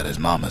 Turns out his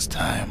mama's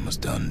time was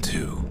done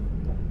too.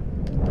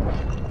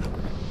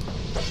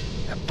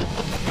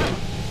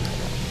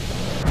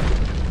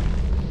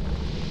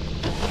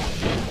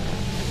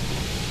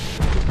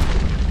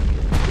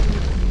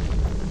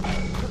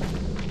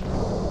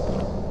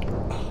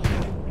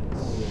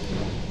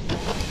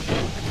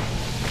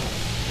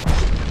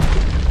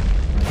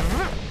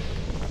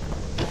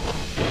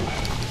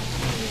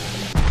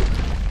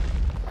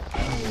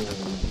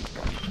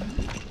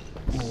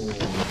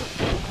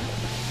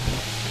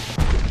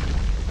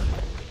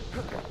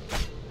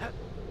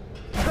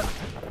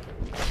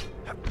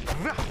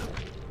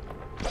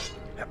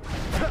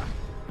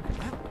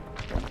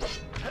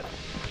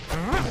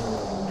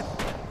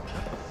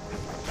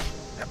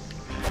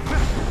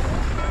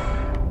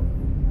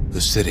 The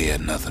city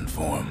had nothing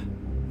for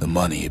him. The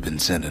money he'd been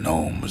sending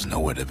home was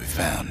nowhere to be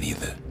found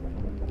either.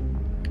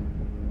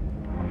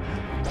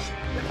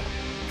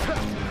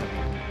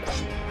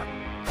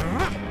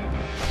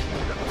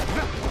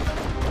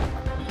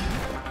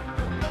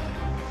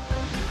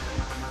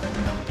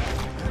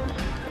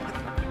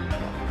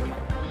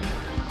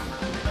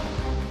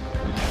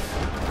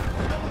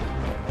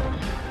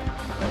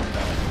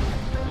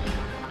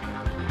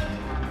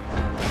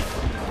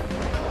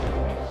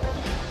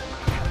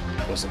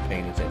 Wasn't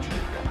paying attention.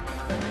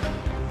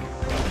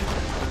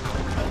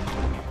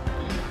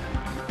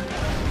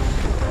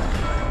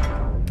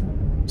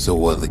 So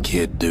what'd the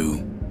kid do?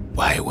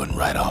 Why, he went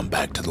right on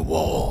back to the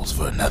walls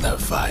for another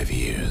 5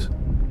 years.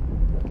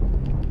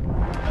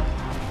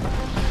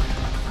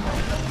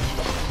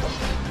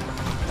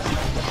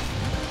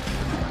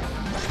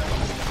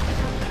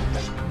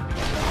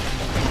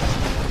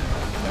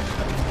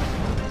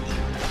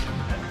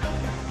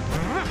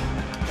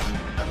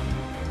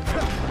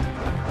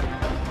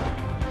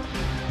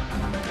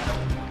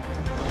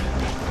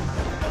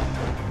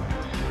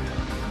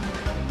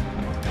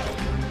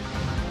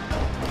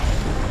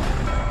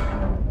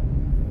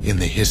 In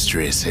the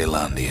history of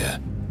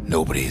Caelondia,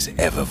 nobody's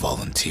ever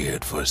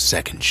volunteered for a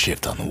second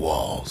shift on the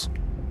walls.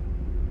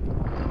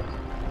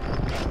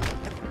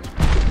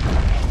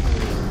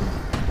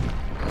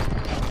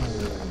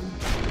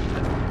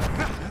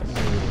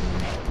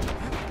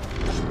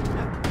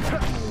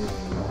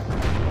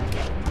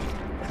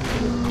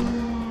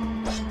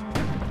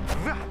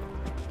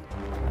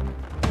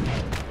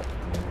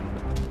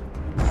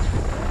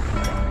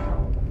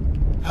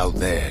 Out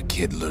there,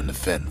 Kid learned to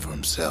fend for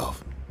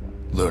himself.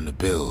 Learn to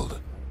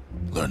build.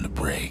 Learn to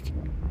break.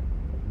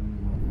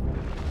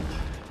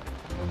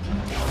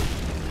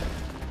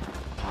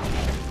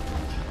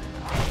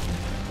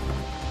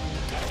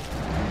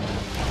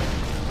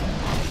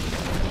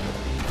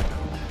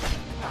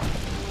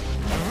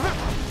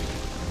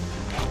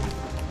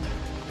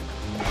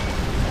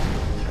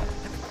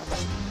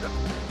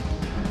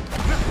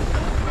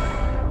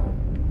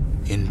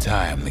 In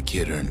time, the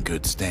kid earned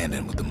good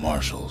standing with the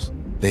marshals.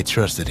 They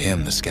trusted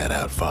him to scout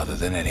out farther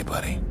than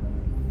anybody.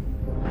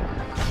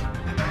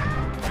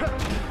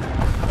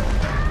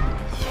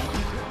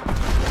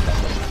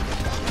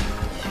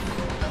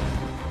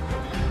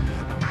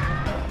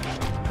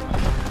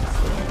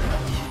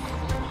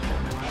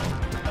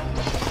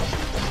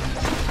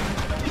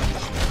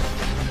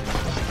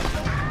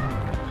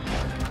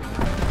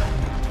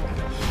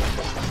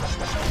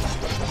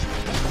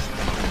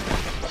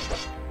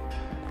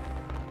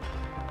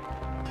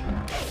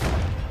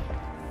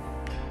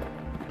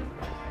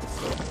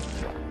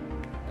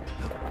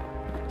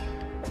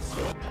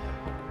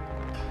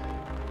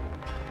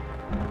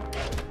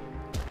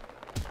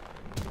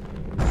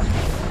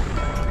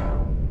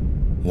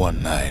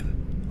 One night,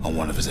 on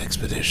one of his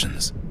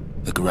expeditions,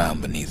 the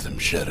ground beneath him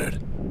shuddered,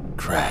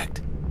 cracked,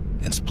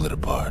 and split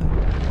apart.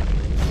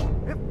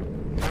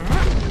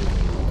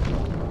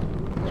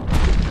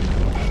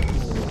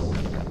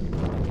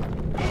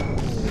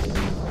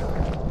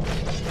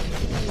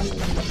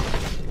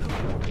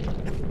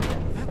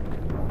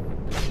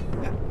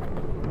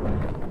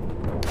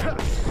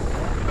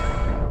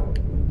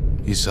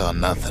 He saw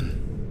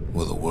nothing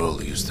where the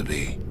world used to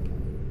be.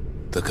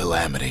 The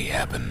calamity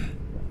happened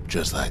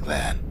just like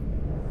that.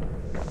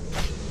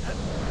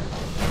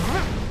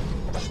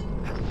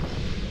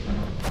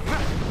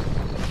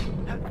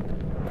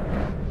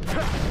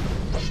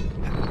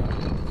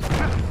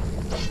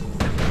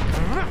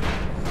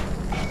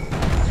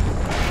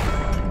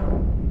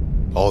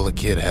 All the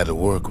kid had to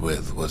work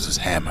with was his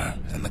hammer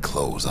and the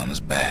clothes on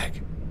his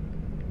back.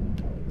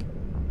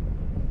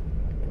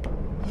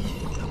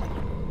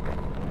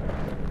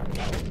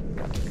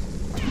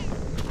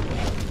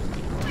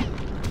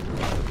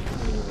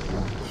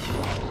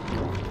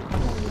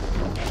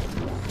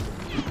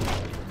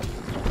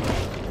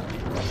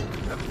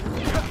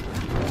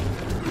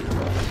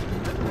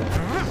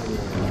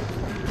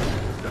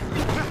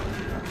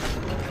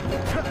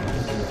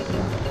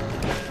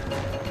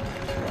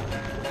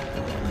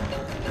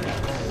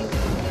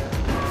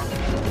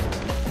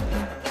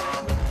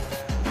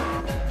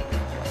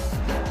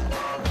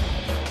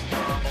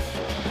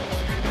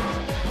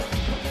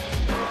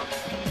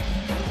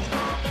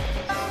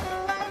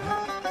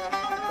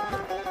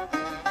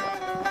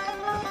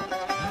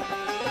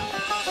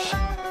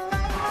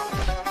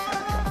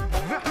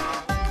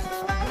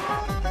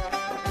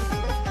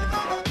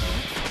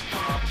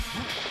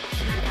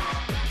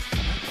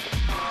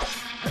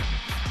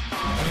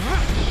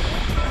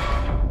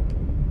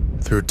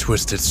 Through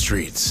twisted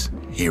streets,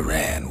 he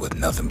ran with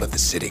nothing but the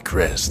city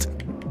crest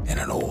and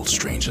an old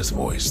stranger's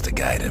voice to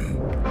guide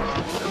him.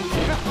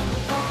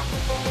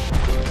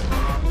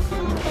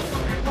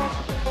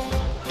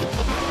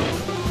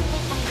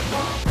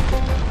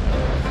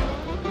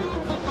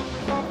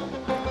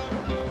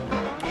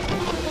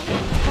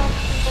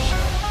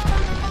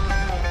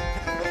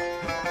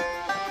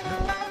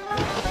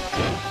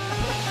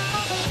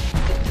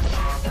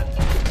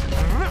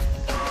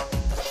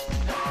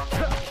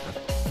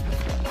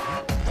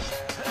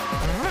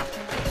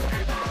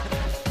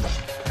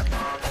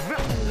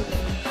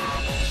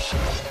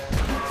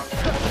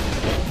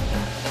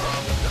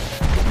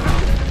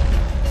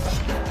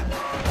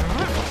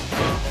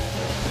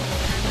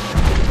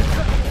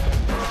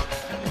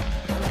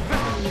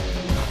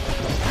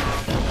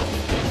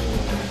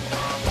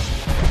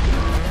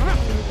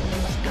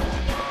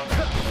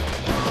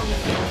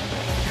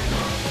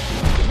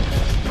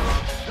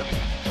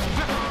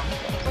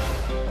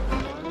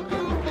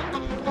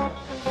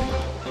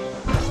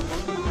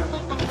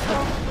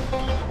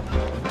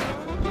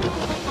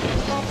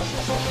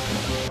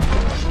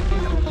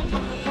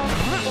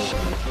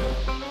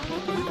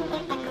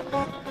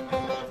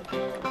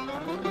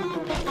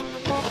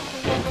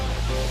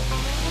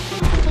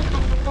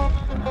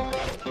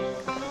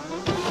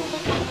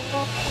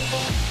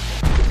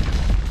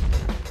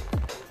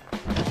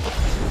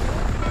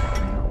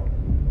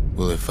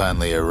 Willie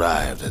finally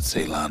arrived at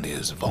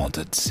Caelondia's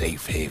vaunted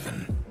safe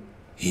haven.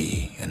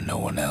 He and no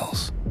one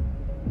else.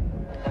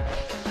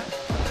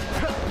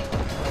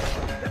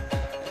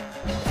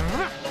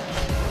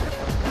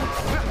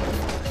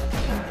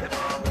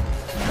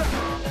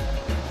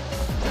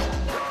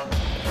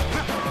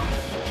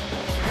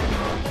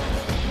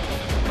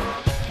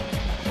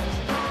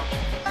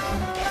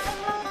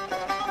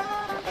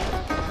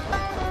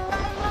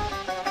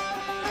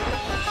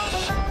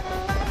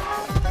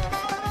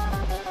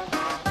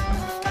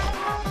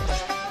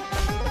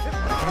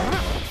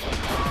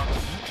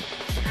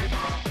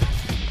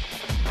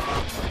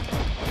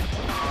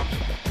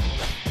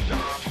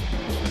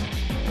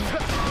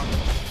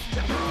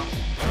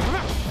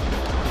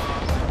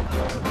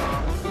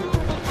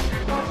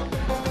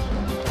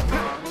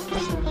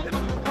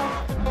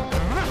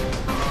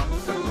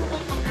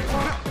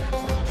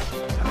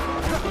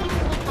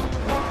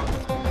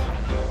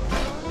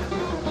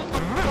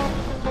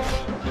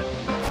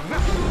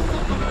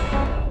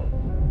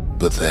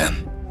 But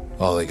then,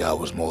 all he got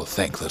was more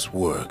thankless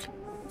work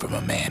from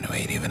a man who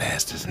ain't even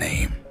asked his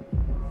name.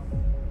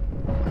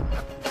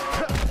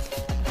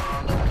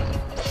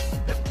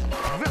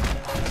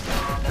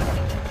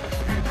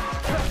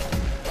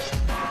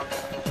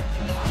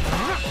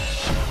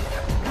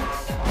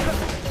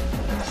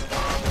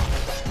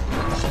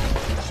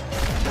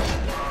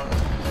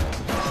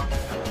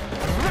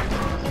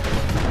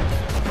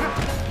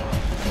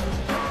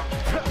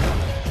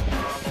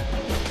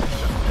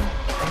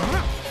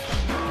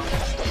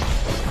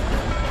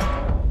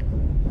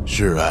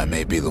 Sure, I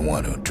may be the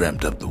one who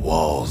dreamt up the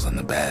walls and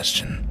the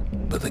Bastion,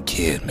 but the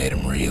kid made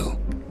them real,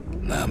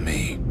 not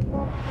me.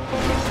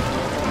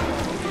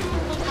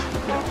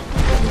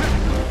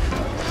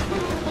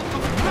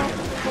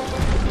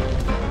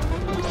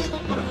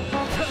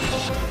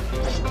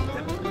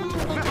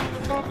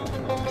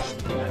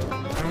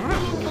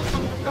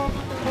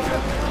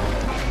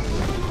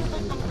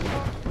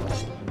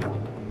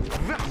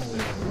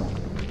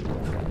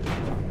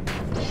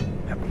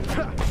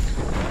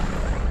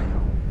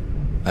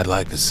 I'd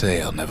like to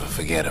say I'll never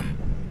forget him,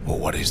 or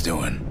what he's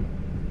doing,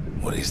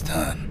 what he's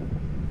done.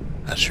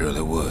 I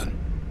surely would.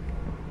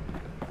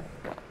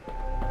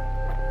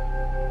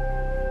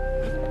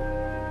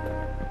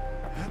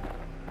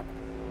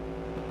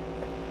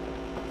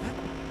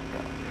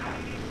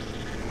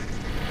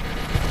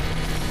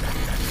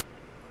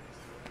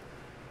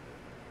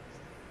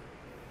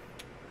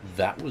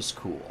 That was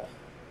cool.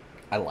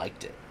 I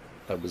liked it.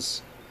 That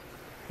was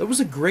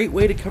a great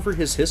way to cover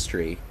his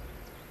history.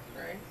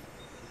 Right.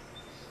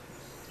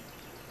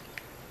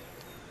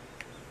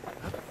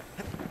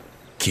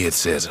 Kid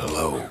says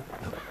hello,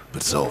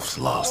 but Zolf's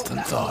lost in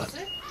that thought. was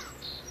it?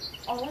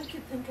 All I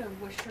could think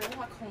of was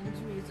Sherlock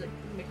Holmes music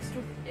mixed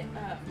with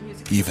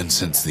music. Even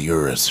since the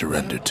Ura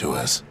surrendered to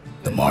us,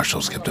 the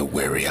marshals kept a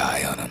wary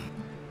eye on him.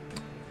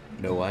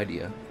 No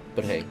idea.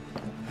 But hey.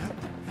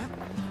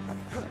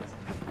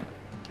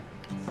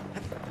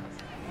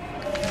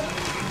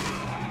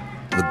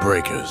 The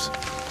Breakers.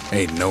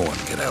 Ain't no one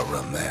can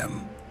outrun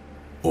them.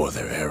 Or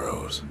their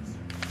arrows.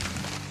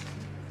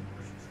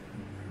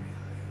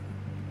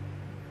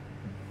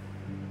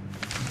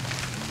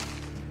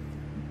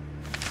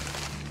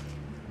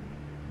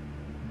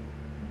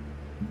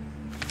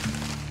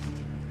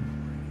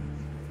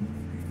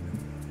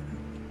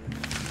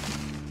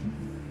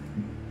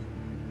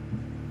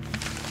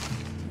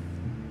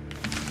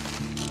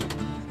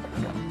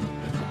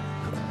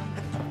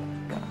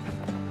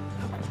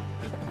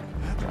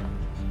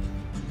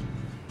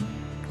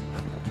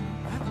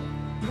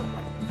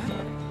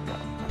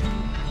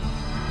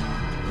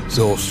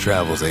 Zolf's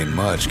travels ain't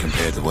much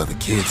compared to what the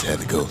kids had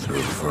to go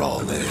through for all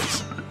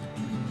this.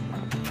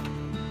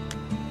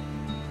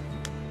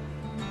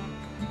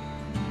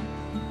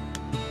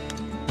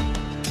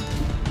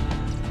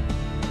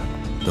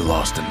 The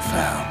Lost and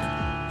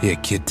Found. Here,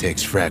 kid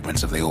takes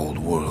fragments of the old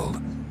world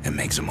and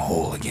makes them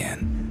whole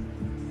again.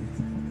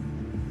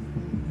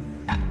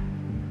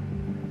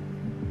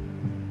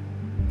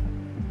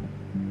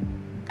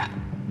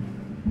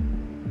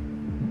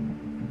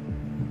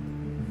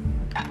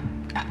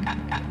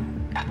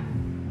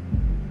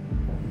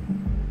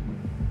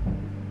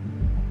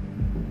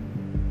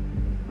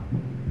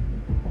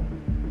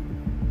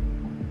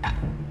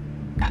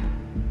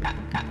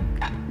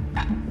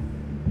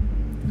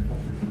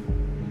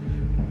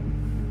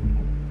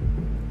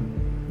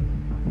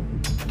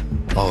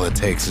 All it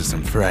takes is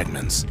some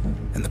fragments,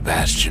 and the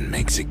Bastion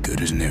makes it good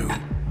as new.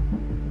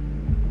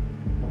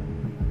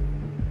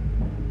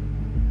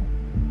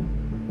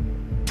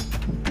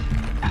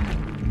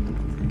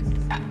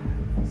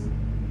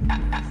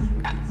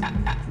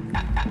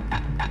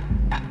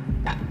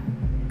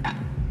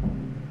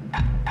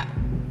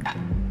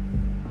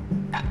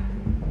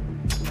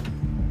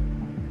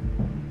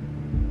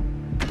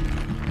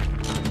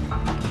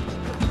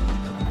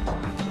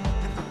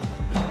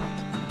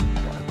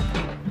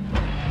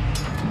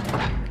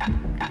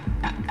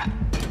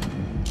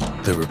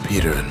 The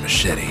repeater and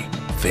machete,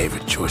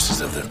 favorite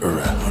choices of the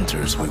Ura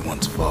hunters we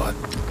once fought.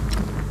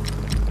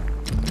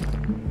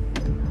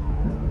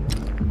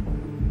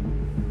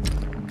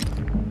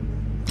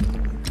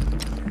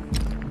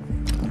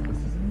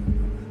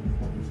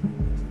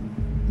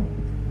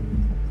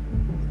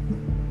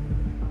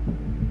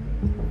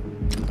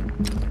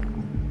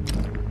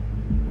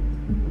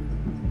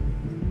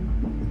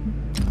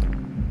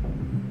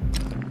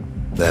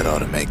 That ought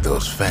to make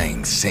those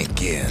fangs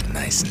sink in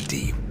nice and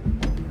deep.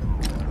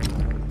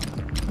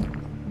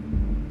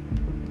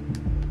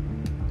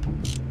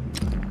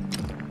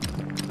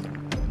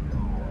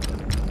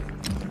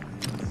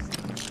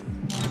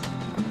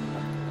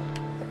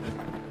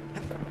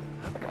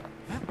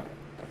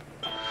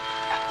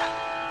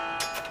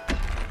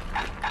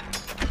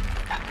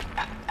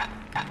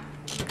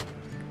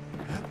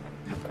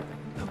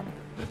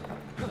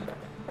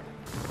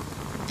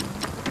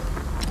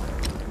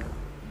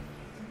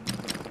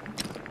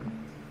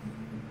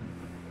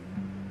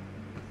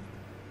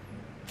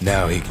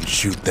 Now he can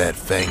shoot that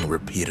fang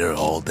repeater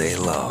all day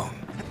long.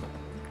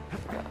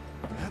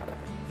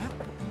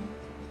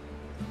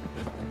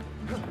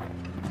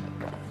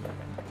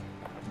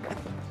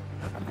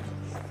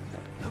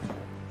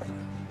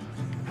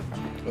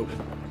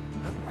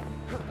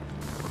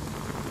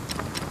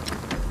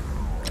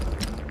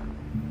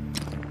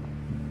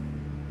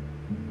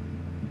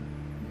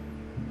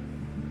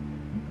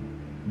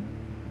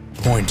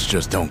 Points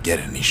just don't get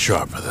any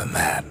sharper than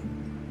that.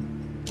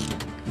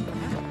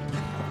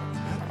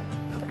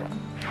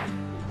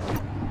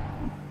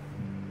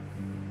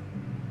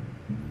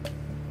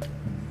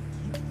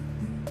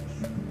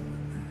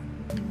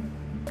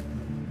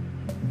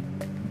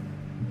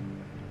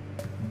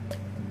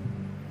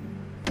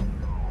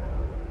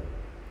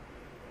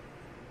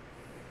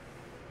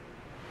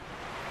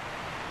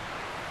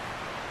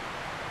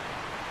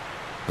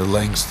 The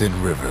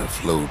Langston River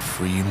flowed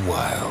free and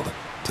wild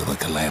till the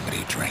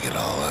calamity drank it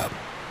all up.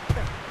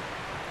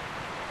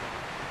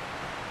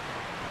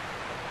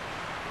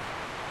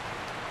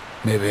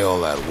 Maybe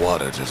all that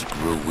water just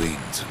grew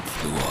wings and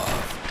flew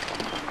off.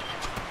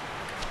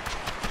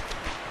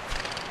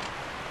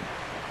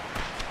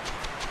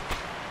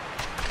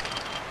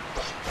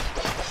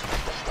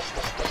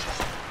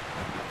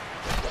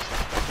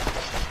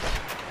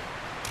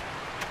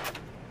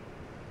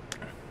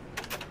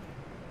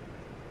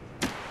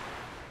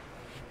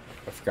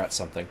 I forgot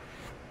something.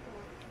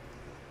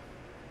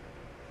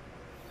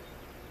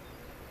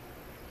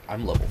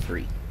 I'm level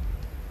 3.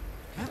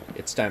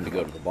 It's time to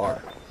go to the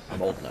bar.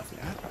 I'm old enough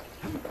now.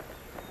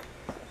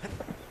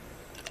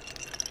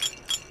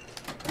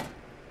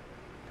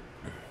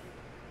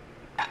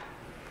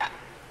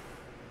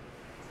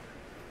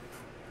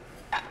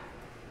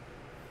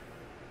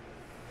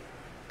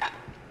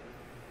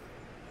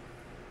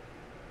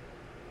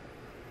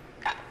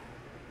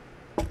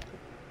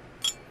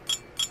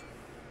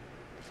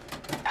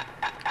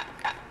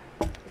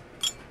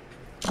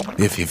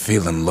 If you're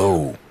feeling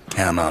low,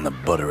 count on the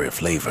buttery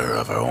flavor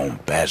of our own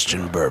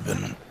Bastion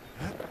bourbon.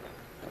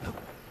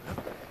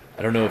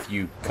 I don't know if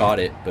you caught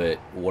it, but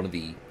one of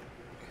the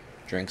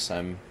drinks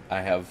I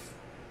have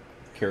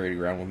carried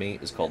around with me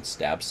is called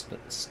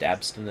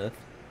Stabstineth.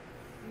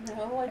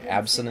 No, I didn't.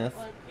 Absinthe,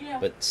 Yeah.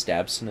 but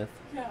Stabstineth.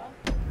 Yeah,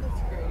 that's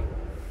great.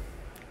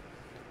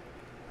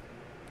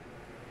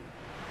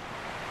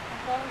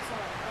 I thought it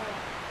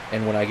was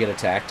And when I get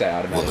attacked, I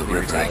Well, the automatically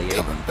river ain't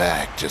retaliate. coming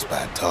back just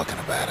by talking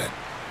about it.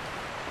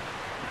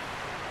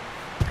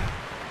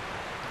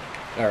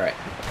 Alright.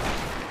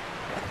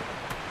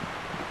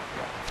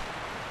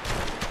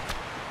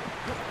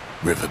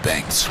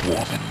 Riverbank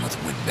swarming with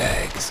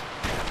windbags.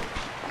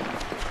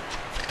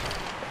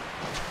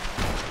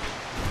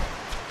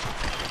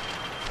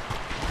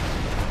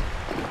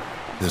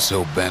 They're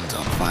so bent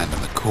on finding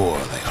the core,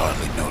 they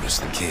hardly notice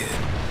the kid.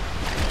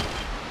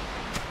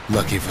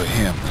 Lucky for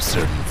him, a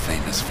certain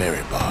famous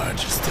ferry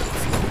barge is still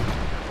afloat.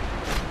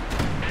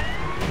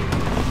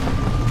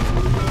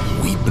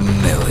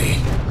 Weepin' Nellie.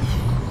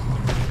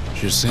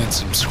 She sent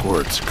some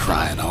squirts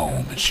crying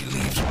home as she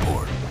leaves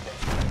port.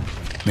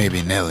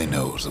 Maybe Nellie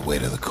knows the way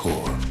to the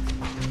core.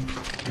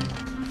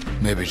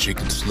 Maybe she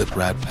can slip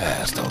right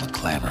past all the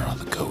clamor on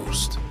the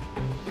coast.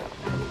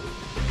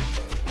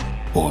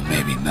 Or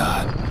maybe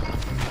not.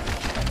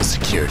 A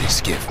security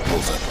skiff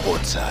pulls up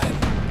portside.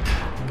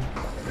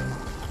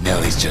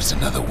 Nellie's just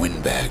another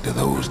windbag to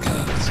those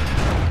guns.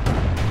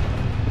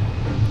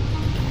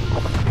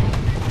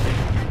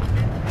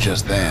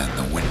 Just then,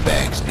 the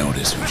windbags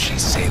notice who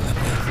she's sailing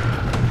with.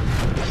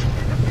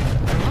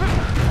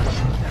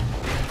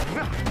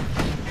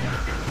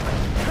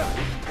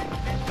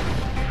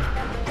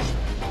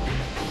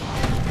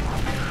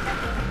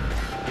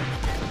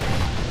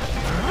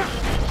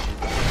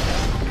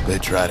 They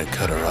try to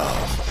cut her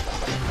off.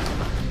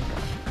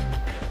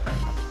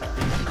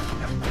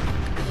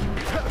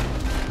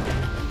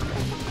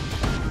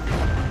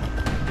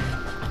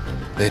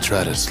 They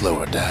try to slow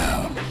her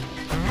down.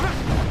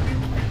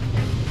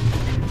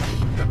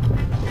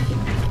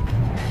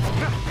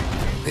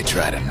 They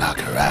try to knock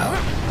her out.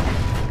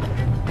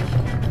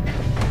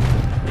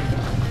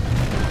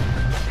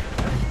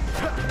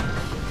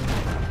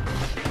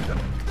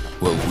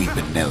 Well,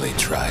 Weepin' Nellie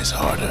tries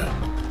harder.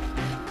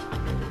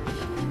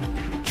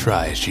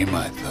 Try as she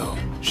might, though,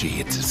 she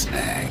hits a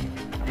snag.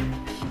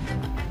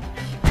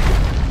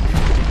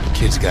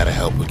 Kid's gotta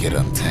help her get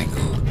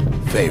untangled.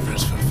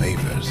 Favors for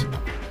favors.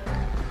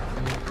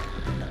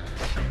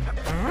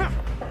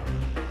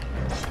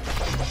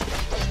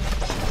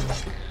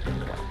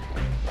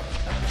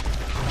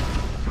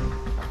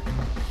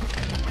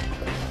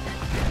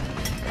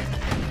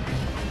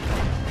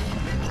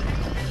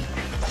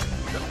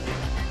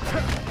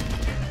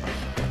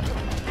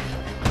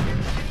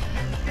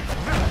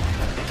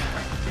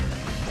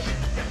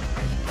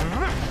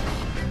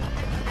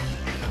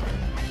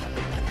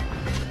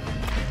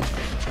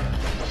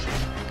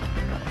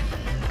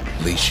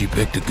 At least she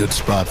picked a good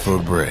spot for a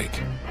break,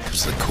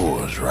 'cause the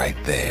core's right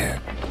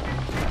there.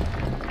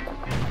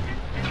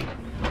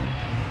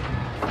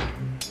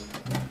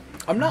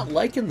 I'm not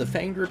liking the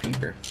Fanged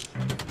Repeater.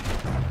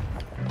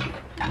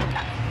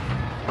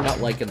 I'm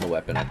not liking the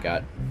weapon I've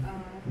got.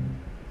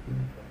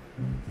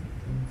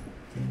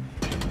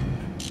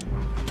 It's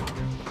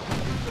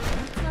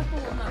not the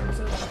one that was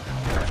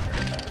overpowered.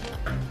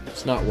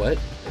 It's not what? It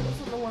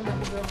wasn't the one that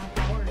was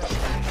overpowered.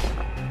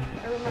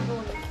 I remember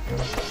when it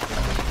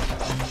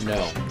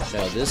No,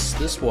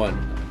 this one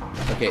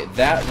Okay,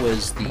 that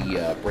was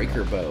the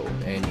breaker bow,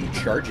 and you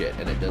charge it,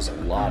 and it does a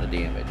lot of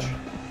damage.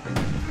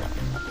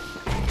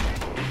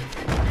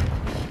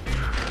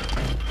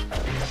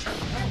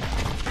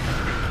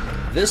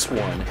 This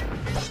one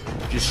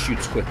just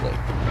shoots quickly.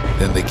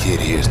 Then the kid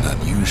hears an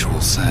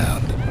unusual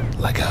sound,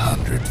 like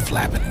 100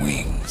 flapping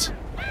wings.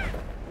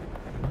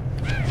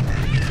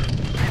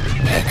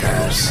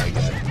 Peckers. Oh my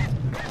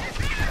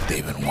god.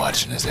 They've been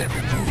watching his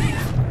every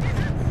move.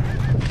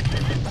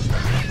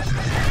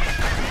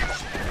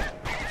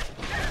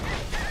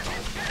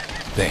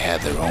 They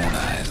had their own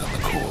eyes on the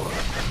core.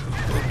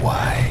 But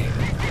why?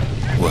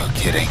 Well,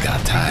 kid ain't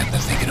got time to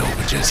think it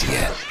over just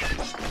yet.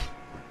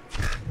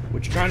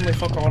 Would you kindly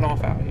fuck on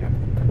off out here?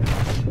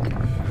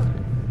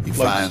 He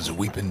finds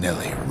Weeping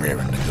Nellie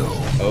raring to go.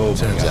 Oh,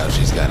 turns out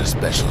she's got a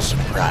special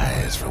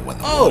surprise for when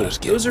the waters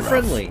get those are rough.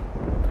 friendly.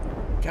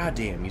 God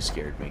damn, you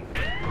scared me.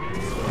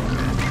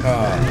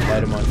 Ah,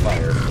 light him on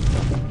fire.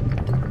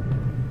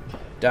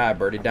 Die,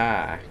 birdie,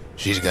 die.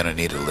 She's gonna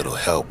need a little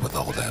help with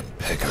all them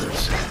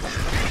peckers.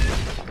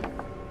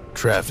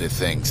 Crafty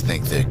things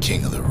think they're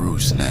king of the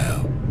roost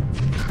now.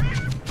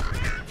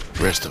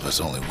 Rest of us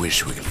only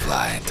wish we could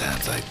fly in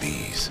times like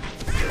these.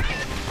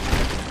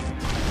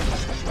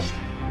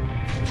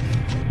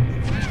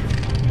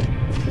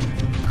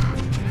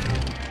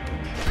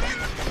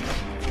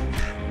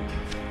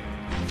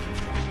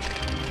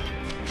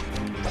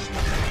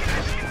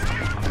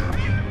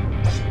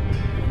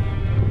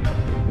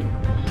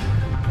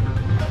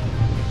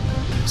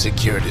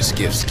 Security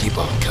skiffs keep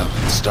on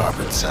coming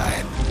starboard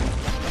side.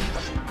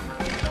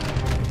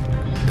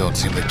 Don't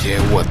seem to care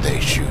what they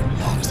shoot, as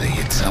long as they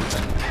hit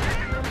something.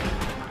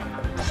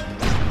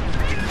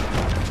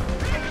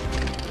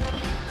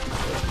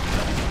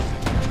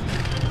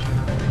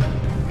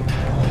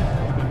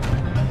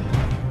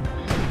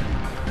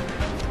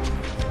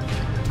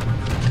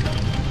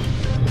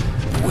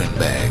 The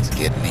windbag's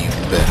getting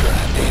even better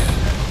idea.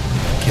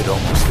 Kid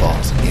almost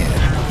falls again.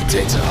 He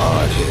takes a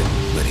hard hit,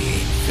 but he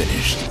ain't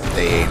finished.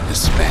 They aim to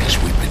smash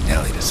Weeping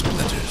Nellie to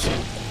splinters.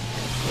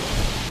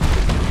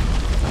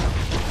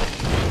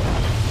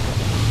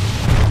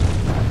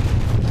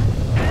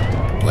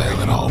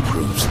 Well, it all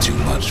proves too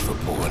much for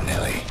poor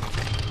Nellie.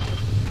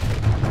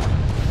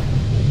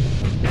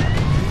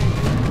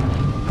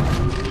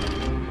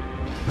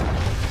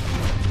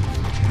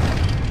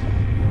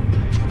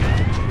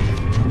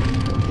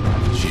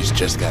 She's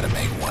just gotta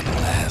make one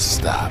last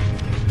stop.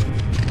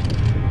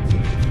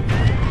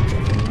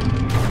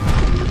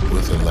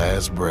 With her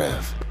last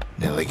breath,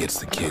 Nellie gets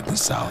the kid to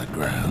solid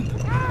ground.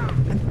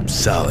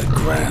 Solid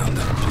ground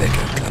in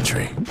Plicker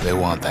country. They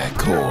want that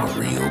core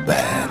real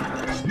bad.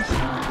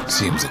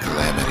 Seems the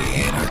calamity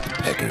ain't hurt the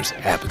peckers'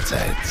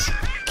 appetites.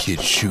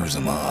 Kid shoos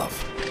them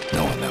off,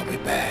 knowing they'll be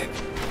back.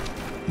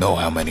 Know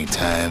how many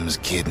times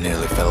Kid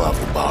nearly fell off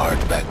the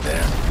barge back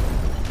there?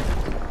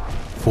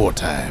 4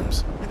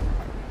 times.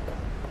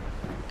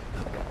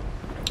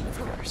 Of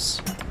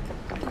course.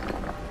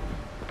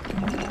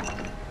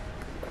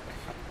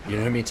 You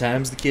know how many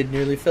times the kid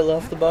nearly fell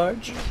off the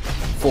barge?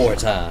 4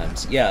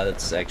 times. Yeah,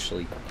 that's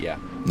actually, yeah.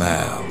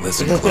 Now,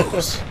 listen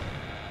close.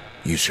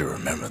 You should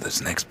remember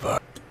this next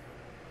part.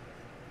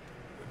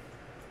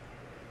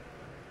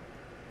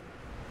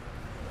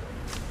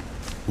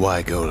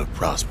 Why go to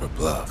Prosper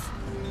Bluff?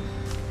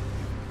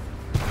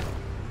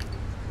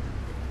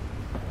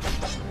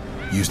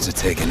 Used to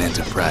take an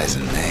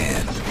enterprising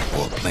man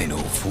or a plain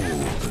old fool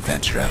to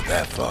venture out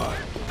that far.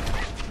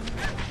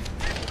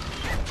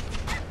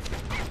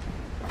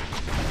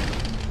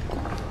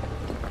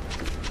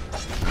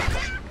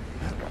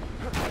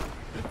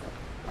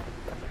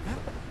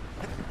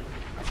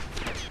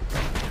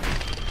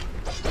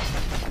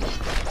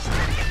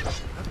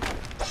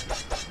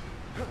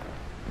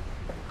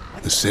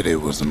 The city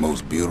was the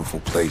most beautiful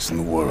place in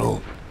the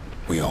world.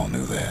 We all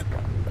knew that.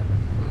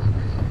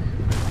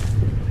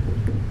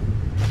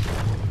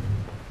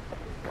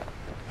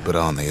 But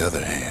on the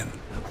other hand,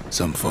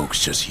 some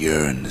folks just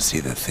yearn to see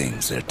the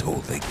things they're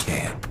told they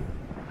can't.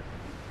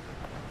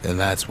 And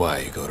that's why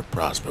you go to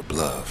Prosper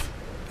Bluff,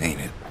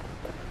 ain't it?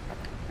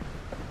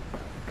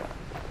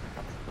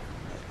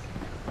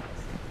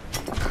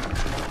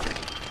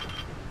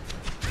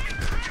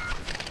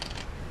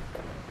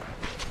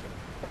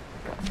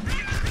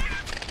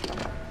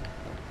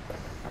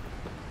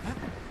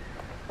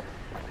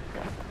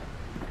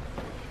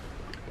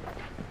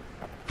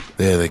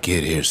 There the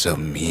kid hears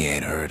something he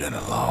ain't heard in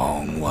a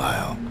long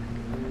while.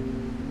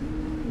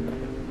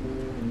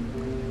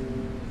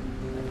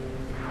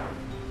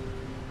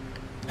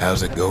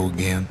 How's it go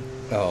again?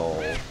 Oh.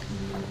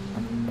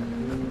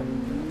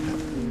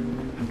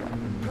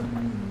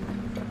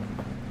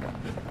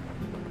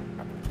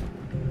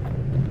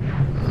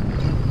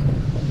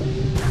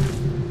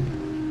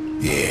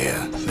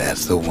 Yeah,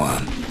 that's the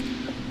one.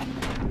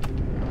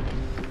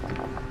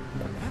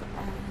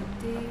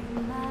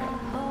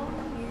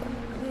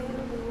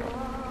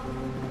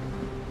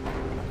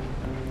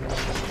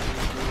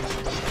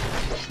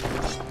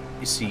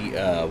 You see,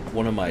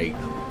 one of my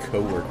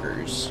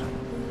coworkers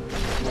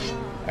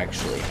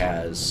actually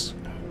has,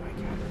 oh my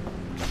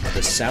the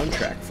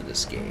soundtrack for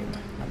this game,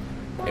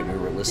 and we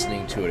were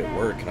listening to it at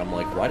work, and I'm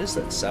like, why does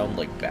that sound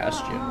like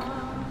Bastion?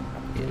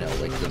 You know,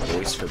 like the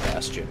voice for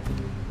Bastion.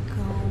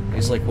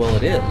 He's like, well,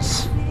 it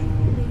is.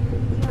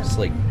 It's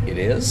like, it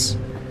is?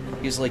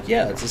 He's like,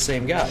 yeah, it's the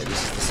same guy.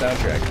 This is the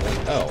soundtrack. I'm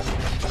like, oh,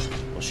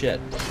 well, shit.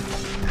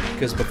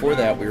 Because before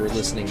that, we were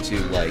listening to,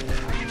 like,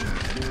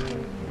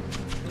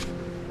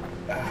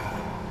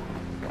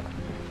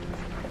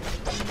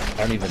 I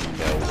don't even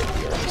know what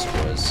the artist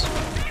was.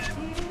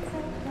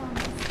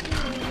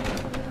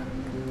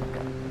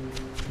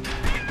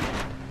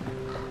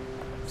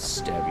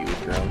 Stab you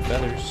with your own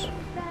feathers.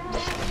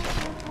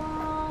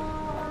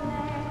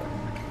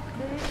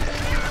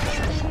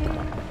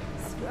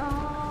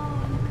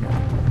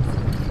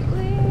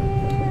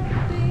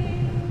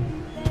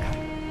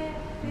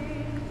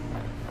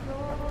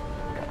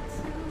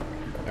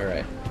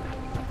 Alright.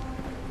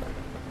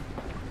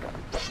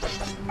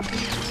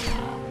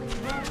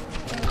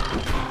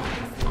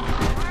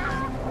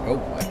 Oh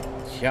my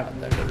god,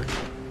 that hurt.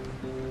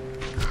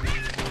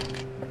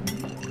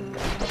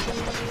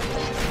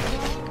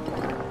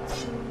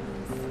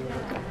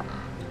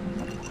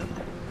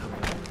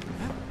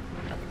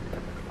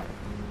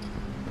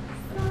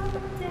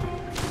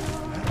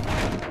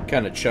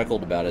 Kind of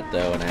chuckled about it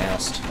though and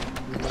asked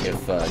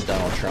if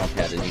Donald Trump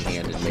had any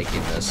hand in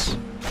making this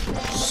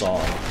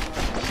song.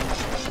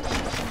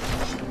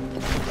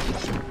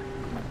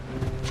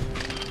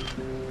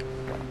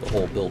 The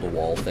whole build a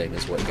wall thing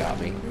is what got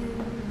me.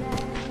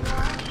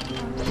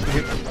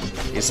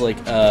 It's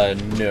like,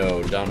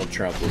 no, Donald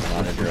Trump was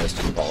not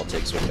interested in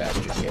politics when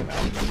Bastion came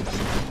out.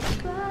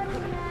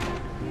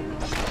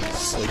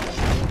 It's like,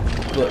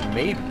 but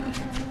maybe.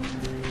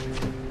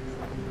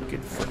 You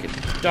could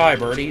frickin' die,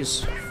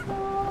 birdies.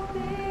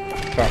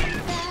 Come.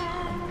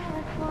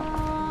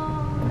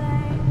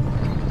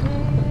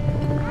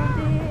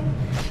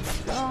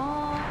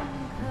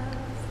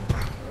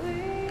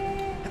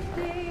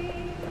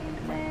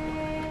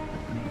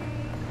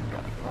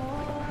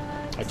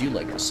 I do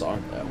like the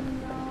song, though.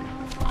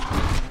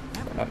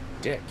 Not a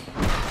dick.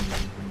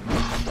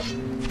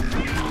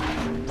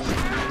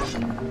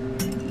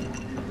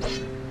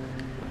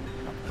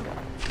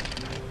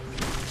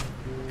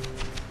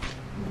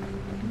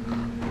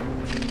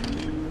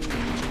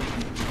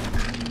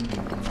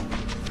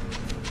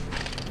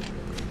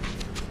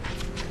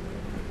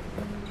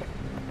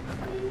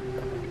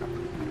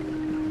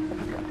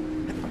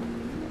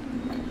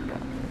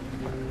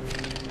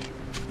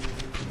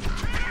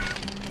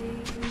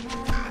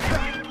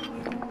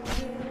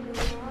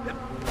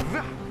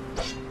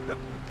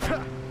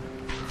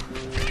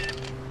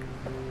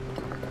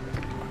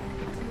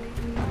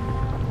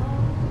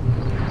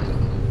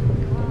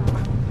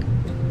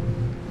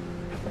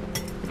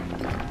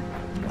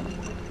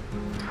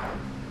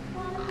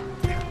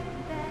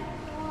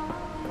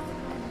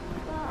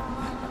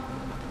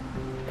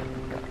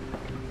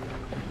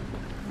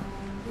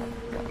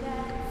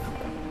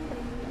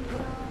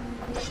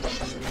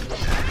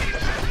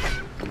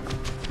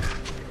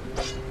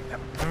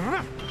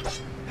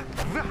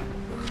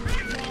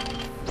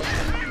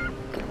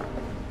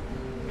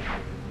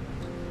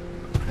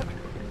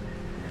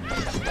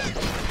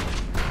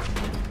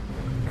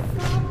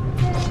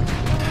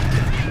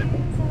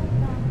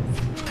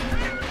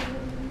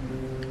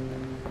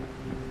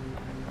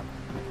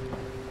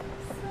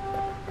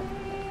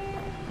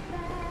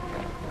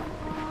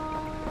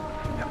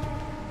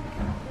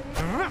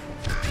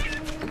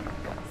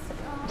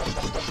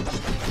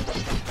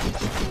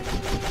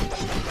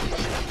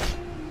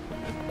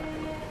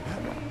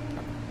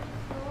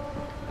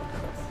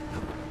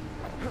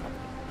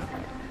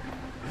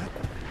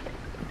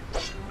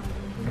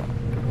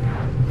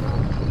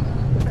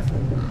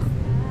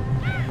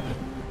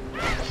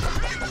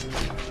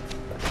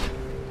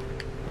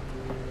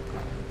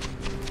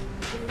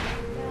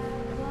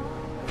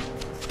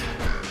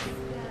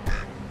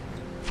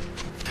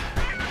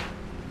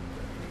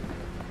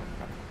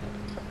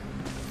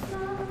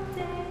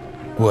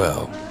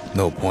 Well,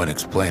 no point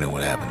explaining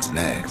what happens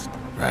next,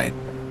 right?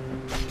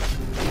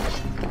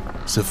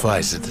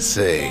 Suffice it to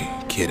say,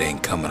 kid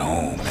ain't coming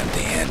home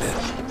empty-handed.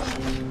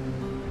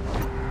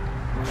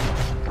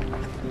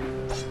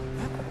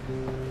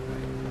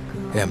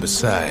 And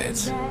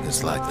besides,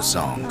 it's like the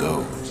song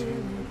goes.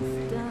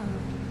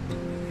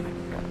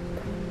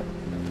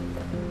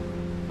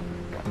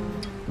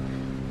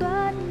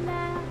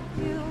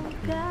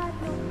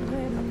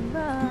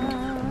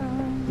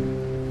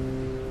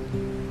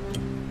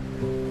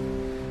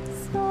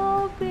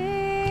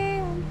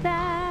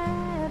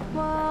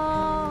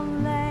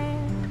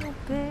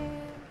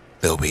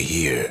 They'll be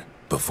here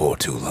before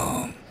too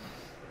long.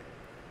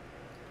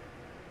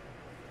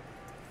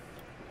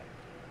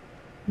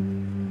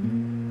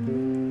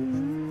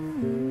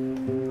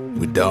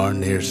 We darn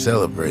near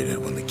celebrated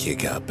when the kid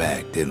got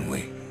back, didn't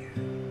we?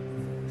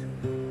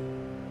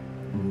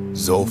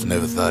 Zolf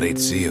never thought he'd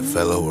see a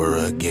fellow or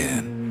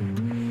again.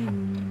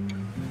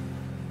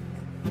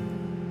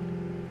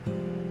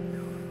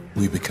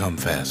 We become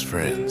fast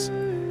friends.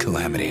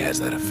 Calamity has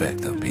that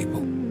effect on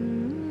people.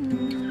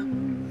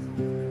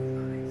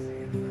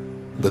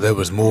 But there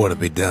was more to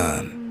be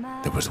done.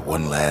 There was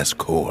one last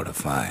core to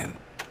find.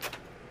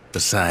 A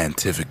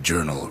scientific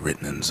journal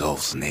written in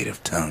Zolf's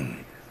native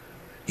tongue.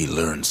 He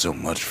learned so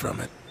much from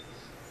it.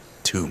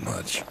 Too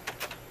much.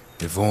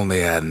 If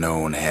only I'd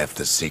known half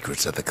the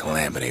secrets of the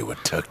Calamity were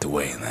tucked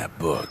away in that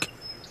book,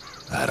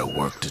 I'd have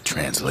worked to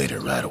translate it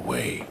right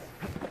away.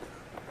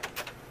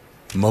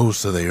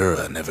 Most of the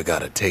Ura never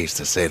got a taste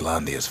of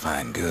Caelondia's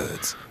fine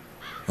goods,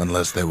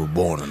 unless they were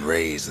born and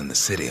raised in the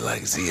city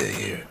like Zia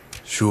here.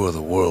 Sure,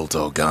 the world's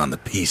all gone to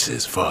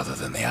pieces farther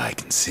than the eye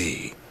can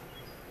see,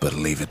 but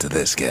leave it to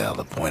this gal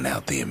to point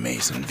out the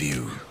amazing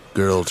view.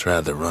 Girl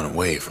tried to run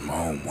away from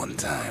home one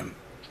time,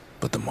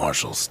 but the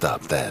marshals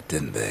stopped that,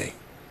 didn't they?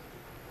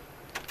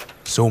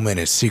 So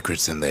many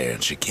secrets in there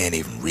and she can't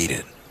even read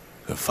it.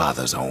 Her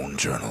father's own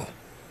journal.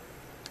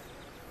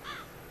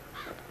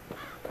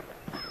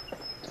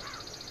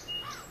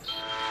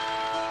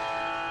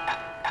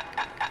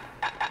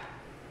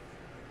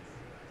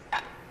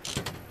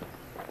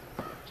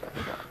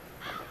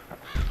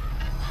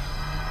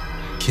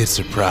 Kid's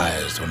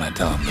surprised when I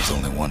tell him there's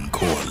only one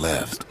core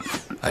left.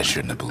 I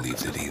shouldn't have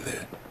believed it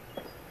either.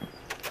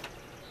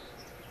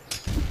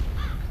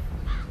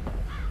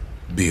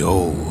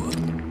 Behold,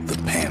 the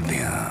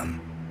Pantheon.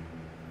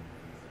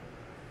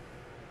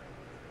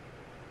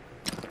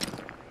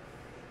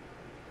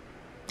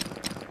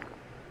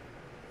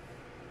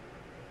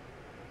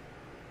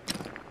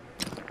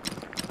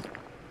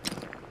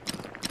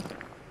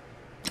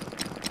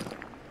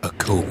 A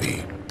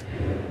Kobe.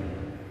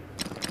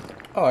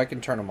 Oh, I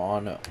can turn them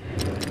on.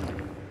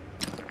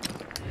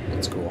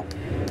 That's cool.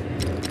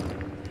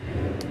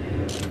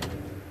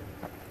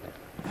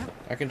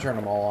 I can turn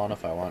them all on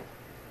if I want.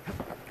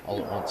 All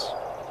at once.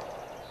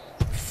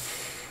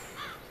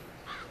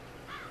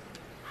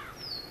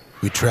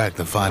 We tracked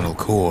the final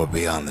core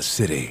beyond the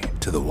city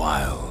to the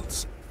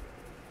wilds.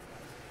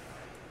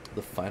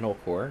 The final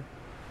core?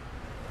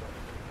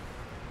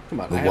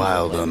 Come on, The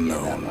wild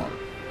unknown.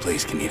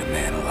 Place can eat a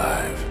man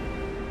alive.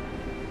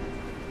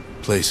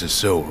 Place is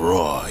so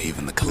raw,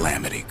 even the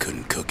Calamity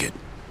couldn't cook it.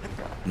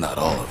 Not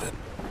all of it.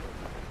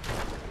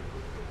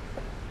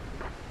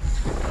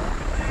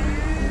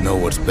 Know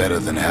what's better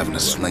than having a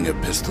slinger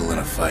pistol in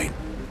a fight?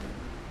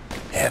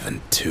 Having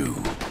two.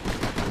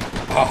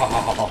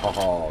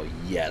 Oh,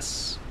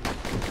 yes.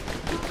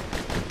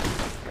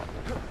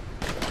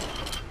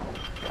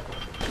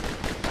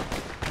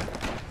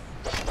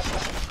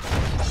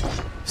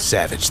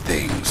 Savage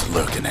things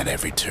lurking at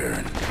every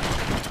turn.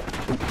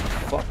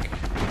 Fuck.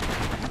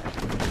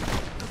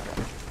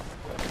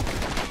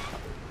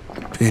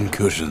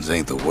 Pincushions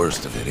ain't the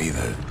worst of it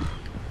either.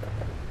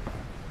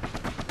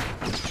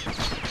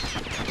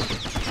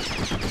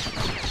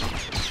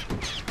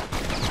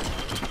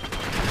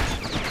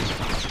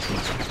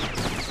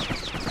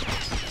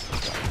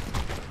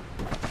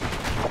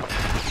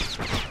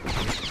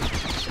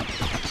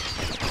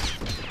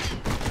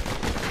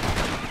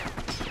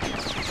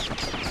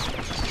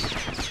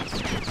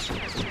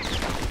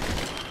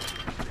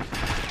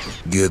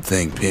 Good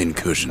thing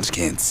pincushions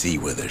can't see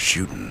where they're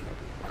shooting.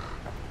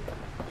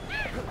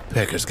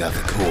 Pecker's got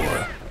the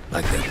core,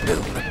 like they're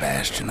building a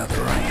bastion of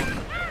their own.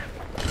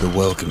 The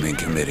welcoming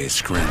committee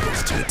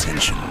scrambles to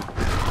attention.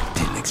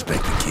 Didn't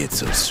expect the kid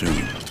so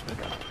soon.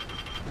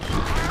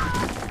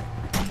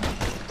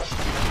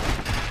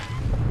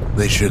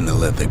 They shouldn't have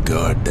let their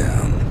guard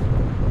down.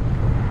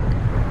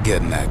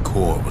 Getting that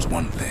core was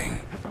one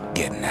thing.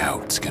 Getting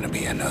out's gonna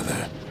be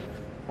another.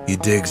 He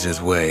digs his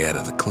way out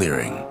of the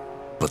clearing,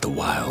 but the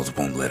wilds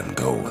won't let him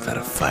go without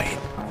a fight.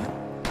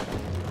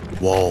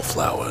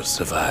 Wallflowers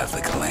survive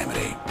the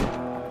Calamity.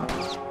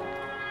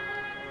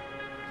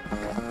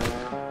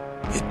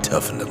 It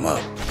toughened him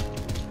up.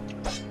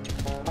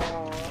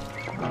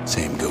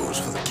 Same goes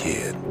for the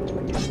kid.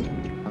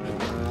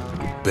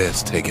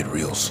 Best take it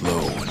real slow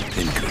when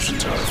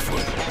pincushions are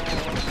afoot.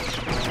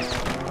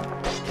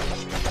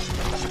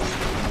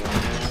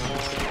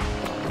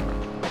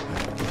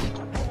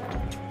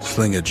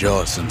 Slinger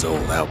Jawson's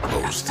old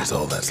outpost is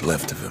all that's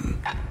left of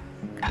him.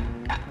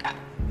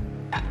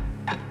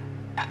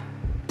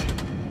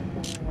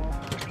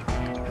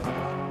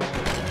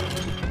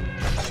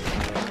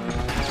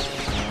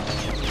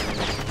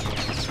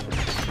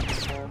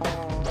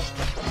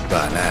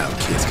 By now,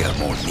 kid's got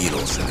more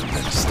needles in him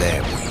than a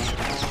stab weed.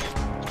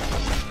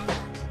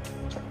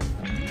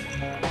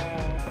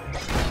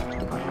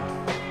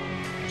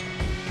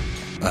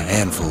 A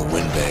handful of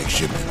windbag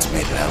shipments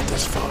made it out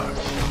this far.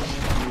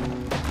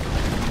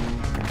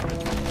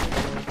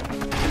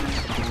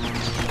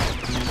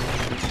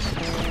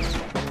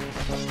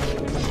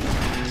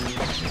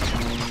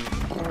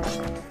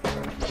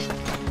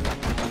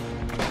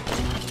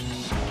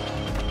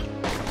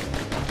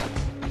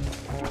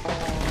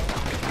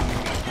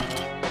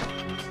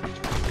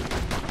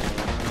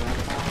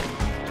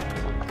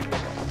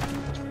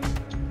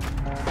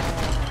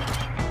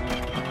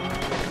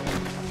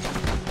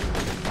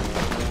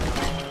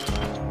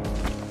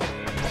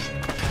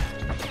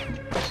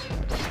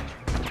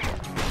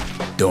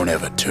 Don't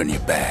ever turn your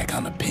back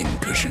on a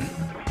pincushion.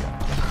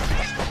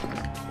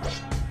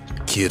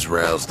 kid's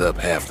roused up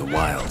half the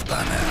wilds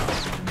by now.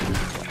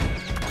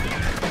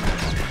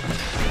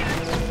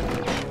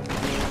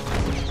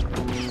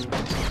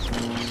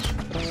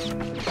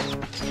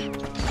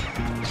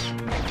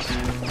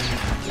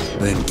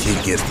 Then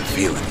kid gets the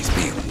feeling he's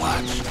being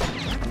watched.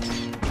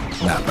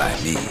 Not by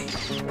me,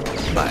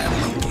 by a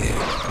lunkhead.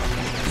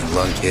 And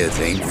lunkheads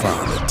ain't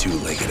fond of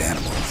two-legged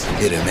animals.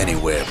 Hit him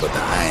anywhere but the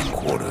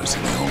hindquarters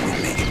and they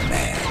only make him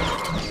mad.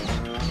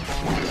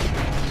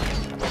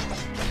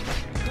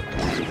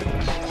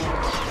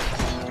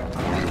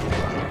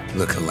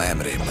 The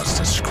Calamity must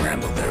have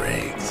scrambled their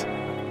eggs.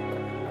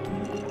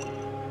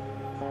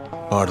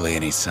 Hardly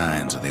any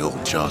signs of the old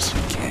Bastion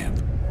camp.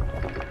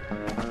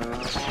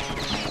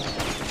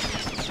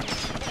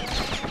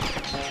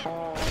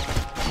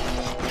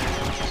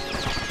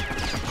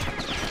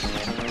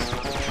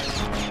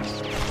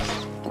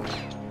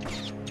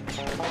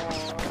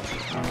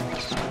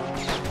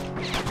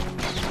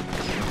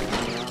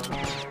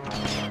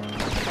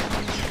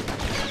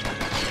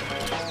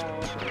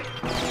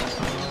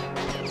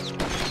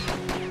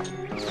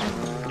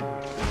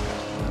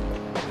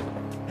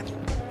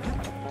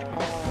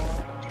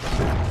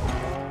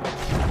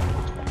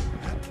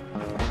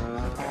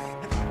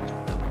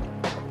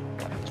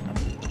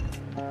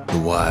 The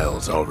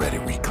wilds already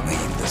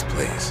reclaimed this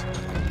place.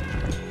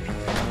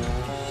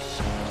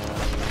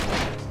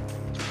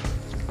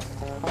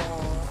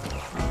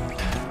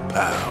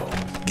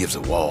 Pow gives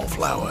a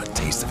wallflower a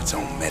taste of its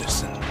own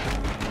medicine.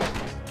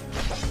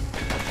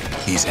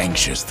 He's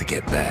anxious to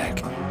get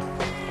back.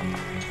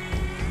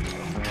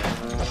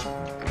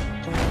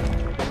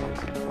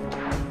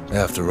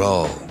 After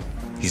all,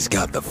 he's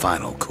got the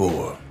final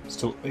core.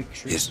 Still,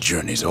 sure. His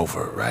journey's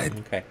over, right?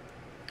 Okay.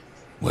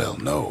 Well,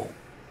 no,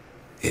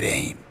 it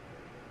ain't.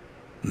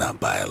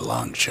 Not by a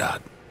long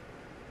shot.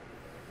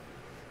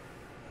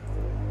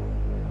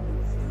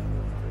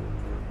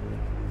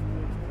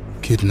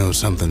 Kid knows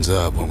something's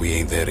up when we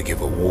ain't there to give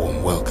a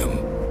warm welcome.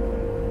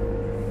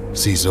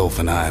 See, Zolf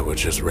and I were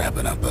just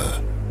wrapping up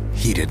a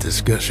heated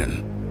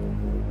discussion.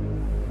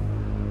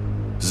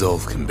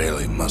 Zolf can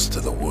barely muster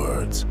the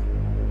words.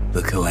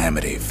 The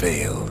Calamity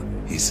failed,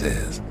 he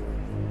says,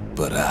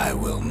 but I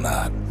will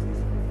not.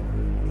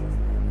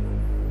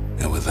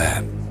 And with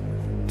that,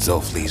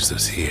 Zolf leaves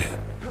us here.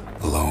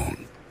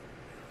 Alone.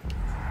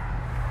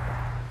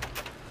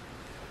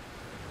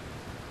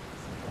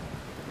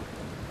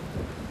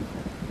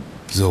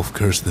 Zolf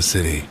cursed the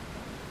city,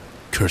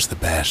 cursed the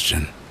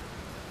Bastion,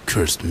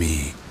 cursed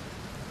me,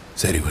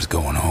 said he was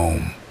going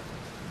home.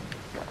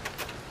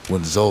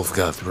 When Zolf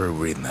got through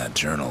reading that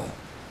journal,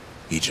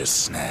 he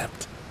just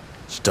snapped,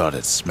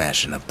 started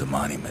smashing up the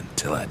monument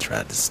till I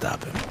tried to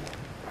stop him.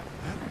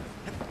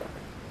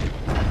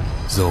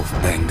 Zolf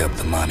banged up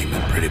the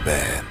monument pretty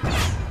bad.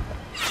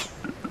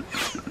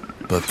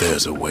 But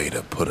there's a way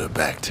to put her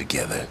back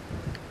together.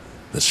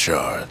 The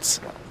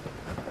shards.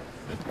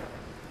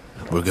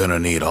 We're gonna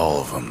need all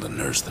of them to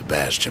nurse the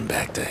Bastion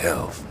back to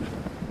health.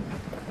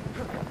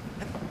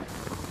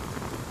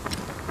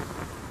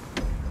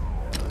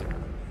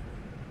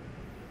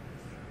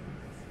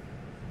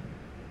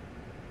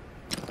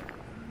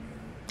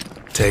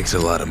 Takes a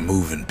lot of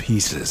moving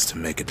pieces to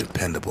make a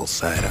dependable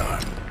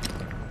sidearm.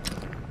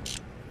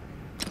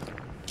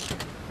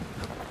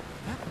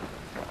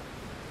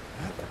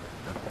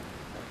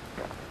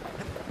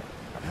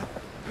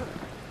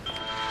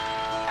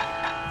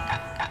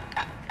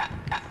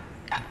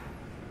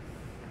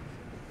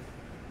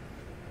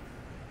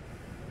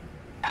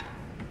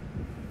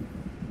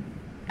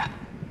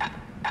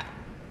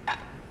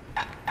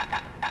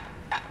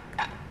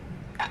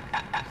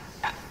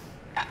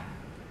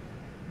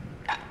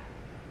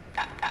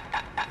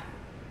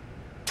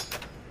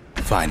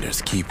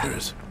 Finders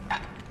keepers.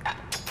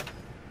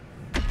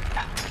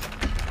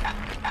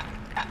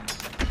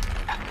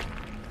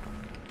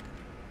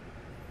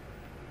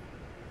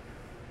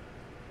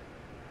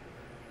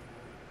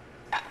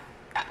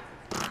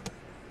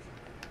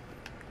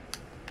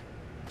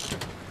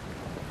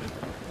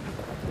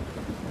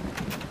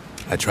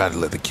 I try to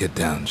let the kid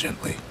down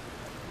gently.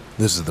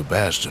 This is the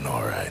Bastion,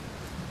 all right.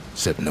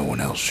 Except no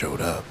one else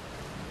showed up.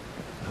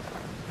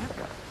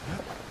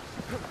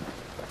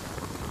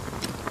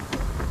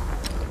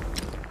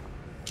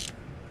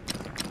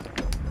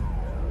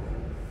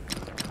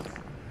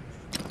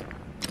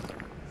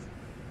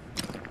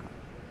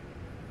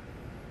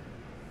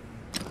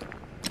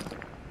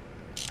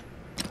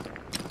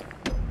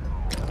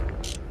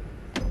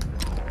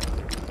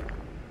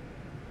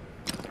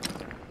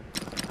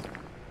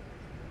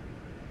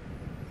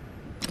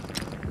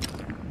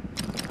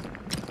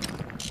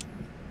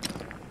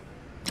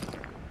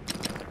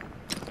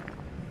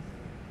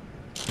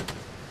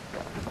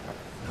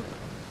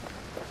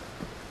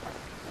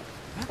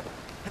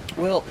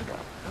 Well,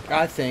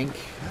 I think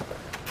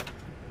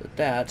that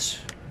that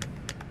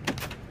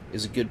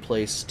is a good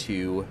place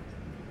to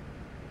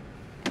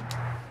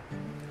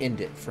end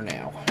it for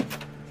now.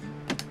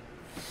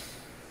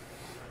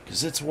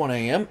 Because it's 1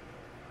 a.m.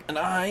 and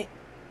I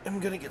am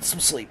going to get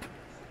some sleep.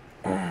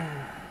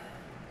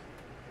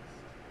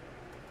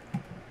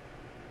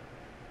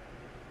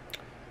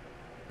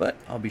 But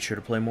I'll be sure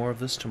to play more of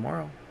this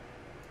tomorrow.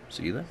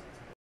 See you then.